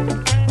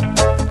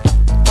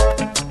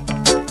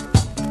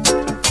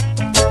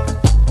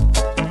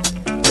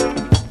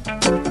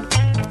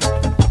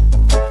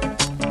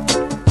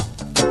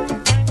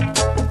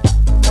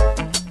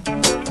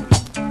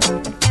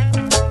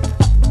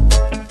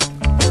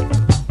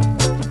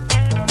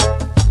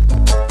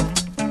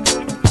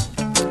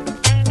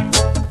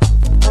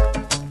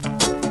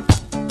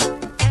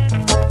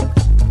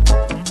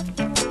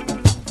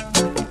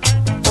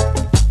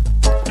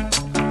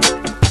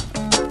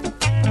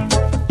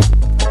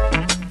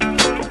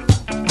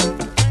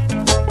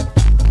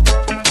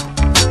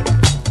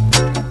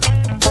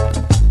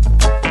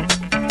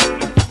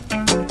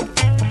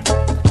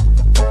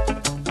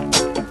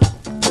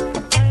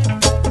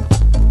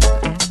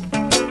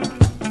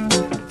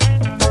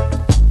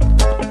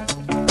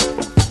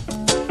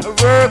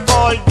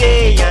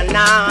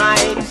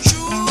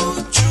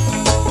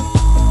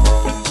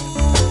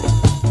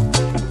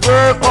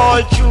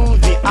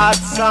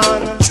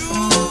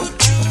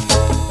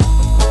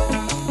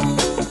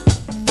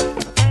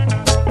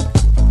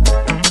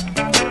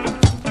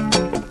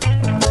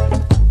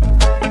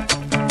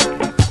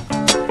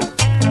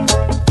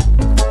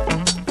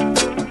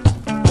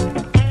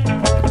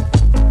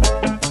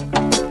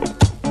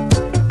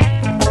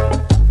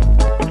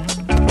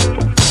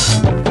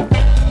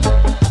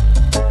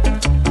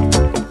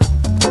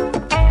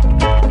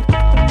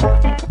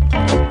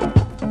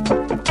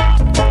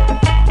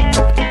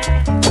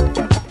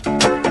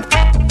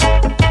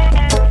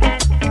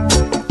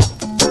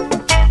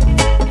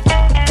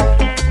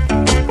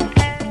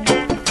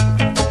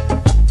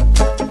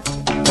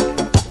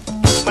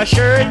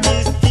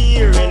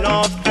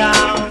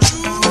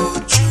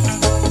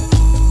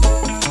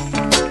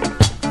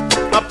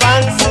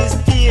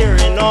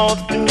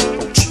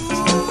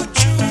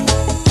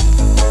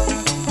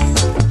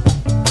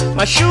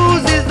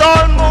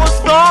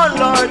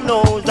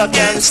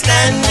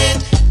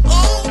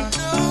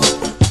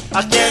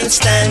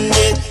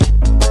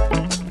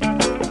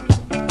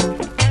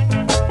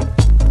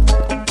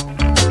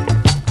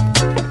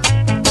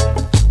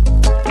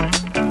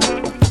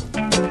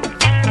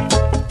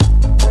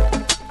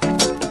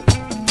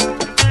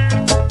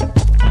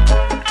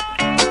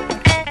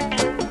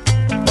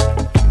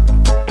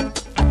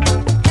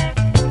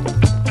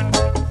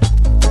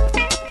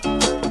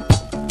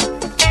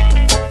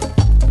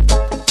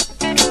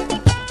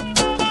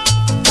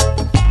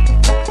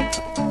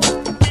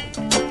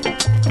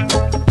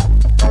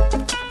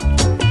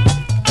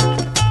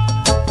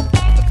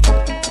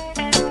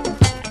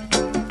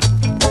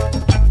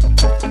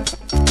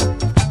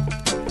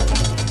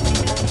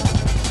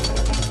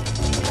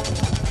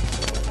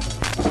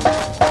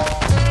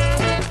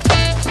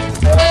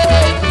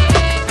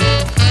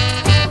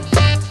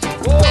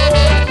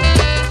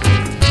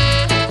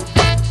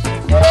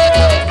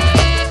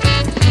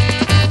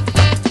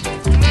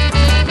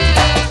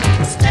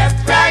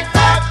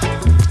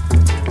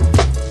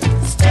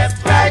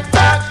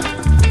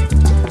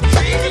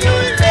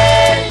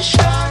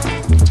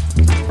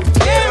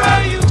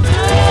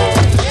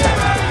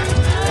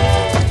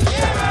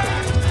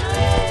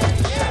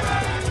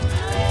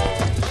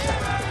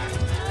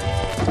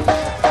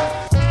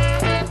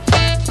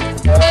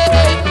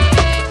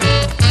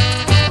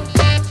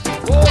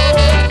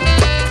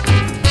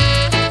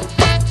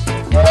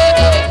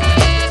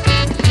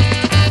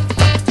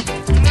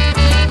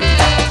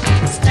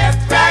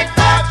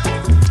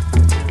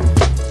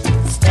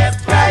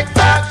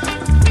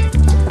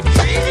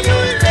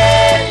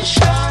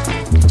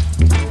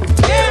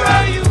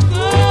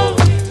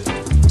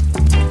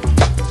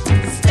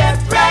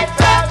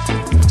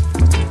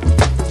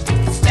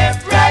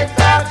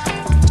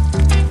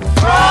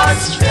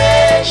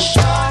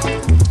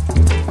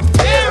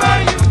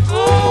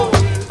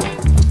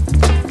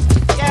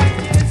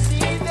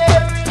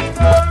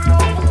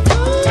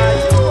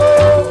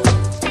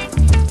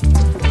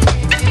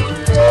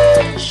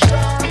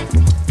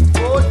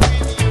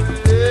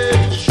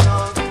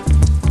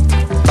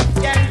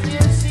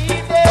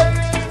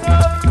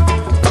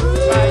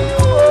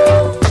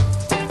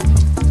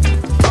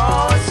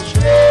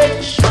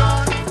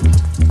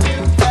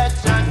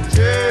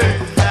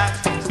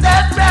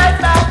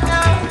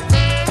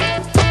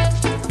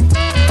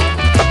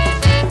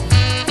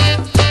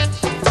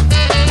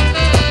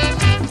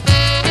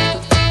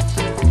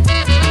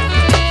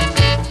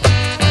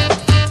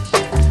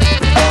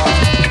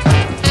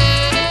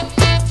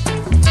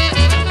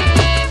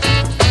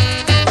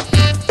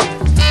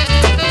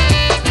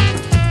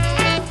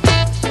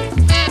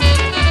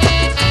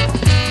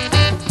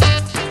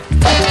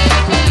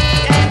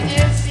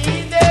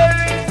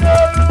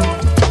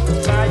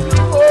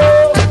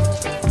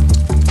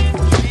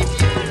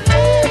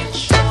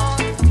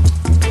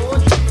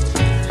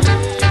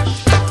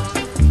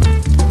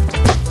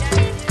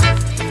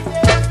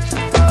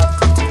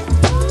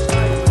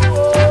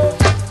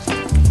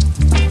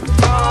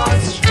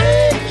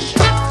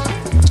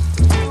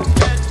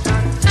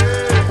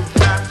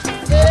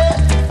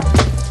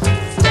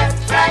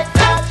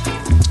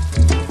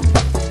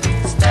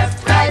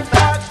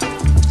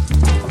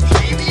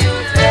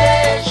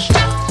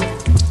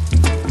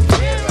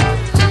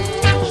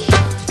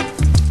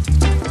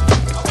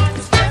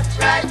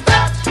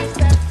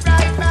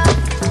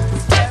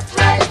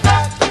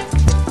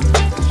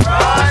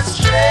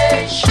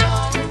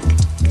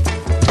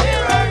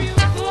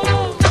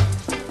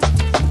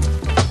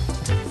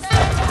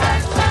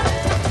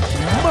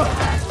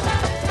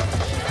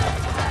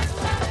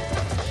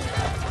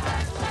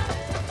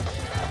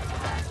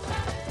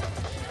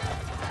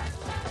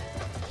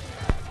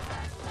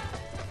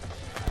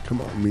 Come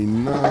on, me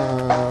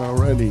now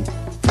ready.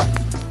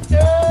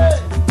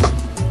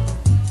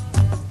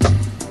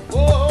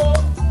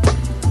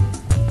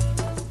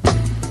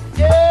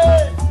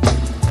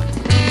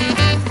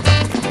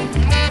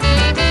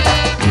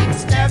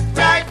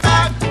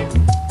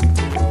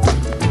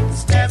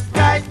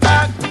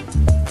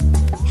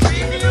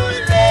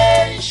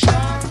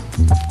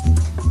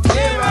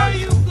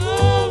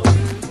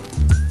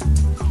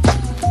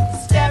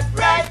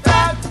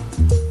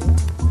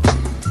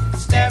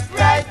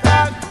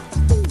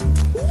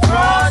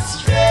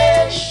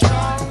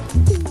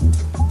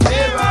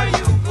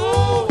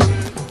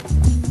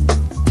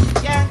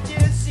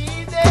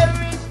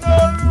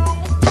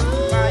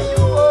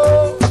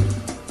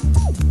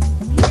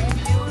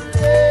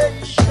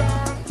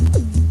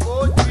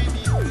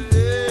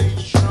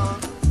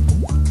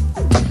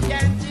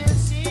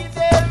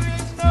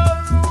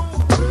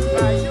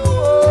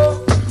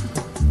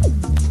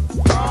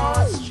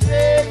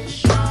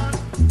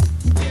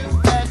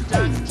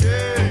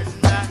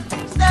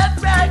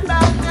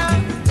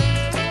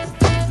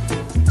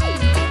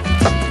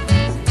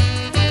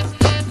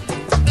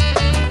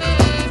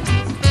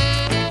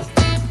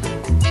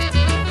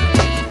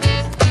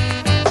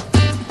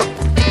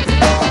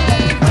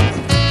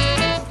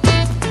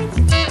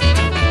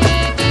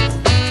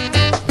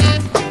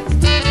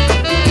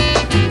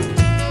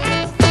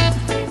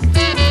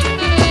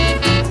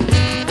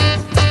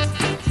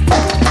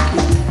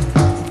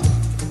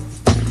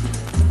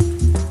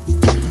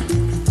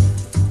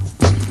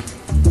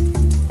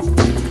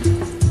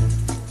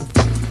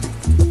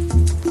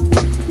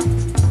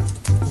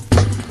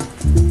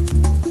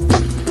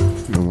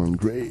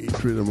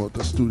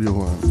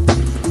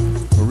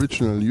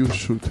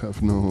 Should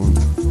have known.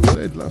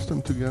 Played last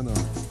time together.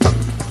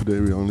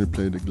 Today we only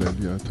played the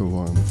Gladiator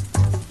one.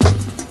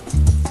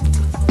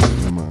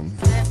 Yeah, man.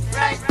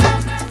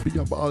 Big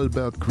up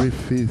Albert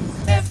Griffith.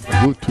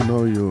 Good to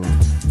know you.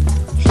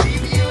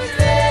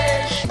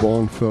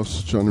 Born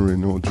 1st January,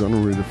 no,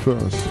 January the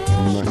 1st,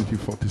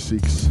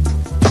 1946.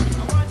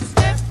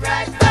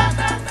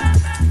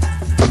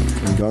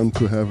 And gone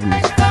to heaven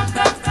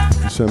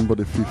December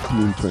the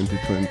 15th,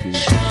 2020.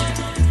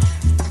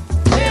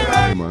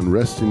 Man,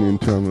 rest in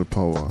internal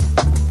power.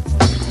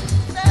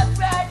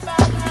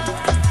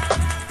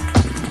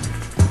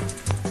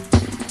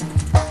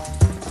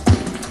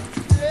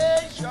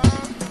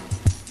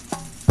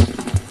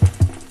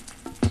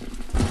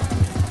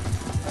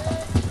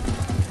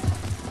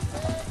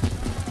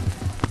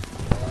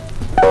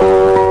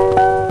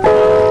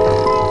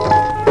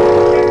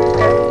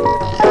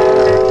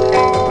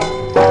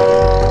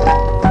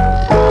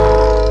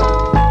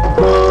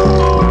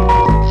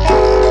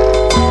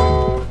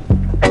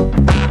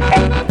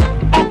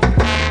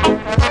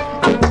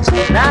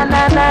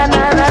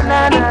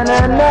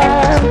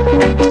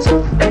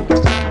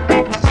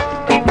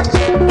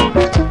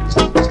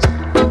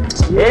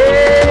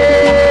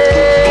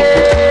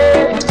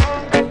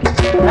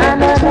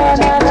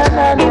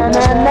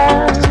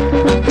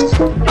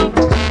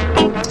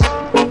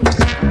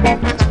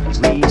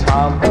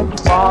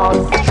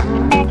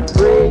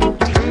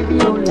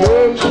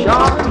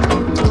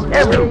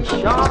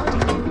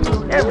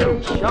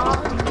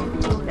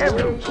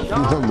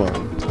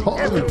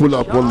 Pull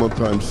up one more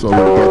time, sorry,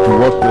 but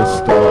what the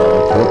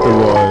start, what the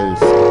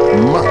voice,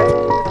 Matt.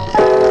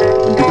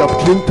 And big up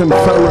Clinton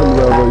Farron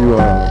wherever you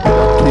are, big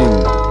up King,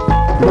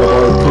 big up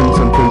all kings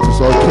and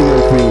princes, all king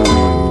and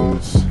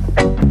queens.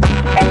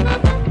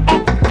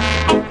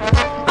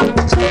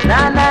 Na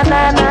na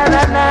na na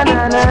na na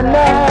na na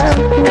na.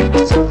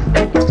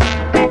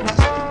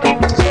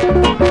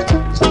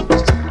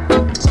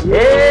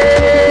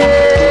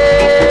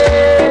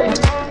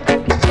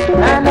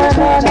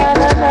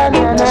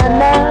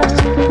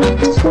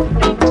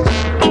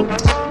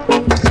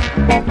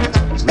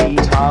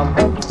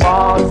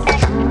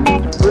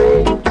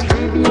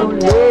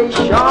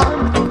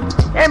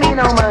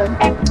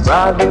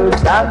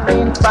 Brothers have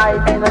been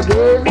fighting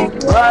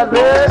against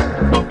brothers.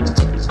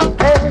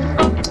 Hey.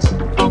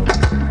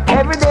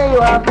 Every day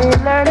you have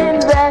been learning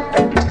that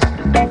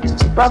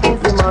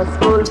prophecy must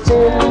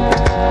fulfill.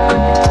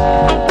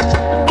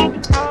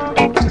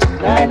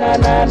 Na, na,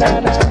 na, na,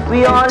 na.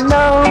 We all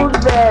know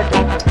that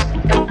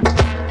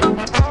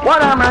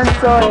what a man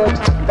soweth,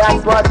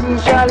 that's what he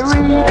shall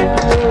reap.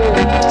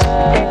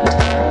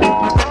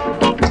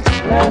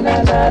 Na,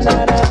 na, na,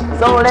 na, na.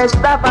 So let's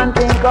stop and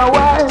think a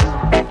while.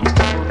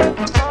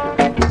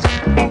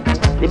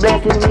 The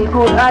blessing we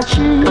could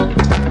achieve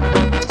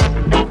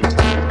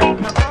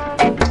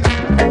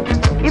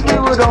if we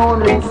would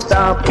only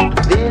stop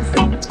this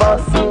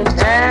fussing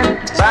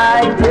and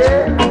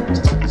fighting.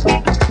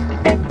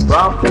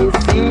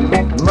 Prophecy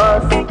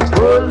must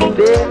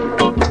fulfill.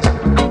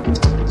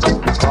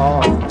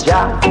 Cause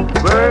Jah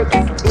works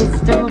is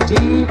to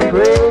be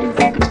praised,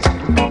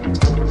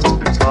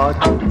 but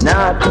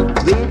not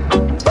with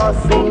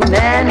fussing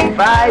and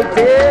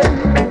fighting.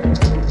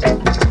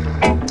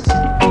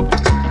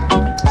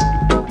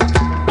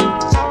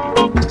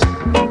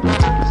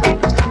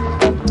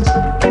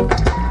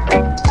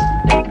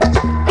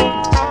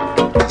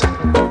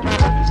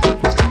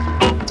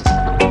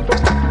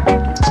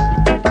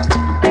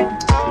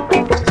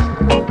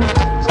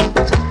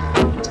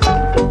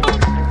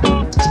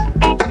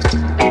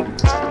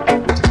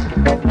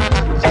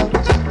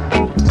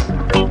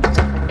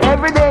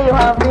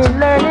 have been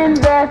learning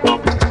that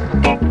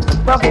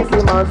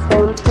prophecy must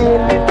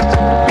fulfill.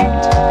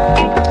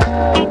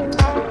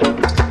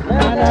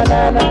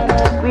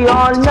 We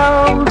all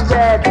know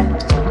that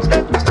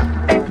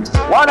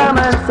what a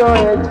man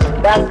soweth,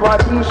 that's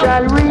what he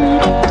shall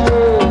reap.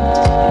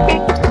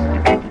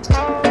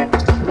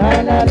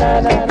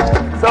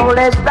 So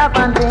let's stop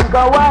and think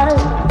a while.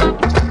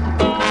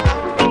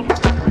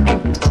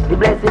 The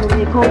blessing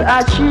we could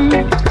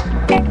achieve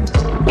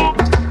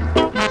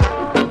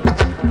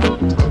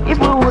if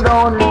we would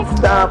only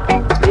stop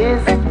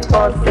this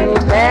fussing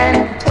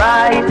and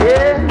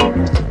fighting.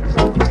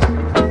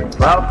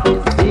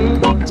 Prophecy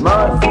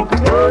must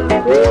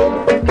fulfill.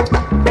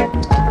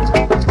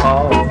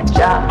 All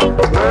Jah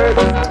word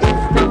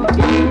is to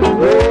be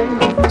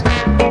praised,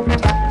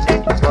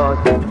 but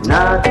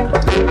not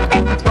this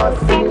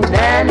fussing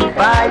and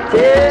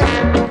fighting.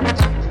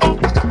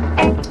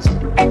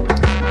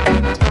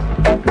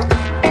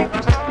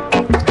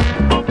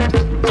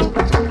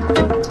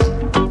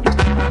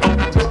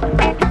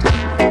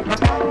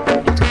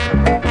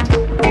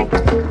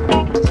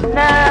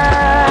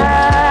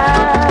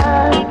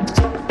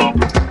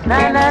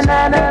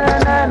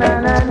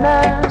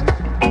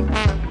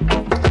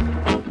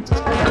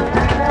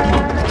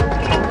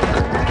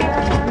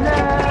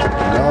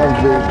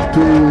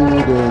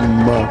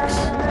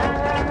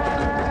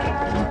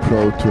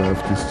 To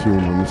have this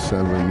tune on the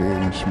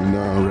 7-inch, me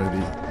now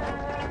ready.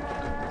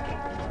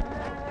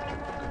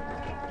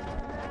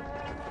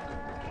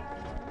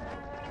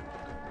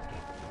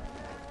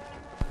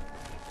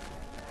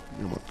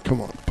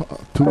 Come on,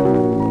 part 2.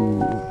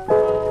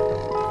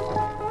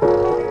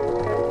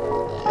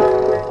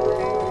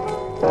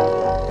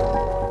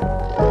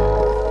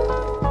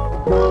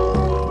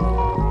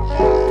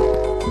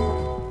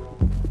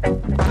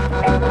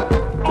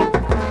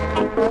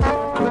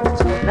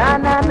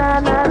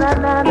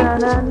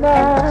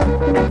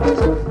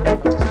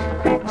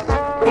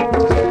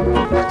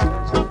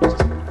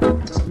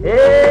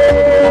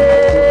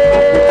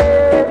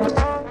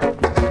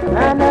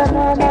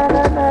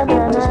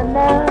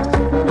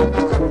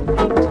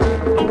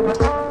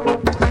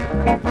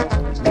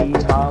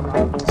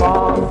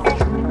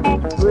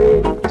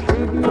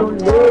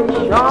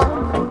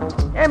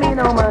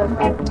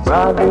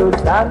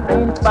 I've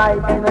been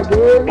fighting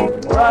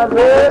against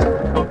brothers.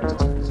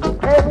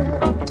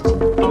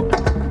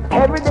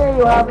 Every day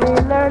you have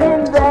been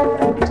learning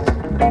that.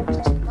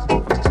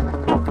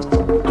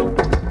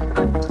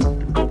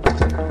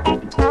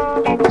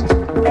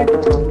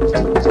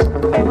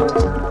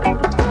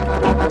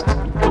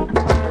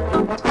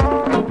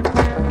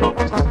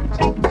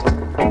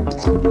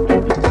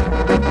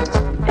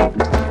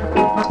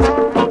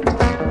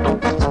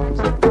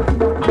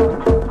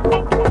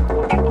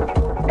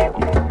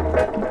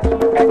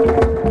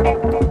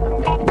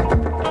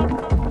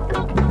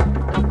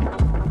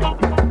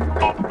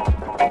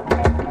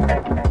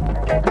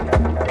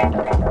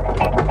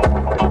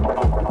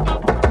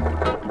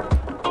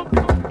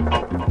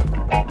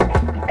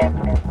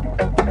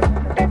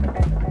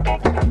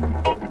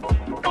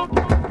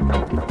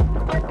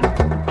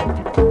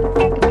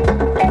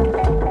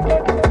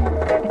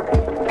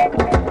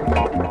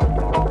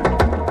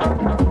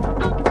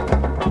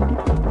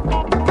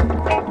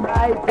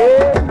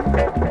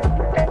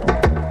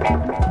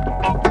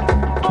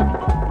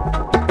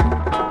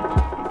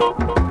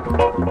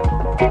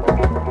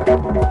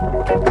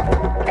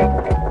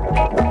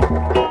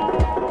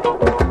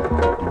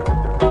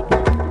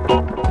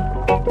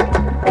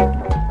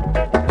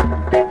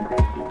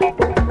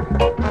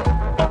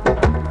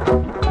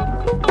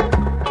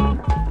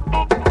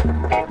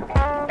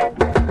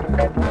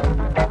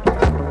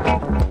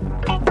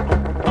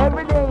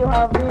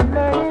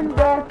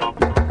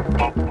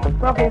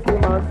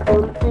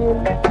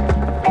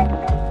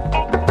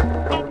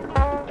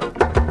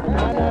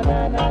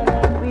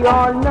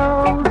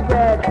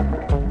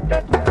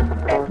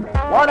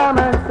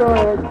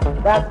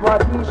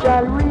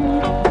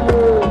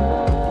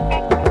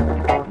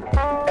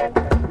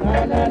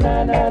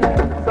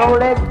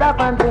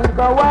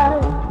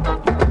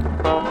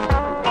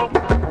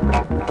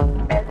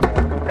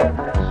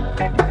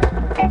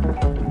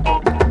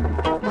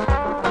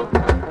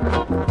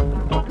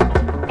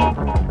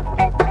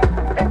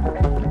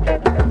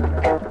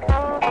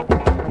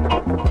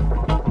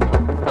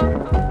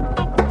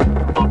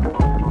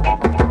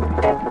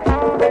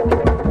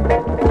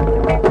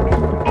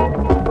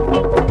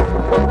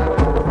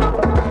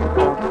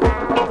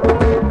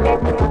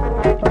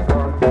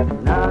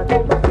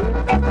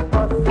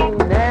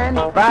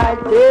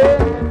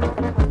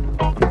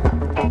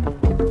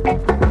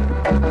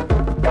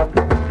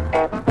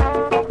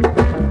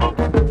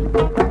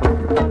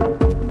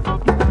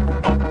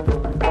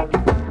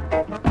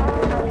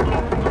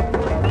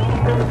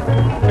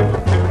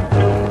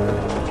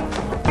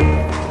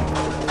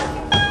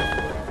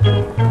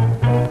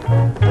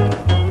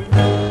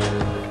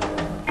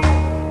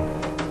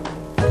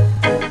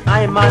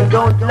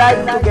 don't like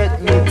to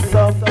get mixed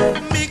up.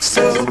 Mix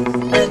up,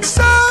 mix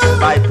up.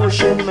 By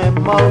pushing my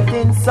mouth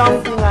in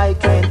something I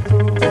can't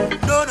prove.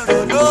 No, no,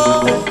 no,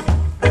 no.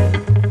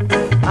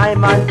 I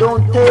man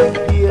don't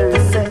take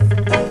hearsay.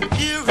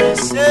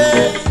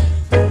 Hearsay.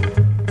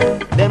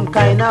 Them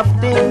kind of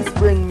things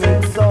bring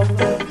mix up.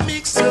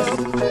 Mix up,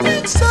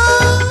 mix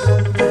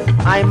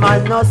up. I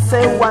man not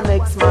say what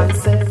next man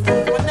say.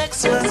 What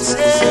next man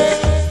say?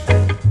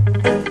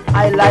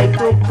 I like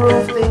to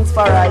prove things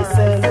for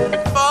myself.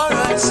 For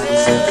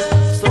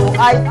myself. So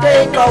I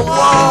take a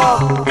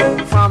walk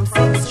from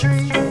 6th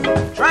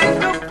Street, trying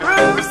to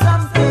prove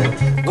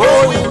something.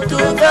 Going to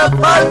the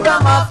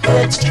bottom of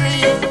 8th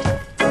Street.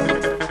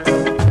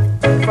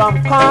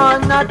 From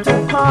corner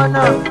to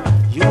corner,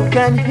 you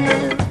can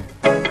hear.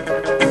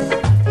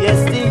 Yes,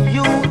 the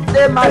youth,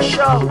 them a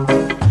shout.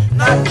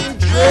 Not in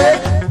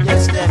dread,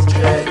 yes, them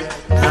dread.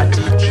 Not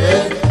in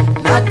dread,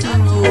 not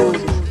in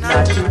rude,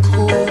 not in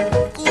cool.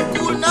 Cool,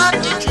 cool, not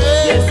in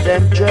dread. Yes,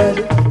 them dread.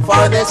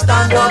 For they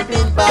stand up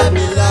in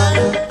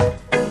Babylon.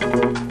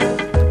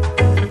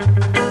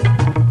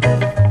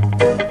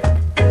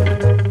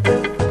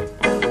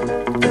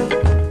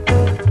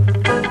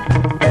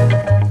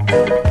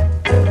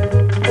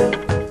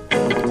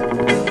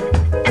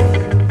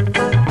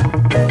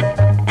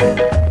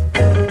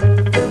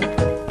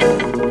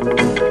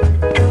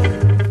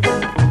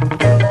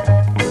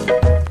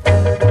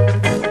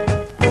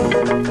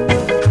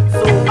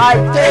 I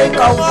take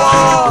a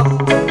walk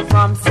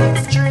from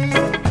 6th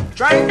Street,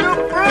 trying to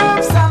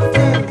prove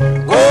something.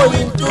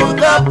 Going to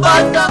the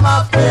bottom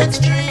of 8th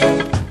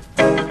Street.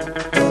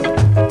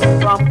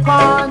 From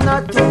corner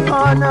to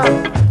corner,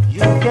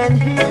 you can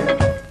hear.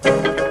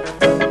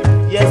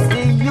 Yes,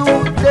 the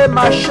youth, them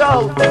a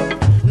shout.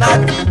 Not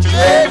in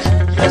dread,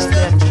 yes,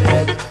 them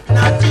dread.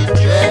 Not in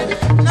dread,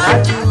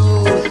 not in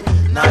rude,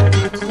 not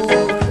in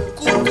cool.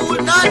 Cool, cool,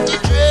 not in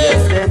dread.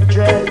 Yes, them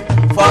dread.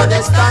 For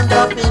they stand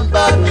up in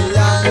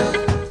Babylon.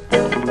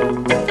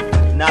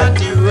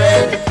 Not in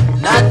red,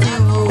 not in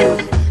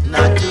rude,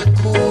 not in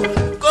cool.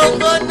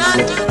 Congo, not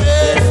in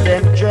red. Yes,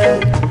 them dread.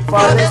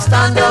 For they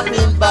stand up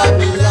in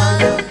Babylon.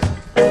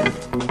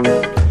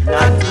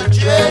 Not in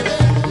dread,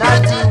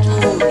 not in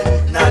rude,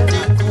 not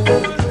in cool.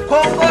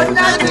 Congo,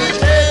 not in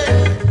dread.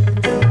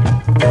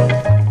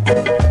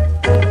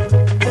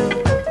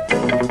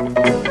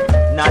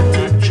 Not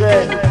in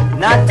dread,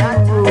 not in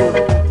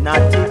rude,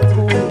 not in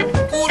cool.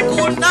 Cool,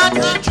 cool, not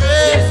in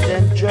dread. Yes,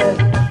 them dread.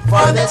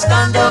 For they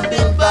stand up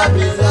in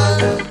Babylon.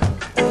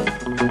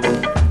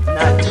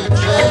 Not in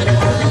dread,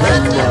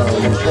 not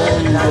in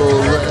rude, not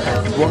in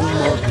cool. One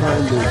more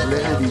time, this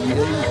lady,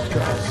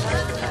 Acres.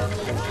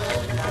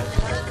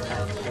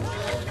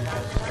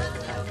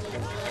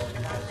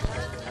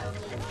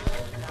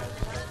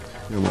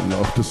 Yeah, man,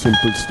 off the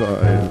simple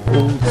style,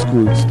 old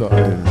school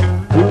style.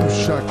 Boom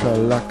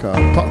shakalaka,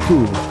 patu.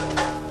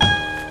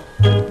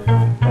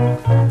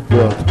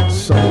 Word,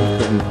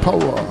 sound and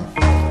power.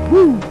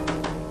 Woo!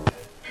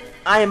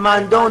 I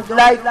man don't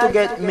like to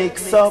get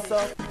mixed up.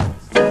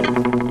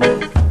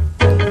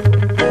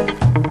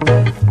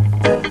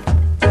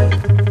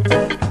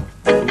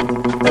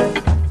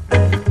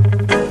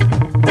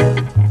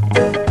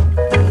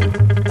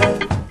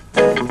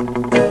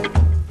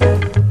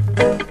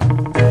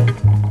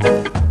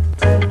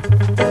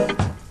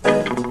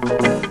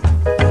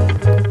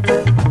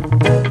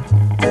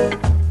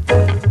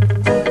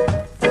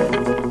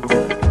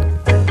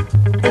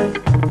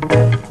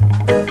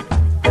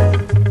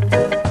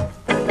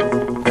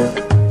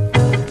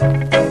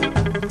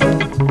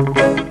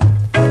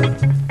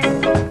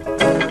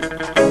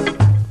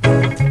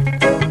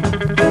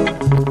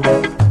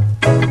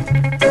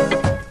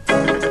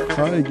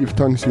 Give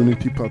thanks,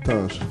 unity,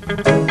 partage.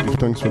 Give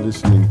thanks for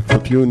listening, for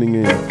tuning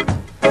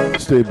in.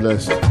 Stay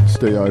blessed,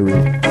 stay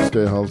irie,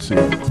 stay healthy.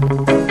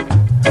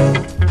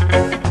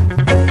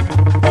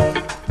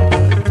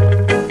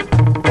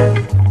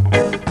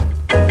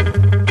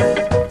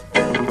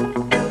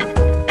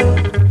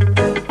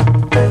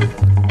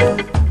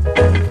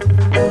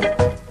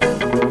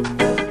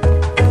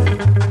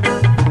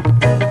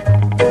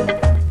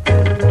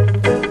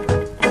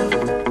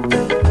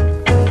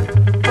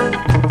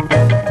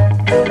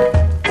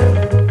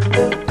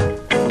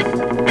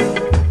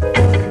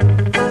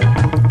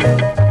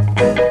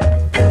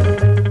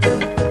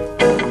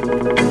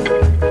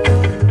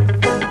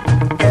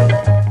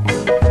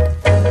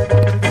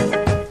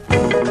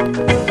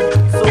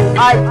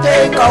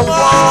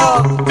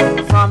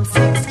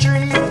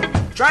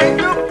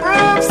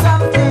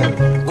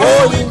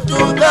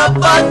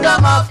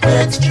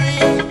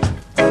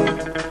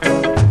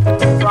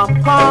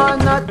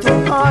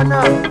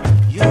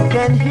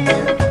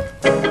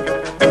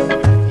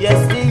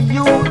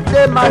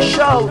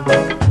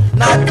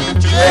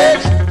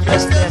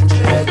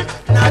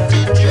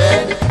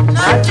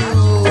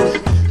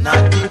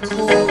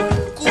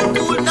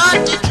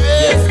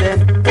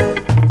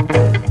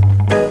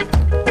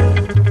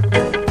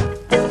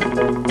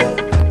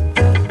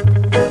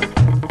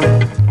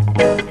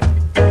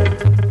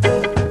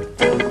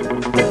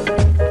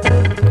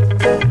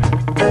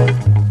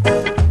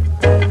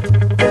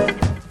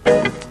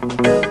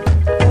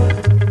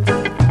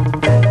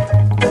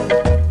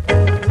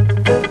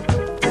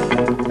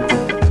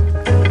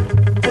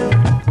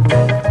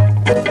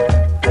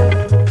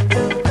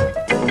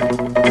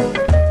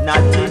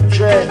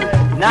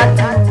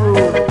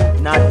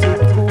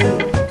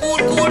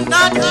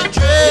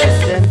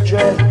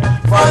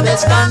 they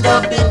stand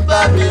up in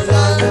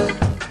Babylon.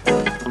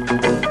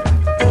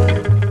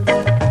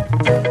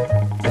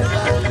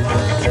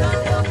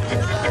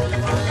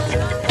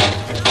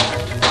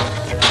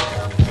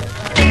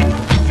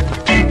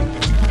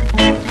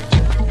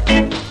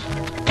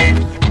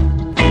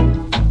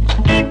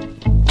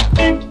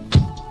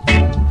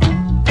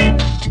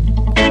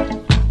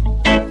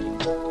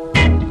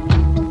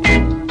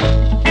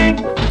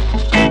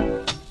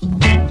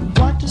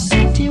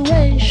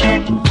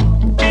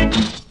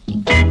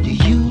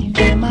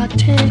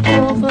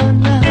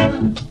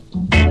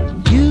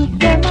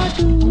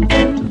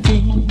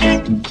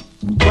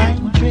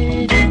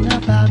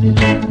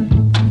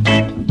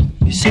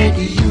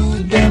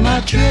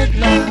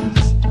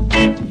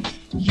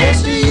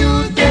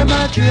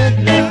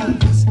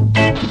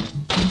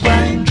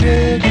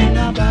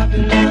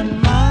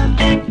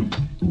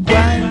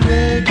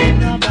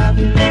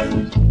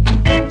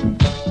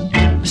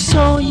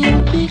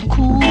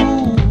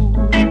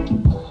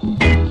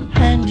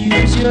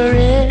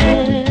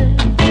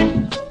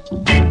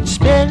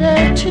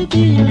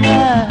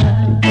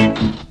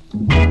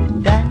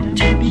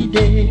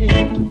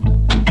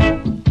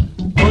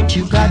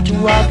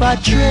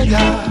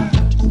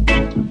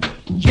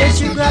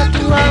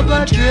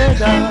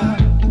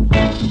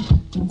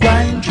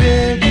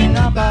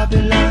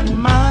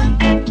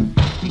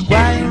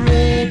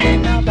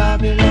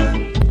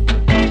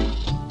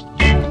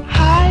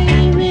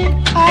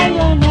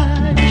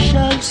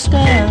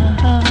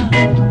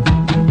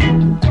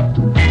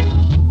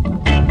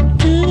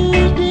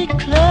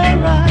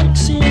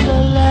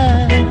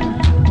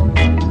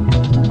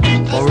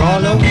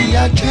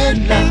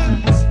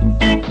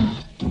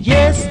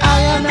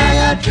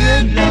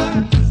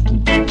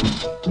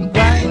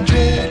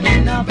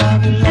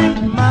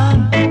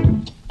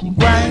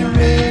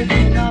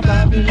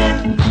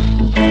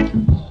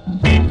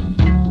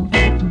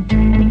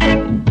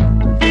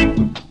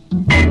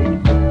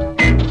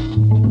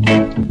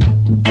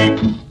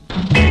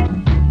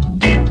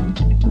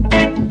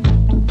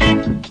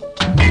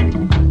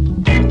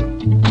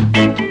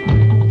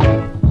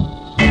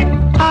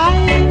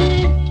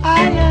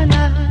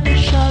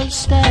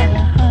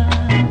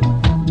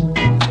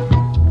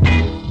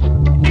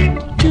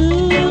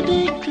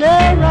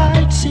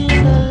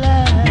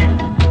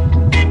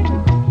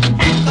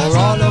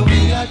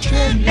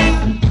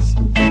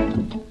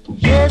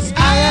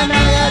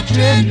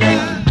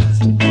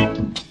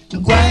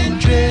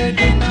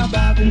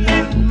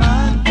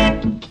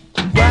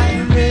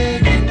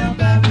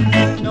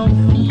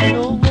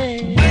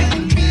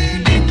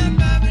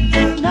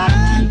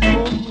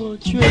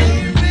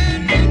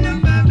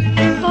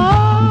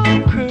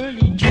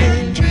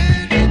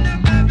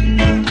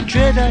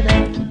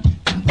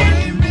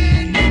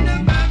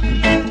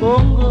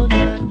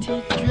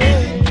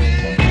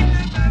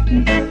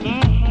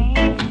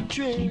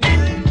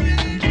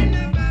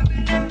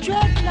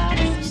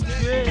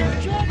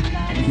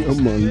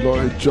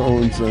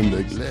 And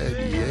the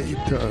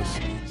Gladiators.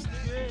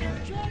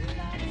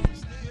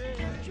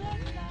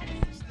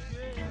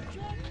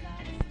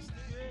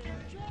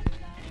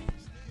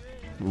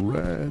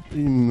 Red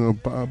in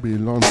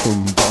Babylon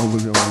from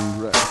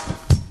Babylon Red.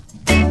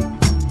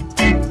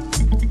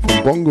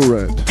 From Bongo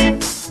Red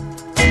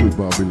to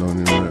Babylon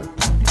in Red.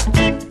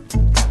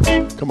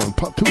 Come on,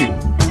 part 2.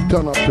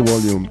 Turn up the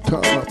volume,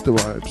 turn up the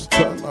vibes,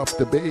 turn up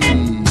the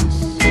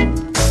bass.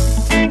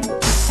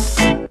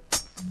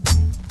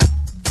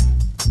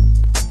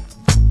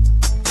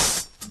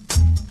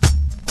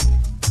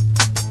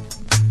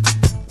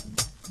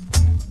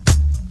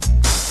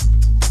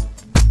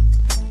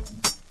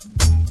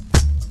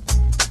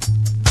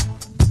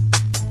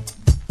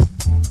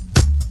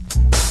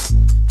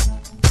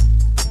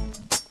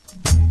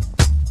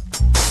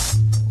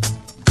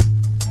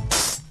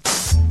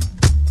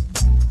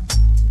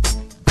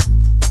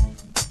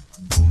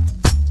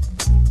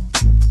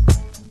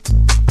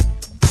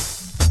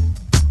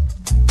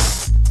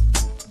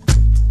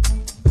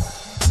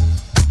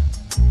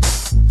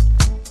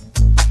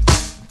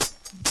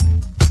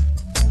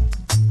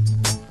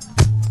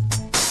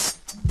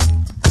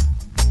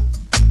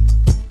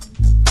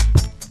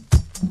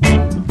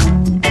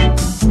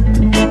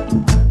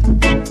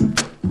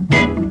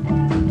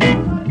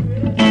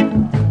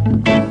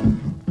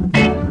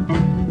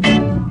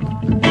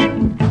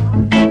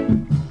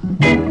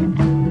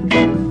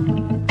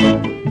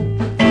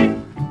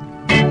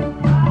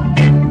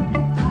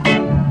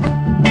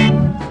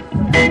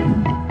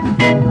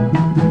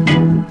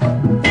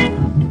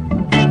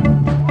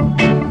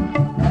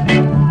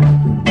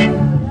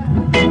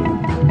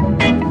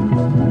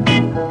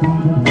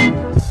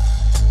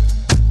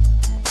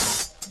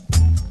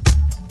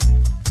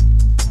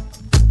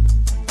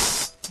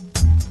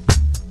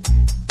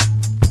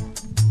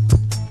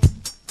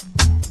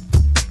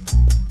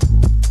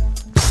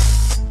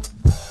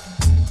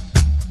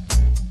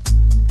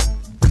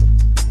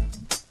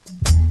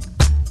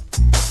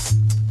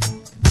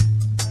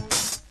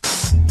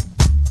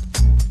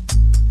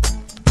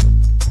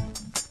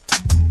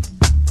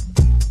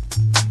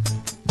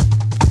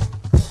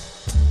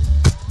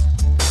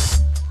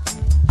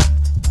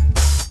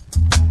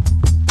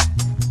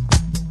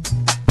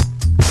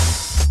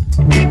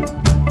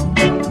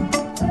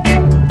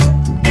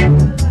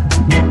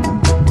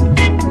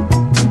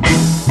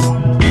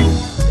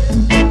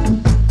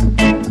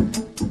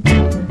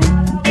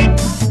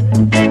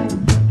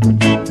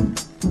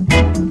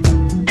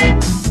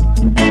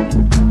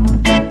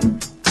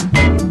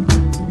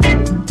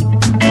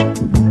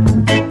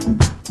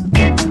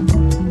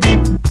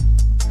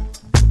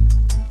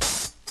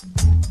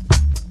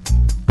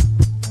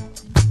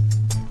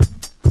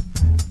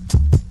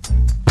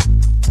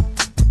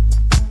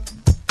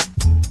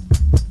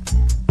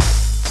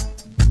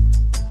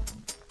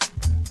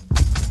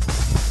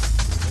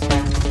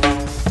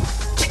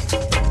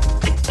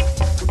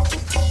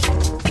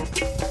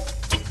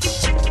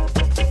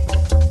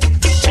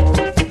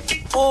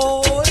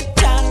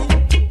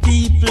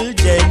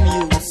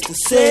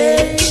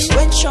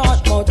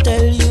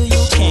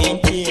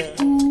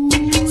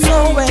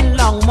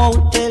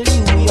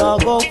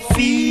 folk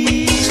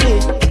feel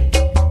it.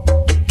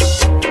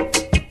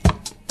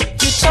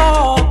 You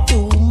talk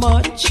too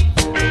much.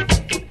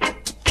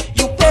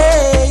 You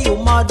pay your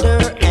mother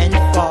and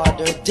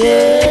father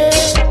debt.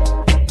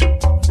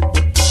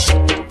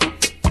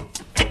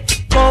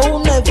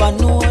 Oh, never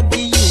know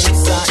the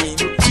use of him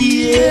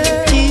jail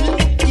till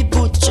the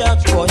butcher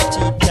cut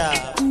it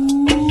off.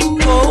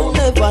 Oh,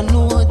 never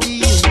know the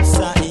use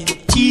of him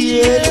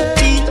jail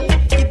till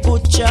the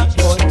butcher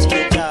cut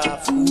it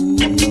off.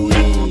 Ooh,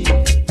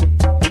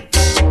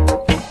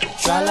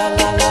 tra la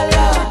la la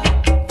la.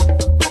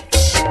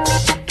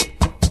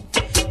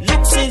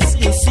 Looks is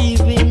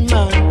deceiving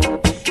man.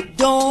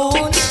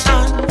 Don't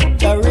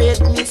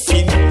underrate me,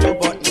 Smille,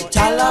 but me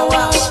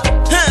talawa.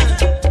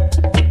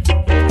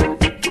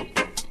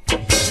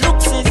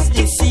 Looks is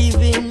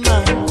deceiving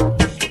man.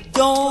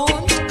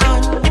 Don't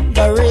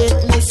underrate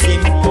me,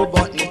 Smille,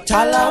 but me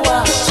talawa.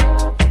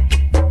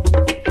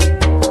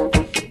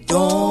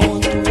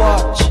 Don't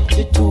watch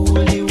the tool,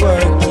 the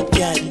work it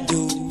can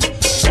do.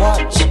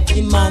 Watch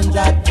the man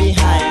that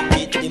behind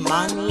it. The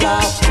man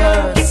laugh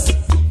first.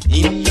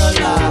 Him no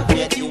laugh,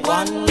 yet the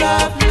one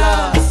laugh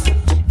last.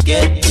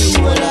 Get the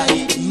whole of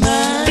it,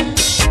 man.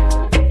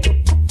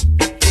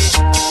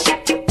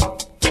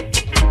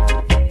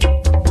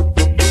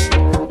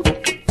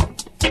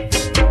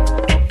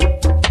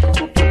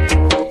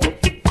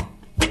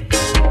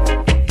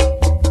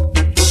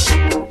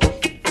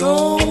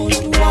 Don't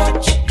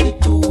watch the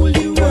tool,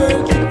 the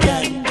work it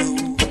can do.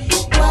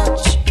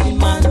 Watch the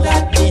man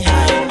that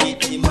behind it.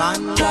 The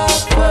man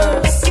laugh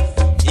first.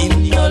 Him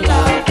no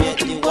laugh, yet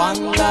the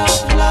one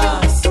laugh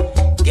last.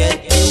 Get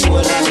the whole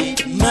of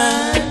it,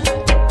 man.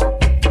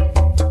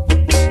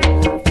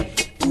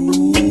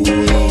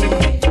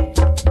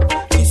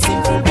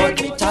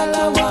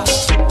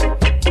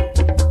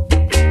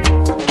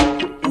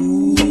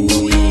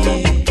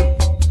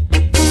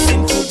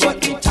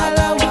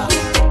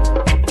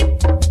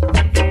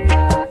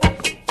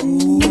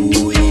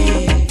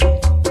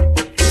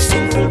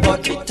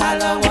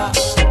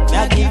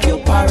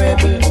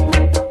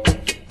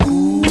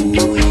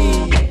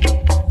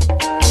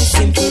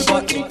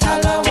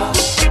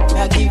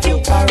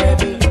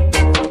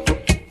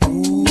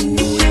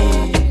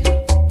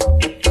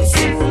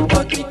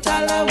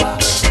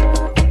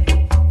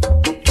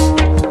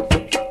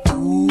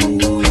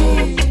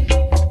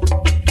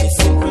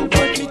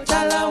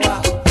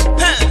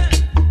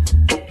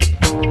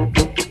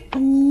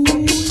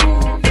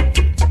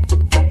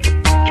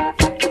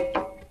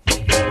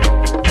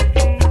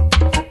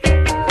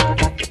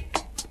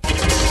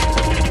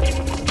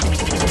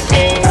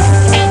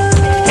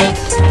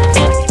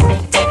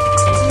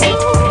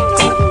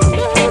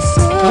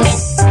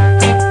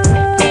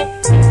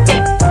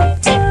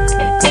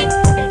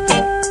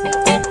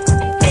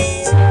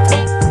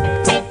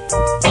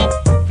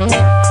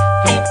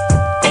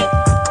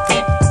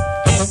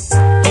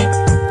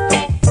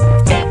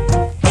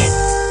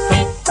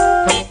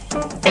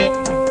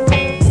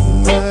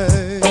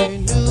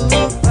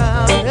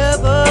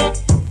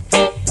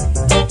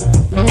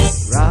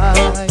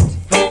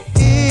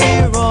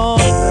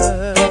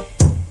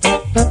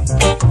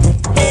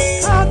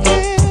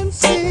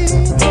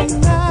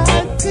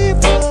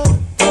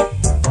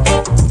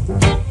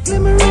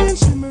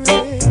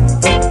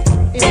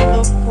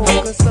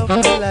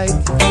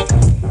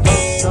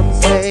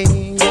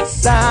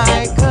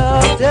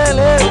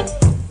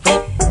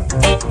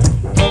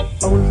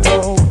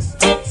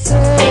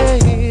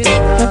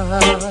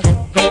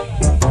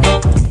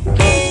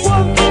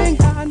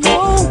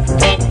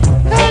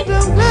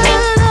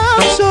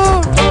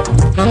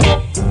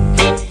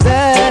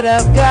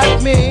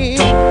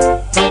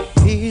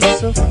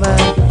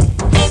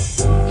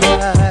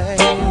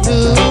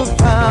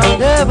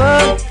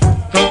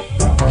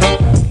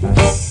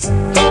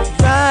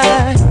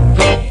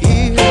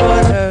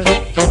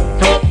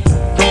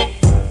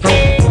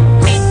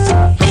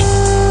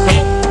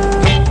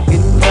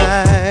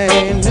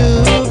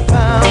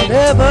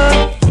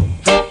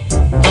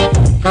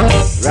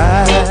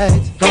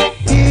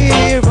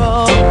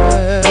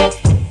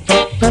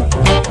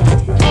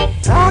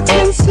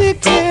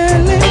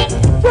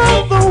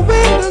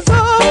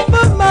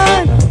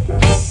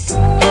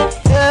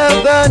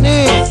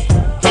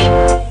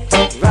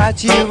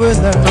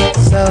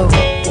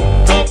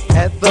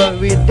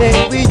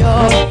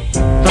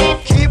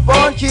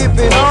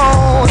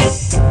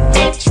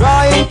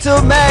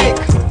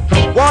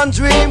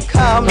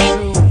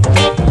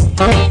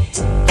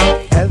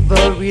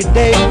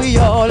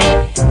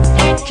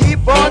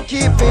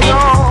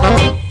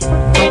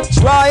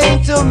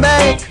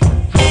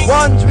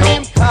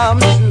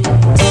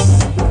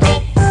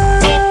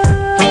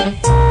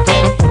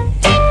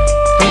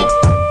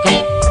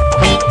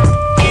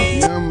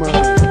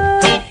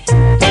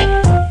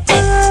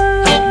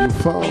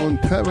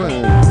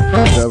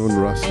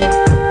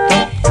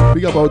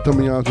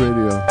 Outta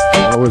Radio.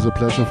 Always a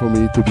pleasure for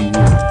me to be here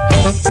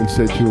and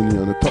stay tuned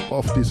on the top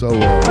of this hour.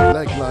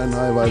 Black Line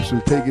High Vibes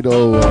will take it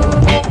over.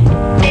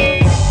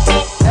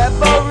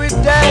 Every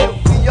day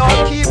we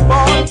all keep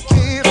on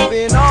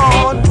keeping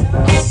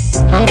on.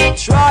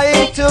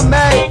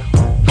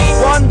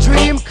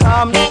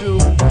 come true.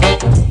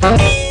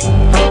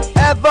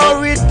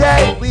 Every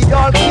day we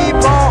all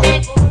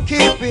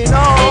keeping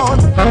on,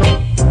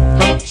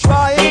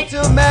 trying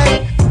to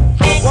make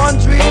one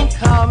dream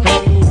come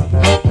true.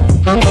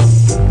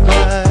 I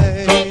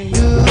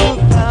knew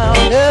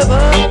I'll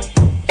never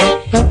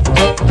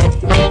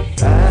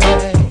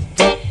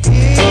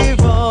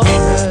give up.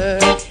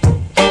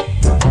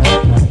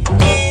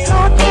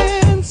 I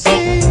can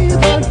see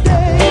the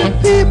day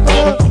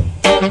people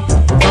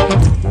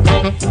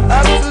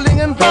hustling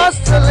and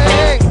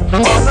bustling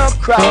on a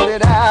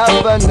crowded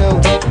avenue.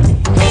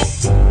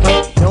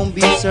 Don't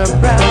be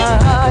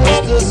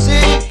surprised to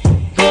see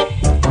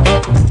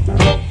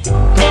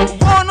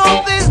one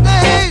of these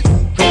days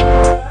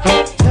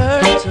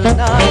turn to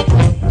night.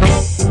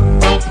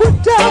 Put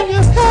down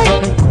your head,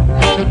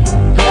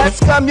 let's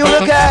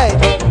communicate.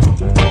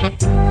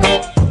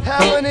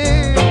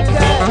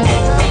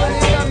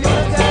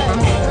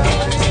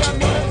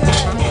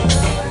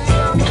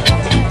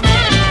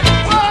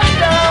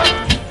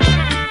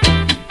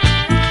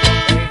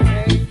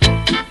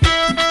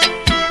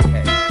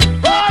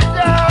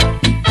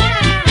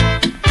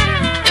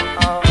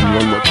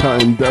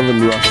 Devin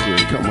Russell,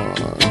 come on,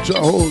 Jah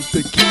hold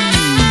the key.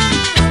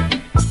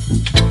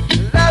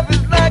 Life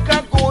is like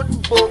a good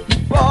book,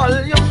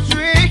 volume 3.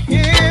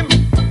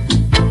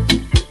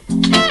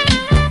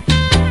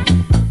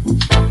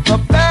 The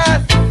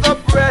past, the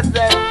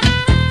present,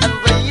 and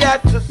the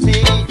yet to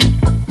see.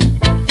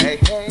 Hey,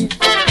 hey.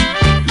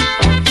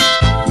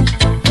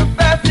 The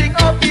passing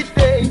of each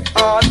day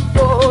on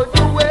goes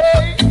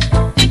away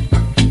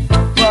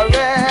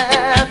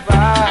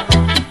forever.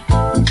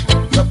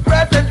 The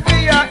present we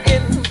are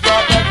in.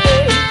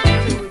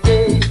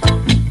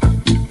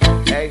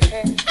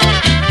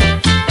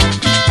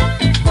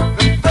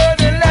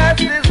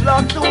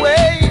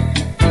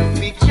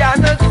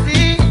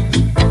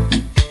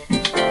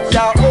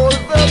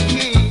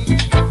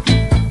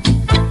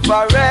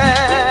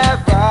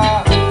 Forever,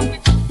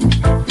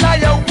 fly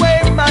away,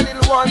 my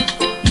little one,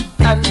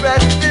 and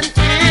rest in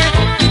peace.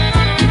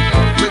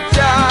 With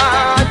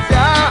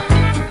Jah,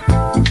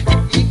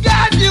 He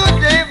got you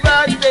day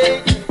by day,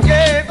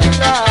 gave you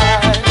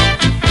life.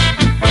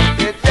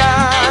 With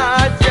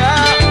Jah,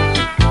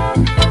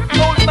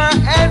 hold my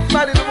hand,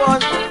 my little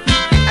one,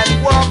 and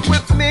walk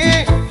with me.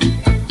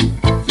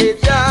 Say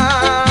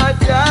Jah,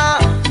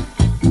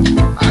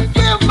 I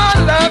give my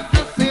life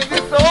to see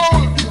this soul.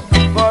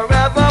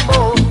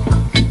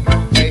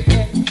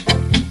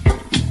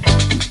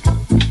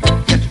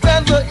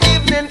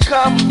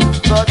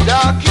 The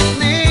dark is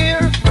near,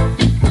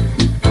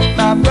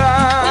 my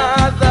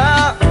brother.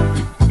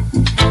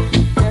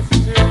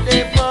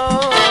 Yesterday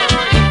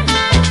morning,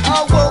 I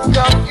woke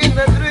up in a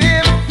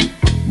dream,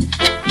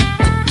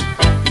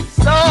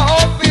 saw a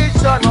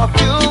vision of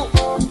you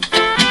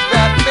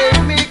that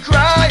made me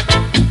cry.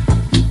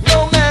 No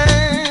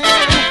man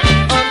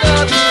under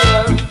the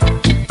earth,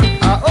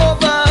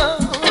 over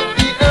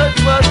the earth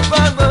was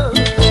father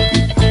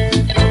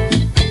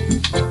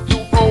to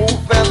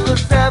open the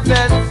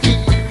seven seas.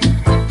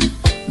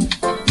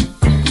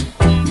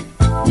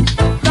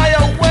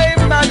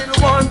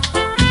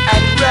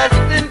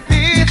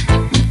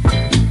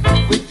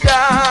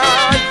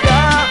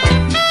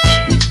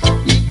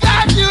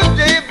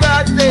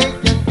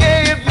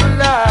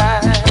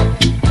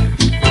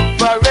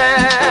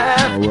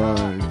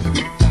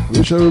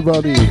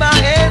 Everybody, a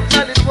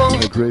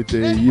great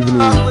day,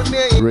 evening,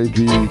 great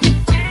week,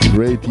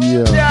 great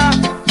year.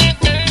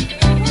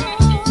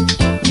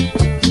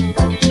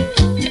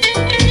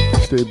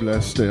 Stay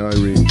blessed, stay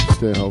irate,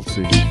 stay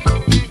healthy.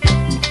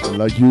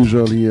 Like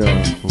usual here,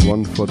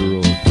 one for the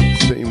road,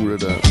 same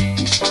rhythm.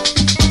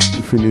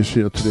 We finish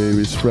here today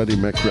with Freddie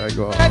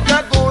McGregor.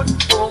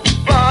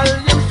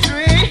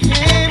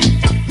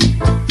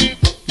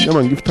 Yeah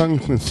man, give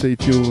thanks and stay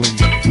tuned.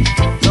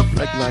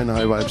 Blackline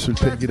High Vibes will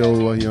take it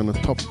over here on the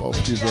top of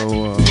this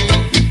hour.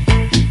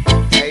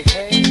 Hey,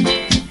 hey.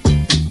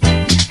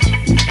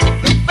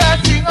 The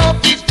passing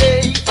of this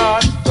day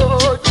on the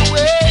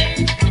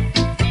way.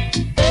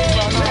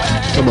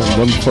 Come on,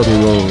 one for the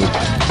road.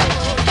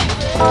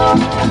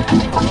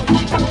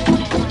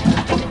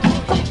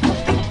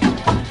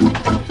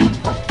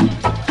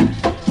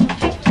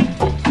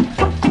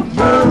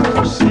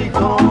 Mercy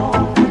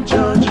gone,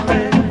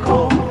 judgment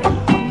come.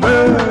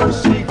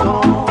 Mercy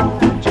gone.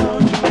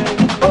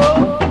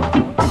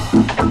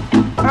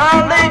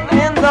 Early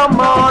in the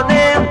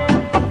morning,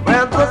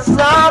 when the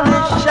sun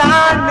is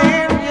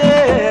shining,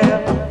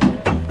 yeah,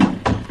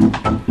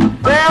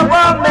 there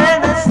were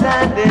many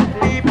standing,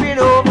 peeping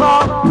over,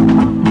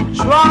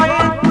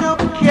 trying to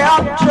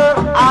capture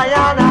I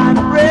and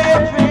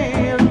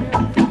brethren.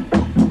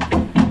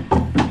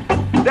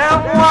 Them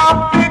want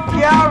to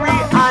carry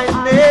I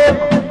name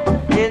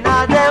in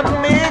a them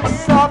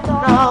mix up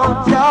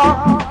now, Jah.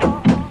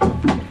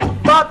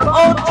 But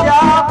oh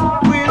Jah,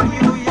 will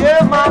you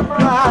hear my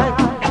cry?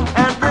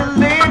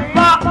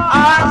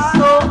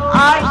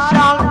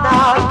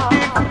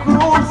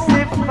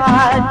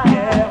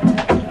 Yeah.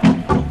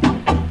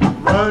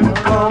 Run,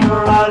 come,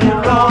 rally.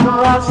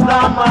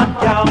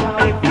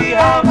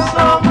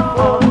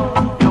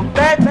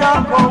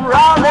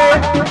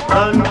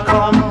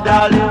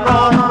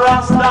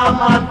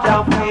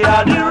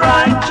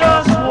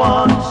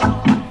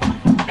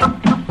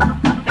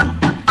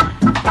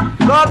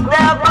 The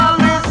devil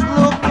is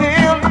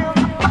looking,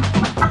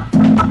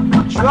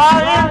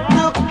 trying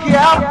to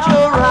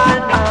capture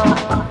right now.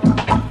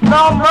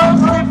 No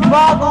mercy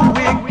for the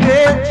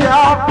wicked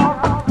job.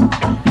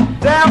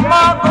 Them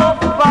are go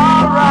far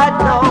right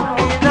now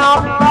in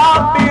our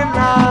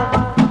Babylon.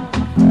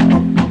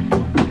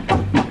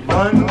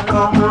 Run,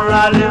 come,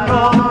 rally,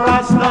 run,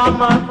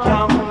 Rastaman,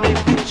 come,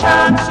 make me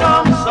chant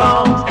some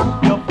songs.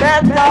 You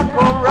better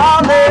come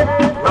rally.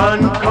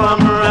 Run,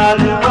 come,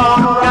 rally,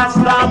 run,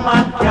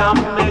 Rastaman, come,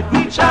 make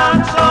me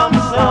chant some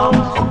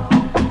songs.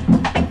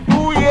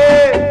 Ooh,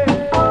 yeah.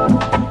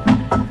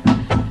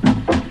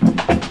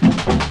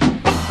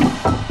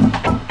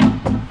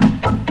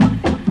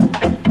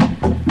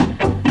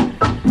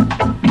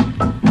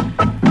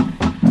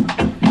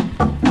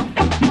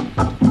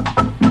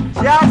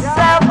 Just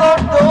have the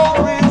door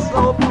is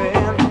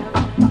open.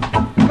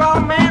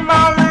 Come in,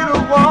 my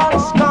little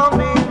ones, come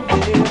in.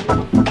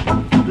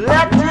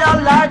 Let your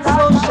light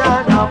so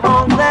shine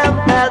among them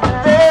that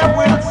they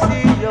will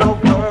see your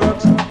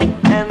works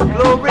and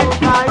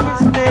glorify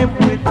His name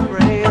with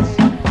praise.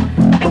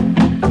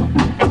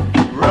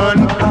 Run,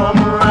 come,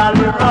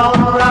 rally,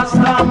 round,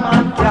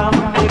 Rastaman, come,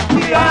 make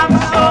we have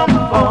some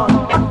fun.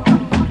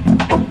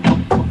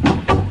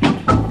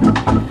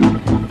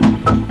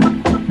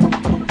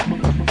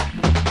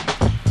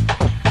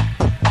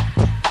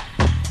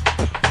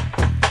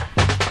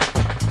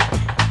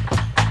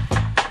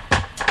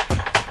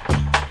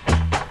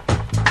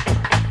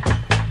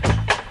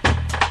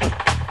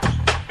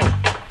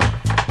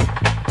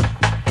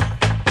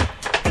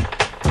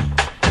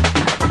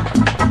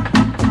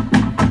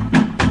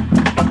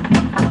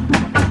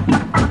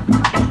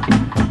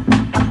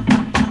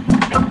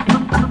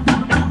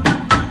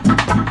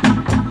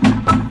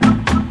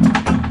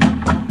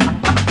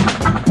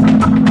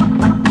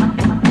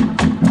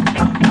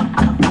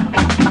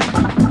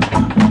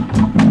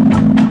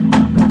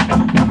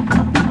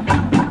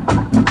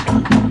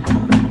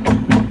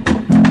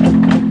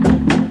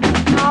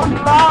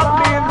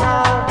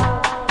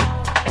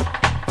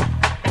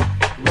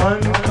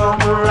 Run, come,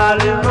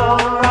 rally,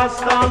 round,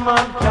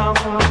 Rastaman, come.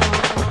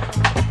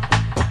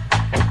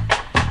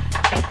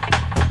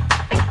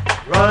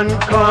 Run,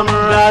 come,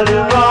 rally,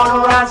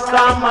 round,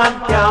 Rastaman,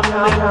 come.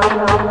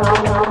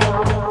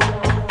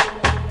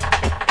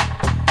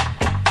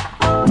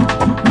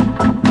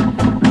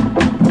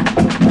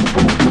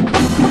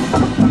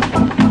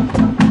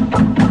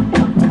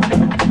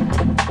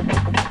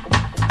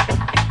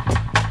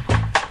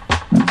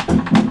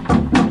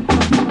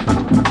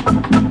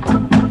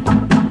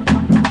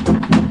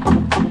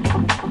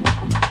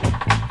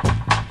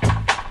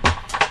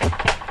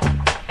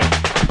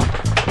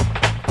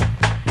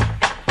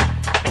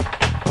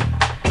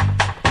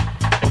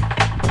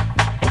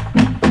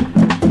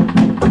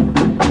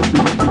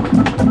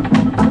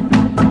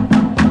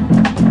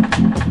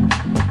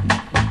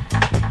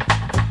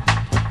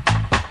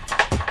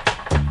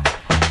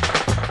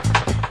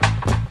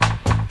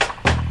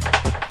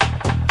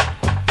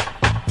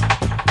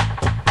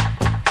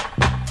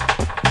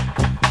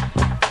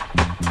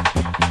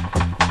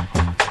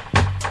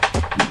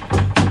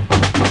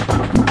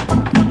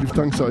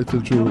 Thanks, Outta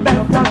Joe.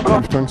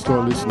 Give thanks to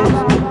our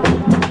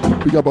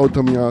listeners. Big up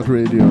Outta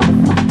Radio.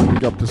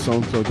 Big up the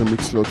SoundCloud and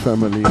Mixcloud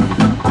family.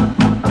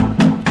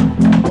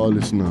 All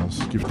listeners,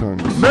 give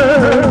thanks.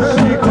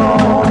 Mercy,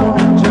 God.